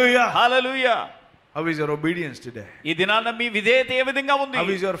 Hallelujah. Hallelujah. How is your obedience today? ఈ దినాన మీ విధేయత ఏ విధంగా ఉంది? How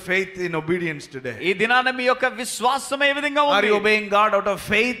is your faith in obedience today? ఈ దినాన మీ యొక్క విశ్వాసం ఏ విధంగా Are ఉంది? you obeying God out of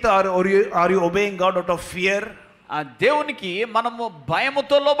faith, or are you obeying God out of fear? ఆ దేవునికి మనము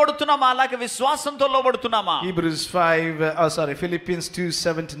భయముతో లోబడుతున్నామా అలాగే విశ్వాసంతో లోబడుతున్నామా? Philippians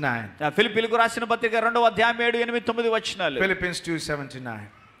 2:7-9. ఫిలిప్పీలకు రాసిన పత్రిక 2వ అధ్యాయం 7, 8, 9 వచనాలు. Philippians 2:7-9.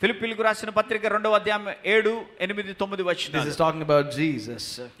 ఫిలిప్పీలకు రాసిన పత్రిక 2వ అధ్యాయం 7, 8, 9 This వచనాలు. is talking about Jesus.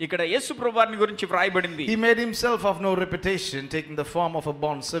 ఇక్కడ యేసు ప్రభువారిని గురించి వ్రాయబడింది. He made himself of no reputation, taking the form of a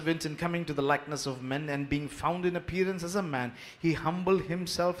bond servant and coming to the likeness of men, and being found in appearance as a man, he humbled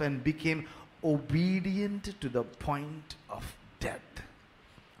himself and became obedient to the point of death.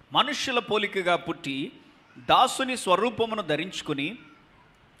 మనుష్యుల పోలికగా పుట్టి దాసుని స్వరూపమును ధరించుకుని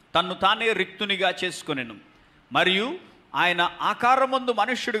తన్ను తానే రిక్తునిగా చేసుకొనెను. మరియు ఆయన ఆకారమందు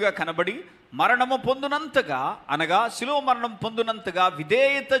మనుష్యుడిగా కనబడి మరణము పొందునంతగా, అనగా శిలువ మరణం పొందునంతగా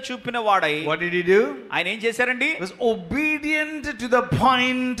విధేయత చూపిన వాడై. What did he do? ఆయన ఏం చేశారండి? He was obedient to the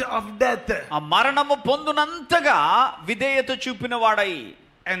point of death. ఆ మరణము పొందునంతగా విధేయత చూపిన వాడై.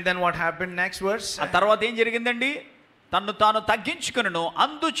 And then what happened? Next verse. ఆ తర్వాత ఏం జరిగిందండి? తన్ను తాను తగ్గించుకొనెను.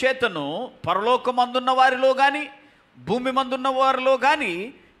 అందుచేతను పరలోకమందున్న వారిలో గాని, భూమి మందున్న వారిలో గాని,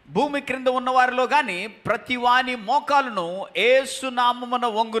 భూమి క్రింద ఉన్న వారిలో గాని ప్రతి వాని మోకాలును యేసు నామమున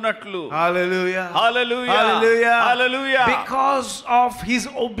వంగునట్లు. Hallelujah. Hallelujah. Hallelujah. Hallelujah. Because of his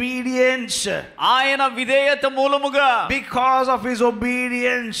obedience. ఆయన విధేయత మూలముగా. Because of his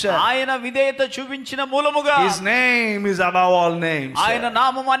obedience. ఆయన విధేయత చూపించిన మూలముగా. His name is above all names. ఆయన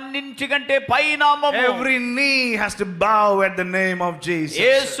నామం అన్నింటికంటే పై నామము. Every knee has to bow at the name of Jesus.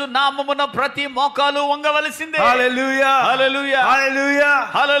 యేసు నామమున ప్రతి మోకాలు వంగవలసిందే. Hallelujah. Hallelujah. Hallelujah.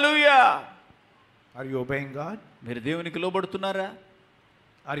 Hallelujah. Are you obeying God? మీరు దేవునికి లోబడుతున్నారా?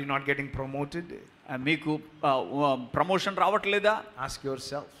 Are you not getting promoted? మీకు ప్రమోషన్ రావట్లేదా? Ask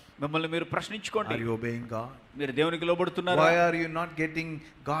yourself. మిమ్మల్ని మీరు ప్రశ్నించుకోండి. Are you obeying God? మీరు దేవునికి లోబడుతున్నారా? Why are you not getting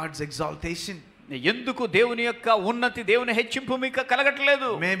God's exaltation? ఎందుకు దేవుని యొక్క ఉన్నతి, దేవుని హెచ్చింపు మీకు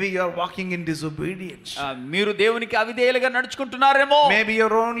కలగట్లేదు? Maybe you are walking in disobedience. మీరు దేవునికి అవిధేయులుగా నడుచుకుంటున్నారేమో. Maybe you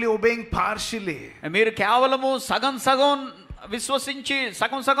are only obeying partially. మీరు కేవలము సగం సగం విశ్వసించి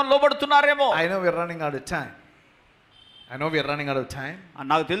సగం సగం లోబడుతున్నారేమో. I know we are running out of time.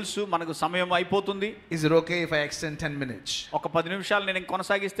 నాకు తెలుసు మనకు సమయం అయిపోతుంది. Is it okay if I extend 10 minutes? ఒక 10 నిమిషాలు నేను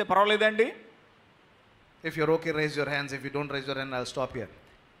కొనసాగిస్తే పర్వాలేదండి? If you're okay, raise your hands. If you don't raise your hand, I'll stop here.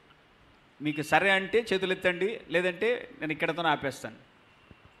 మీకు సరే అంటే చేతులు ఎత్తండి, లేదంటే నేను ఇక్కడతో ఆపేస్తాను.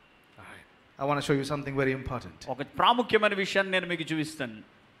 I want to show you something very important. ఒక ప్రాముఖ్యమైన విషయాన్ని నేను మీకు చూపిస్తాను.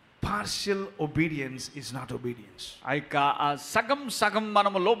 Partial obedience is not obedience. సగం సగం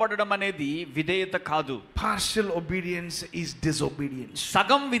మనము లోబడడం అనేది విధేయత కాదు. Partial obedience is disobedience.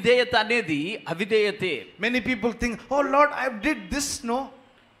 సగం విధేయత అనేది అవిధేయతే. Many people think, oh Lord, I did this, no?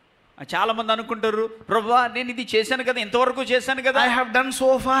 చాలా మంది అనుకుంటారు, ప్రభువా నేను ఇది చేశాను కదా, ఇంతవరకు చేశాను కదా, I have done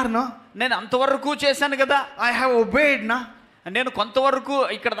so far, no? నేను అంతవరకు చేశాను కదా, I have obeyed, no? నేను కొంతవరకు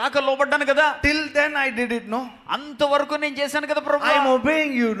ఇక్కడ దాకా లోబడ్డాను కదా, till then I did it, no? అంతవరకు నేను చేశాను కదా ప్రభువా, I am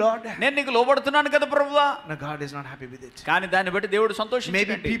obeying you, Lord. నేను నీకు లోబడుతున్నాను కదా ప్రభువా. No, God is not happy with it. కానీ దాన్ని బట్టి దేవుడు సంతోషించడు.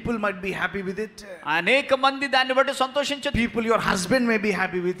 Maybe people might be happy with it. అనేక మంది దాన్ని బట్టి సంతోషించరు. People, your husband may be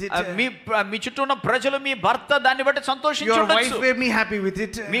happy with it. మీ చుట్టూ ఉన్న ప్రజలు, మీ భర్త దాన్ని బట్టి సంతోషించవచ్చు. Your wife may be happy with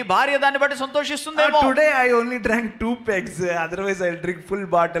it. మీ భార్య దాన్ని బట్టి సంతోషిస్తుందేమో. Today I only drank 2 pegs, otherwise I'll drink full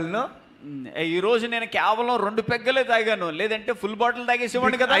bottle, no? ఈ రోజు నేను కేవలం 2 పెగ్గలే తాగాను, లేదంటే ఫుల్ బాటిల్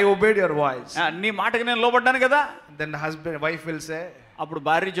తాగేసేవాడిని కదా. I obeyed your voice. నీ మాటకి నేను లోబడ్డాను కదా. Then the wife will say, అప్పుడు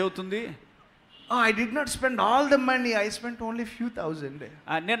భార్య చెబుతుంది, oh, I did not spend all the money, I spent only few thousand.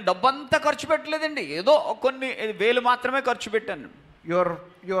 నేను డబ్బంతా ఖర్చు పెట్టలేదండి, ఏదో కొన్ని వేలు మాత్రమే ఖర్చు పెట్టాను.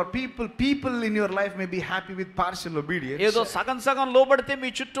 Your people in your life may be happy with partial obedience. ఏదో సగం సగం లోబడితే మీ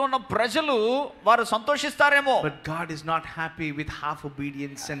చుట్టూ ఉన్న ప్రజలు వారు సంతోషిస్తారేమో. But God is not happy with half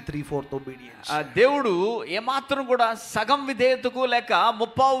obedience and 3/4 obedience. దేవుడు ఏమాత్రం కూడా సగం విధేయతకు లేక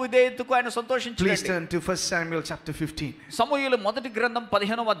ముప్పావు విధేయతకు ఆయన సంతోషించలేడు. Please turn to 1 Samuel chapter 15. సమూయేలు మొదటి గ్రంథం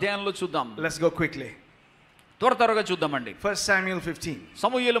 15వ అధ్యాయంలో చూద్దాం. Let's go quickly. త్వరగా చూద్దామండి. 1 Samuel 15.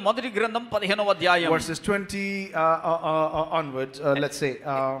 సమూయేలు మొదటి గ్రంథం 15వ అధ్యాయం verses 20 onwards, let's say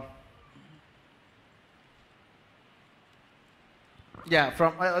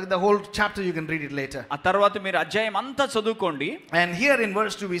from the whole chapter, you can read it later. ఆ తర్వాత మీరు అధ్యాయం అంతా చదువుకోండి. And here in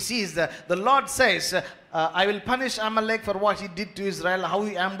verse 2 we see is the Lord says, I will punish Amalek for what he did to Israel, how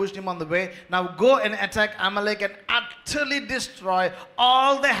he ambushed him on the way. Now go and attack Amalek and utterly destroy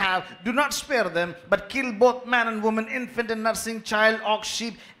all they have. Do not spare them, but kill both man and woman, infant and nursing child, ox,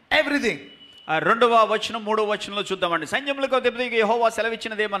 sheep, everything. 2వ వచనం 3వ వచనంలో చూద్దామండి. సైన్యములకు అధిపతిగా యెహోవా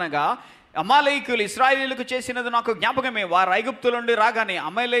సెలవిచ్చినదేమనగా, అమాలేకీయులు ఇశ్రాయేలీయులకు చేసినది నాకు జ్ఞాపకమే. వారు ఐగుప్తు నుండి రాగానే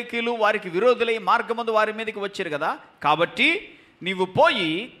అమాలేకీయులు వారికి విరోధులై మార్గమందు వారి మీదకి వచ్చారు కదా, కాబట్టి నీవు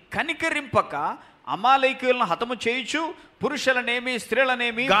పోయి కనికరింపక అమాలేకీయులను హతము చేయుచు పురుషులనేమి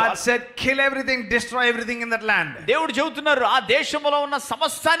స్త్రీలనేమి. God said, kill everything, destroy everything in that land. దేవుడు చెబుతున్నారు, ఆ దేశంలో ఉన్న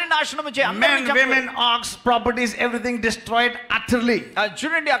సమస్తాన్ని నాశనము చేయి. Men, women, ox, properties, everything destroyed utterly.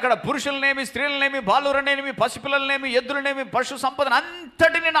 చూడండి, అక్కడ పురుషులనేమి స్త్రీలనేమి బాలురనేమి పసిపిల్లలనేమి ఎద్దులనేమి పశు సంపదను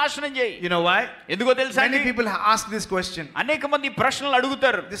అంతటిని నాశనం చేయి. You know why? ఎందుకో తెలుసా? Many people ask this question. అనేక మంది ప్రశ్నలు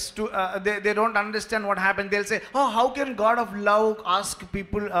అడుగుతారు. They don't understand what happened. They'll say, oh, how can God of love ask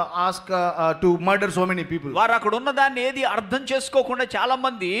people to murder so many people? వారు అక్కడ ఉన్న దాన్ని ఏది అర్థం చేసుకోకుండా చాలా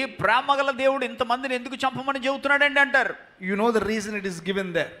మంది ప్రేమగల దేవుడు ఇంతమందిని ఎందుకు చంపమని చెబుతున్నాడండి అంటారు. You know the reason it is given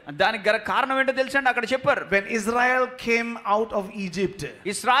there. దానికి గల కారణం ఏంటో తెలుసా అండి? అక్కడ చెప్పారు. When Israel came out of Egypt,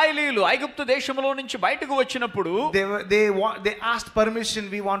 ఇశ్రాయేలీయులు ఐగుప్తు దేశంలో నుంచి బయటకు వచ్చినప్పుడు they asked permission,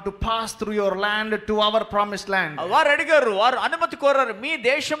 we want to pass through your land to our promised land. వారు అడిగారు, వారు అనుమతి కోరారు, మీ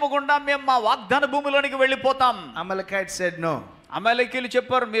దేశము గుండా మేము మా వాగ్దాన భూమిలోనికి వెళ్ళిపోతాం. Amalekites said no. అమాలేకీయులు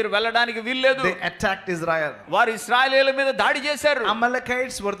చెప్పారు, మీరు వెళ్ళడానికి వీల్లేదు. They attacked Israel. వారు ఇశ్రాయేలీయుల మీద దాడి చేశారు.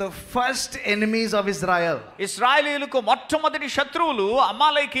 Amalekites were the first enemies of Israel. ఇశ్రాయేలీయులకు మొట్టమొదటి శత్రువులు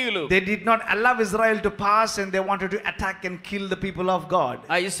అమాలేకీయులు. They did not allow Israel to pass and they wanted to attack and kill the people of God.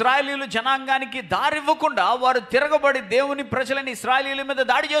 ఆ ఇశ్రాయేలీయులు జనాంగానికి దారి ఇవ్వకుండా వారు తిరగబడి దేవుని ప్రజలని ఇశ్రాయేలీయుల మీద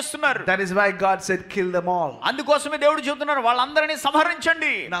దాడి చేస్తున్నారు. That is why God said kill them all. అందుకోసమే దేవుడు చెబుతున్నారు, వాళ్ళందరినీ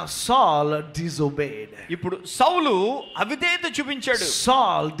సంహరించండి. Now Saul disobeyed. ఇప్పుడు సౌలు అవిధేయత చూపించాడు.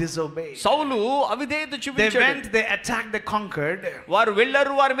 Saul disobeyed. సౌలు అవిధేయత They చూపించాడు. went, they attacked, they conquered. వారు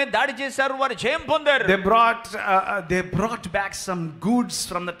వెళ్ళారు, వారి మీద దాడి చేశారు, వారు జయం పొందారు. They brought back some goods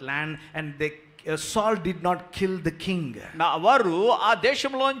from that land and Saul did not kill the king. వారు ఆ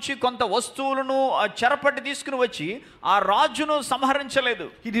దేశంలోంచి కొంత వస్తువులను చెరపట్టి తీసుకుని వచ్చి ఆ రాజును సంహరించలేదు.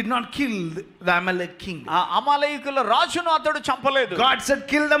 He did not kill the Amalek king. ఆ అమాలేకుల రాజును అతడు చంపలేదు. God said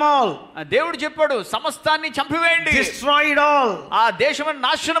kill them all. దేవుడు చెప్పాడు, సమస్తాన్ని చంపివేయండి, destroy it all. ఆ దేశమును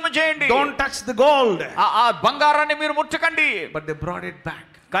నాశనము చేయండి, don't touch the gold. ఆ బంగారాన్ని మీరు ముట్టకండి. But they brought it back.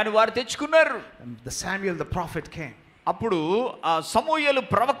 కానీ వారు తెచ్చుకున్నారు. The Samuel the prophet came. అప్పుడు ఆ సమూయేలు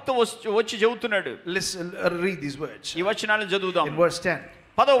ప్రవక్త వచ్చి చెబుతున్నాడు. Listen, read these words. ఈ వచనాలను చదువుదాం. In verse 10.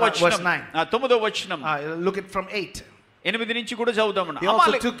 10వ verse వచనం, 9. 9వ వచనం. Look at from 8. 8 నుంచి కూడా చదువుదాం.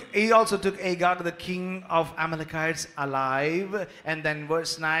 He also took Agag the king of Amalekites alive, and then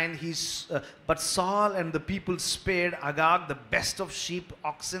verse 9 but Saul and the people spared Agag the best of sheep,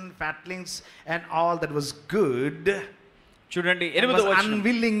 oxen, fatlings and all that was good. చూడండి, 8వ was వచనం.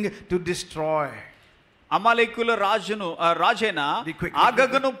 unwilling to destroy. అమాలేకుల రాజైన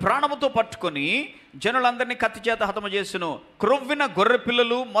ఆగగును ప్రాణముతో పట్టుకొని జనులందరినీ కత్తి చేత హతము చేసును. క్రొవ్విన గొర్రె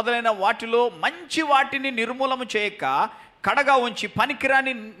పిల్లలు మొదలైన వాటిలో మంచి వాటిని నిర్మూలము చేయక కడగా ఉంచి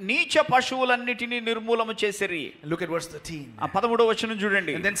పనికిరాని నీచ పశువులన్నిటిని నిర్మూలము చేసిరి. Look at verse 13. ఆ 13వ వచనం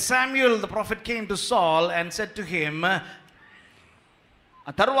చూడండి. And then Samuel the prophet came to Saul and said to him,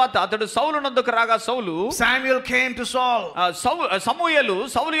 ఆ తరువాత అతడు సౌలు నొద్దకు రాగా Samuel came to Saul. సమూయేలు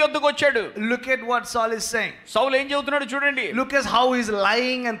సౌలు యొద్దకు వచ్చాడు. Look at what Saul is saying. సౌలు ఏం చెబుతున్నాడు చూడండి. Look at how he is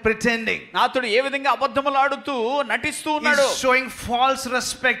lying and pretending. అతడు ఏ విధంగా అబద్ధములాడుతూ నటిస్తూ ఉన్నాడు. He is showing false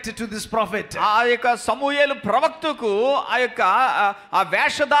respect to this prophet. ఆ యొక్క సమూయేలు ప్రవక్తకు ఆ యొక్క ఆ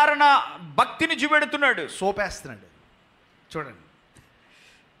వేషధారణ భక్తిని చూపెడుతున్నాడు. సోపేస్తున్నాడు. చూడండి.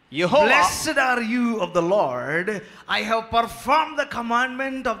 Blessed are you of the Lord, I have performed the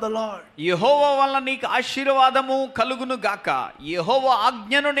commandment of the Lord. యెహోవా వల్ల నీకు ఆశీర్వాదము కలుగును గాక, యెహోవా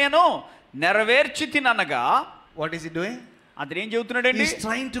ఆజ్ఞను నేను నెరవేర్చితిననగా. What is he doing? అతను ఏం చెబుతున్నాడండి? He's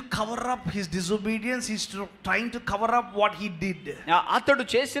trying to cover up his disobedience. He's trying to cover up what he did. అతడు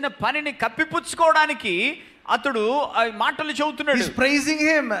చేసిన పనిని కప్పిపుచ్చుకోవడానికి అతడు ఆ మాటలు చెబుతున్నాడు. He's praising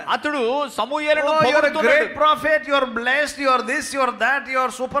him. అతడు సమూయేలును పొగుడుతున్నాడు. You're a great prophet, you're blessed, you're this, you're that,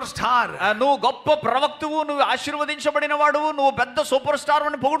 you're superstar. నువ్వు గొప్ప ప్రవక్తవు, నువ్వు ఆశీర్వదించబడిన వాడువు, నువ్వు పెద్ద సూపర్ స్టార్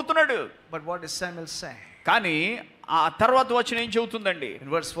అని పొగుడుతున్నాడు. But what does Samuel say? కానీ ఆ తర్వాత వచనం ఏం చెబుతుందండి?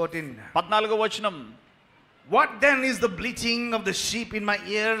 In verse 14. 14వ వచనం. What then is the bleating of the sheep in my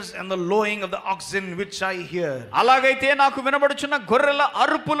ears and the lowing of the oxen which I hear? అలాగైతే నాకు వినబడుచున్న గొర్రెల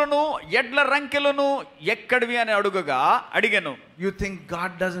అరుపులను ఎడ్ల రంకెలను ఎక్కడివి అని అడిగాను. You think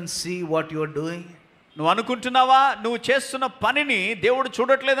God doesn't see what you are doing? నువ్వు అనుకుంటున్నావా నువ్వు చేస్తున్న పనిని దేవుడు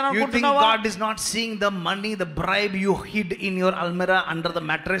చూడట్లేదని అనుకుంటున్నావా? You think God is not seeing the money, the bribe you hid in your almirah under the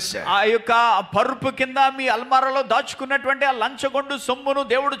mattress? ఆ యొక్క పరుపు కింద మీ అల్మారాలో దాచుకున్నటువంటి ఆ లంచగొండు సొమ్మును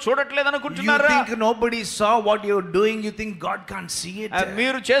దేవుడు చూడట్లేదని అనుకుంటున్నారా? You think nobody saw what you are doing? You think God can't see it?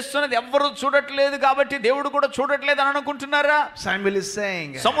 మీరు చేస్తున్నది ఎవ్వరూ చూడట్లేదు కాబట్టి దేవుడు కూడా చూడట్లేదని అనుకుంటున్నారా? Samuel is saying,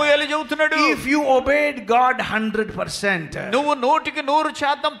 సమూయేలు చెబుతున్నాడు, if you obeyed God 100%, నువ్వు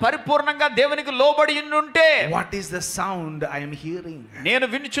 100% పరిపూర్ణంగా దేవునికి లోబడి ఉంటే, what is the sound I am hearing? నేను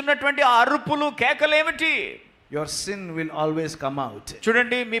వినుచున్నటువంటి ఆ అరుపులు కేకలేమిటి? your sin will always come out.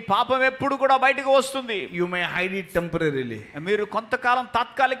 చూడండి, మీ పాపం ఎప్పుడు కూడా బయటకు వస్తుంది. You may hide it temporarily. మీరు కొంతకాలం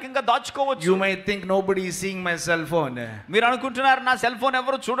తాత్కాలికంగా దాచుకోవచ్చు. You may think nobody is seeing my cell phone. మీరు అనుకుంటున్నారు నా సెల్ ఫోన్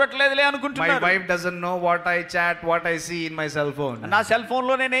ఎవరు చూడట్లేదులే అనుకుంటున్నారు. My wife doesn't know what I chat, what I see in my cell phone. నా సెల్ ఫోన్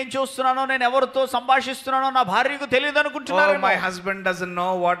లో నేను ఏం చూస్తున్నానో, నేను ఎవరితో సంభాషిస్తున్నానో నా భార్యకు తెలియదు అనుకుంటున్నారు. My husband doesn't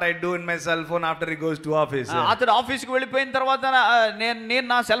know what I do in my cell phone after he goes to office. అతడు ఆఫీస్ కి వెళ్ళిపోయిన తర్వాత నేను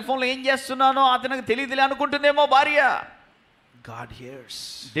నా సెల్ ఫోన్ లో ఏం చేస్తున్నానో అతనికి తెలియదులే అనుకుంటుందేమో భార్య. God hears.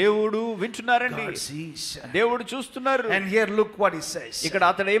 దేవుడు వింటున్నారండి. God sees. దేవుడు చూస్తున్నారు. And here look what he says. ఇక్కడ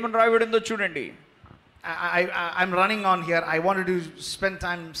అతడు ఏమని రాయబడిందో చూడండి. I'm running on here. I wanted to spend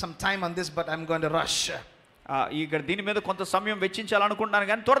some time on this, but I'm going to rush. ఇక్కడ దీని మీద కొంత సమయం వెచ్చించాలనుకుంటున్నాను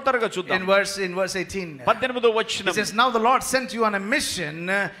కానీ త్వరగా చూద్దాం. In verse 18. 18వ వచనం. It says, now the Lord sent you on a mission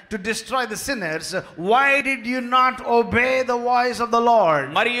to destroy the sinners. Why did you not obey the voice of the Lord?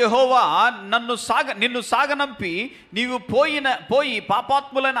 మరి యెహోవా నిన్ను సాగనంపి నీవు పోయి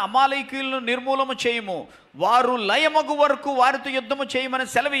పాపాత్ములైన అమాలేకీయులను నిర్మూలము చేయము, వారు లయమగు వరకు వారితో యుద్ధము చేయమని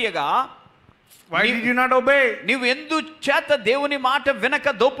సెలవీయగా, why did you not obey? నీవు ఎందు చేత దేవుని మాట వినక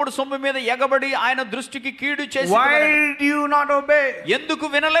దోపుడు సొమ్ము మీద ఎగబడి ఆయన దృష్టికి కీడు చేసి, why did you not obey? ఎందుకు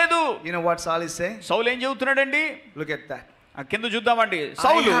వినలేదు? You know what Saul is saying? సౌలు ఏం చెబుతున్నాడండి? Look at that. కింద చూద్దామండి.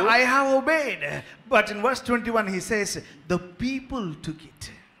 సౌలు I have obeyed, but in verse 21 he says the people took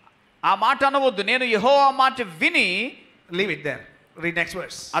it. ఆ మాట అనవద్దు, నేను యెహోవా మాట విని. Leave it there. Read next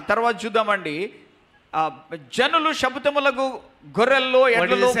verse. ఆ తర్వాత చూద్దామండి. జనులు శబతములకు గొర్రెల్లో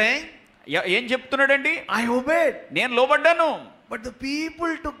ఎడ్లలో ఏం చెప్తున్నాడండి? I obeyed. నేను లోబడ్డాను. But the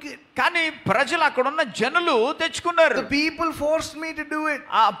people took it. కానీ ప్రజలు, అక్కడ ఉన్న జనులు తెచ్చుకున్నారు. The people forced me to do it.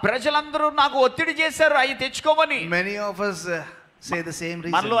 ఆ ప్రజలందరూ నాకు ఒత్తిడి చేశారు అవి తెచ్చుకోమని. Many of us say the same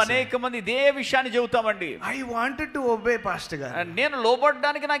reason. మనలో అనేక మంది ఇదే విషయాన్ని చెబుతామండి. I wanted to obey Pastor గారు. నేను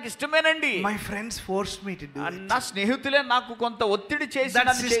లోబడడానికి నాకు ఇష్టమేనండి. My friends forced me to do it. నా స్నేహితులే నాకు కొంత ఒత్తిడి చేసి,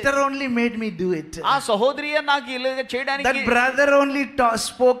 that sister only made me do it. ఆ సహోదరియే నాకు ఇలా చేయడానికి, that brother only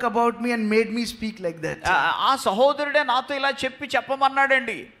spoke about me and made me speak like that. ఆ సహోదరుడే నాతో ఇలా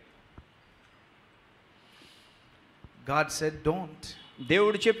చెప్పమన్నాడండి. God said don't.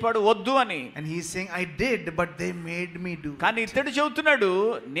 దేవుడు చెప్పాడు వద్దు అని. And he is saying I did, but they made me do. కానీ ఇతడు చెబుతున్నాడు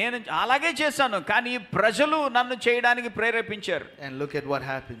నేను అలాగే చేశాను కానీ ప్రజలు నన్ను చేయడానికి ప్రేరేపించారు. And look at what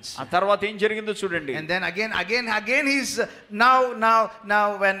happens. ఆ తర్వాత ఏం జరిగిందో చూడండి. And then again he's now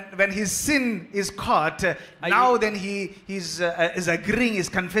when his sin is caught, now then he is agreeing,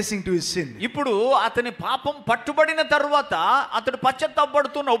 is confessing to his sin. ఇప్పుడు అతని పాపం పట్టుబడిన తరువాత అతడు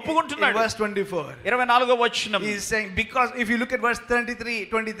పశ్చాత్తాపడుతున్న ఒప్పుకుంటున్నాడు. In verse 24. 24వ వచనం. He is saying, because if you look at verse 23,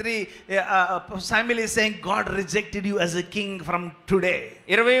 Samuel is saying God rejected you as a king from today.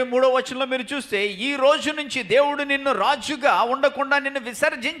 23వ వచనంలో మీరు చూస్తే ఈ రోజు నుంచి దేవుడు నిన్ను రాజుగా ఉండకుండా నిన్ను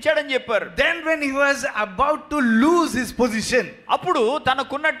విసర్జించాడని చెప్పారు. Then when he was about to lose his position, అప్పుడు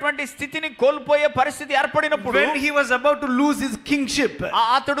తనకున్నటువంటి స్థితిని కోల్పోయే పరిస్థితి ఏర్పడినప్పుడు, when he was about to lose his kingship,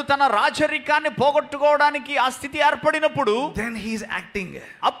 అతడు తన రాజరికాన్ని పోగొట్టుకోవడానికి ఆ స్థితి ఏర్పడినప్పుడు, then he is acting.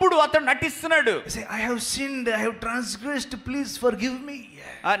 అప్పుడు అతడు నటిస్తున్నాడు. Say, I have sinned, I have transgressed, please forgive me.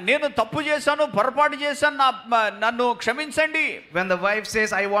 నేను తప్పు చేశాను, పొరపాటు చేశాను, నన్ను క్షమించండి. When the wife says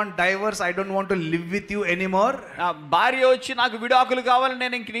I want divorce, I don't want to live with you anymore, భార్య వచ్చి నాకు విడాకులు కావాలి,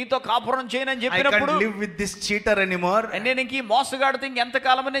 నేను ఇంక నీతో కాపురం చేయనని చెప్పినప్పుడు, I can't live with this cheater anymore, నేను ఇంక ఈ మోసగాడితో ఇంకెంత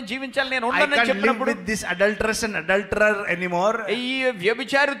కాలం నేను జీవించాలి, నేను ఉండనని చెప్పినప్పుడు, I can't live with this adulteress and adulterer anymore, ఈ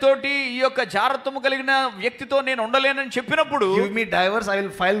వ్యభిచారితోటి ఈ యొక్క జారత్వము కలిగిన వ్యక్తితో నేను ఉండలేనని చెప్పినప్పుడు, give me divorce, I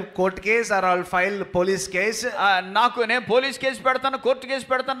will file court case or I will file police case, నేను పోలీస్ కేసు పెడతాను, కోర్టు కేసు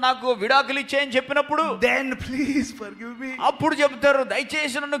పెడతాను, నాకు విడాకులు ఇచ్చేయని చెప్పినప్పుడు, then please forgive me, అప్పుడు చెప్తారు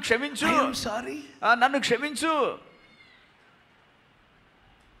దయచేసి నన్ను క్షమించు, I am sorry, నన్ను క్షమించు.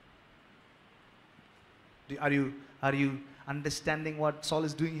 Are you understanding what Saul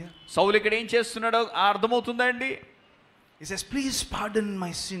is doing here? సౌలు ఇక్కడ ఏం చేస్తున్నాడో అర్థమవుతుందా అండి? He says, please pardon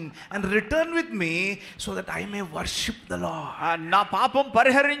my sin and return with me so that I may worship the Lord. నా పాపం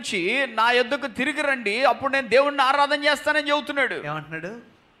పరిహరించి నా యొద్దకు తిరిగి రండి, అప్పుడు నేను దేవుణ్ణి ఆరాధన చేస్తానని చెబుతున్నాడు. ఏమంటున్నాడు?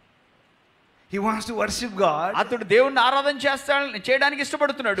 He wants to worship God. అతడు దేవుణ్ణి ఆరాధన చేయడానికి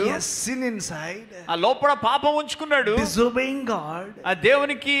ఇష్టపడుతున్నాడు. He has sin inside. ఆ లోపల పాపం ఉంచుకున్నాడు. Disobeying God. ఆ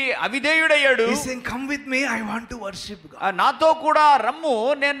దేవునికి అవిధేయుడయ్యాడు. He's saying, come with me, I want to worship God. నాతో కూడా రమ్ము,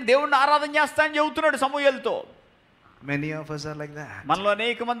 నేను దేవుణ్ణి ఆరాధన చేస్తానని చెబుతున్నాడు సమూయేలుతో. Many of us are like that. మనలో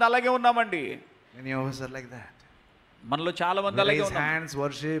అనేక మంది అలాగే ఉన్నామండి. Many of us are like that. మనలో చాలా మంది అలాగే ఉన్నాం. Hands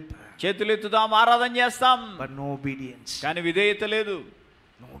worship. చేతులు ఎత్తుతాం, ఆరాధన చేస్తాం, but no obedience. కానీ విధేయత లేదు.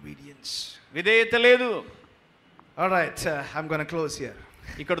 No obedience. విధేయత లేదు. All right, I'm going to close here.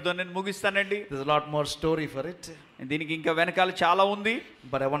 ఇక్కడతో నేను ముగిస్తానండి. There's a lot more story for it. దీనికి ఇంకా వెనకాల చాలా ఉంది.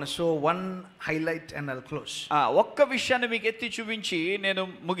 But I want to show one highlight and I'll close. ఒక్క విషయాన్ని మీకు ఎత్తి చూపించి నేను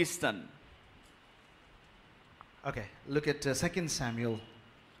ముగిస్తాను. Okay, look at 2 Samuel.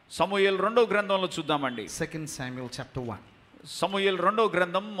 సమూయేలు 2వ గ్రంథంలో చూద్దామండి. 2 Samuel chapter 1. సమూయేలు 2వ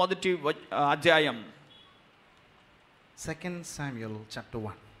గ్రంథం మొదటి అధ్యాయం. 2 Samuel chapter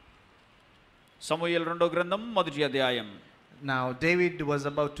 1. సమూయేలు 2వ గ్రంథం మొదటి అధ్యాయం. Now David was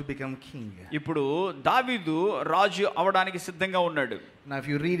about to become king. ఇప్పుడు దావీదు రాజు అవడానికి సిద్ధంగా ఉన్నాడు. Now if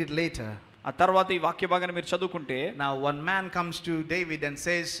you read it later, ఆ తర్వాత ఈ వాక్య భాగాన్ని మీరు చదువుకుంటే, now one man comes to David and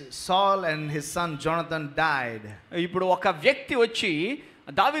says Saul and his son Jonathan died. ఇప్పుడు ఒక వ్యక్తి వచ్చి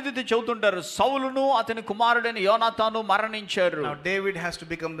దావీదుతో చెబుతుంటారు, సౌలును అతని కుమారుడైన యోనాతాను మరణించారు. Now David has to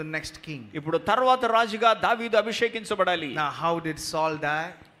become the next king. ఇప్పుడు తర్వాత రాజుగా దావీదు అభిషేకించబడాలి. Now how did Saul die?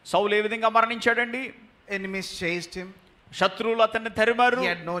 సౌలు ఏ విధంగా మరణించాడండి? Enemies chased him. శత్రువులు అతన్ని తరిమారు. He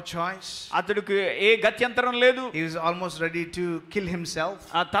had no choice. అతడికి ఏ గత్యంతరం లేదు. He was almost ready to kill himself.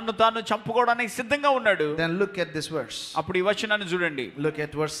 తన్ను తాను చంపుకోవడానికి సిద్ధంగా ఉన్నాడు. Then look at this verse. అప్పుడు ఈ వచనాన్ని చూడండి. Look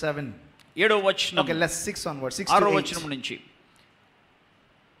at verse 7. 7వ వచనం. Okay, let's 6 onward. 6 to 6వ 8. వచనం నుంచి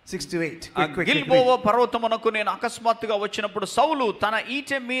 6 to 8. Quick. గిల్బోవ పర్వతమునకు నేను అకస్మాత్తుగా వచ్చినప్పుడు సౌలు తన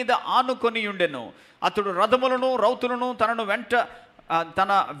ఈటె మీద ఆనుకొని ఉండెను. అతడు రథములను రౌతులను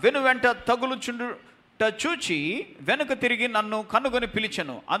తన వెనువెంట తగులుచుండు చూచి వెనుక తిరిగి నన్ను కనుగొని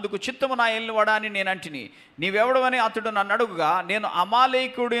పిలిచెను. అందుకు చిత్తము నా ఏలినవాడా అని నేను అంటిని. నీవెవడవని అతడు నన్ను అడుగుగా నేను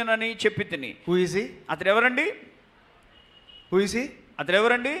అమాలేకుడినని చెప్పి తిని. Who is he? అతడు ఎవరండి? Who is he? అతడు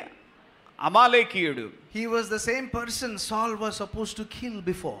ఎవరండి? అమాలేకీయుడు. He was the same person Saul was supposed to kill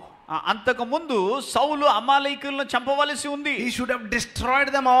before. అంతకు ముందు సౌలు అమాలేకీయులను చంపవలసి ఉంది. He should have destroyed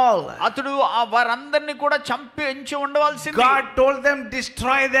them all. అతడు వారందరిని కూడా చంపించి ఉండవలసింది. God told them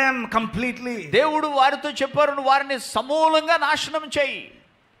destroy them completely. దేవుడు వారితో చెప్పారు, నువ్వు వారిని సమూలంగా నాశనం చేయి.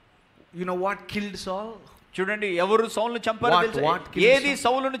 You know what killed Saul? చూడండి, ఎవరు సౌలును చంపారో తెలుసా? ఏది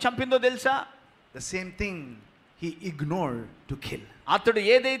సౌలును చంపిందో తెలుసా? The same thing he ignored to kill. అతడు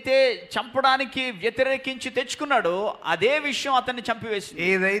ఏదైతే చంపడానికి వ్యతిరేకించి తెచ్చుకున్నాడో అదే విషయం అతన్ని చంపివేసింది.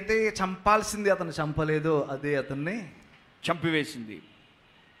 ఏదైతే చంపాల్సింది అతను చంపలేదో అదే అతన్ని చంపివేసింది.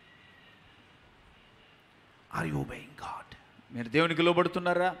 Are you obeying God? మీరు దేవునికి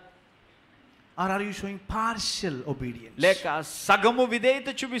లోబడుతున్నారా? Or are you showing partial obedience? లేక సగము విధేయత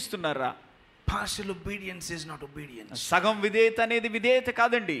చూపిస్తున్నారా? Partial obedience is not obedience. సగం విధేయత అనేది విధేయత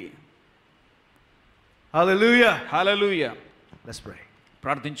కాదండి. Hallelujah. హల్లెలూయా. Let's pray.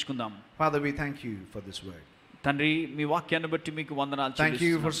 ప్రార్థించుకుందాం. Father, we thank you for this word. తండ్రి, మీ వాక్యాన్ని బట్టి మీకు వందనాలు Thank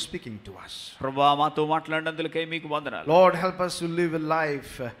you for చెల్లిస్తున్నాం. speaking to us. ప్రభువా, మాతో మాట్లాడినందులకై మీకు వందనాలు. Lord, help us to live a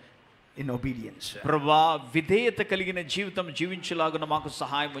life in obedience. ప్రభువా, విధేయత కలిగిన జీవితం జీవించలాగున మాకు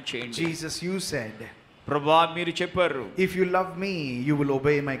సహాయం చేయండి. Jesus, you said, ప్రభువా, మీరు చెప్పారు, if you love me, you will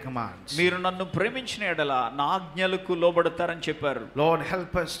obey my commands. మీరు నన్ను ప్రేమించిన ఎడల నా ఆజ్ఞలకు లోబడతారని చెప్పారు. Lord,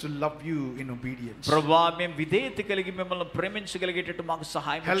 help us to love you in obedience. ప్రభువా, మేము విధేయత కలిగి మిమ్మల్ని ప్రేమించగలిగేటట్టు మాకు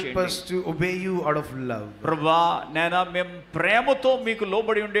సహాయం Help చేయండి. us to obey you out of love. ప్రభువా, నేను మేము ప్రేమతో మీకు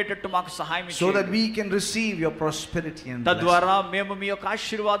లోబడి ఉండేటట్టు మాకు సహాయం So that చేయండి. we can receive your prosperity and blessing. తద్వారా మేము మీ యొక్క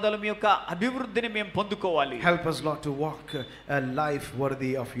ఆశీర్వాదాలు, మీ యొక్క అభివృద్ధిని మేము పొందుకోవాలి. Help us, Lord, to walk a life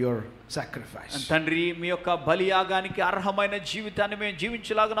worthy of your sacrifice. తండ్రి, మీ యొక్క బలియాగానికి అర్హమైన జీవితాన్ని మేము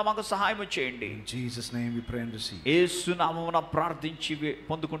జీవించలాగున మాకు సహాయం చేయండి. In Jesus' name we pray and receive. యేసు నామమున ప్రార్థించి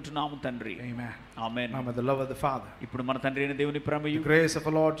పొందుకుంటున్నాము తండ్రి. Amen. Amen. Now may the love of the Father, ఇప్పుడు మన తండ్రి అయిన దేవుని ప్రేమయు, the grace of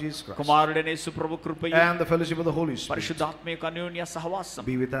our Lord Jesus Christ, కుమారుడైన యేసు ప్రభు కృపయు, and the fellowship of the Holy Spirit పరిశుద్ధాత్మ యొక్క అన్యోన్య సహవాసం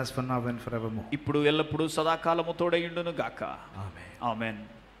be with us for now and forevermore. ఇప్పుడు ఎల్లప్పుడూ సదాకాలము తోడయుండును గాక. Amen. Amen.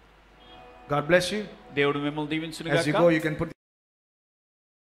 God bless you. దేవుడు మిమ్మల్ని దీవించును As you గాక. go, you can put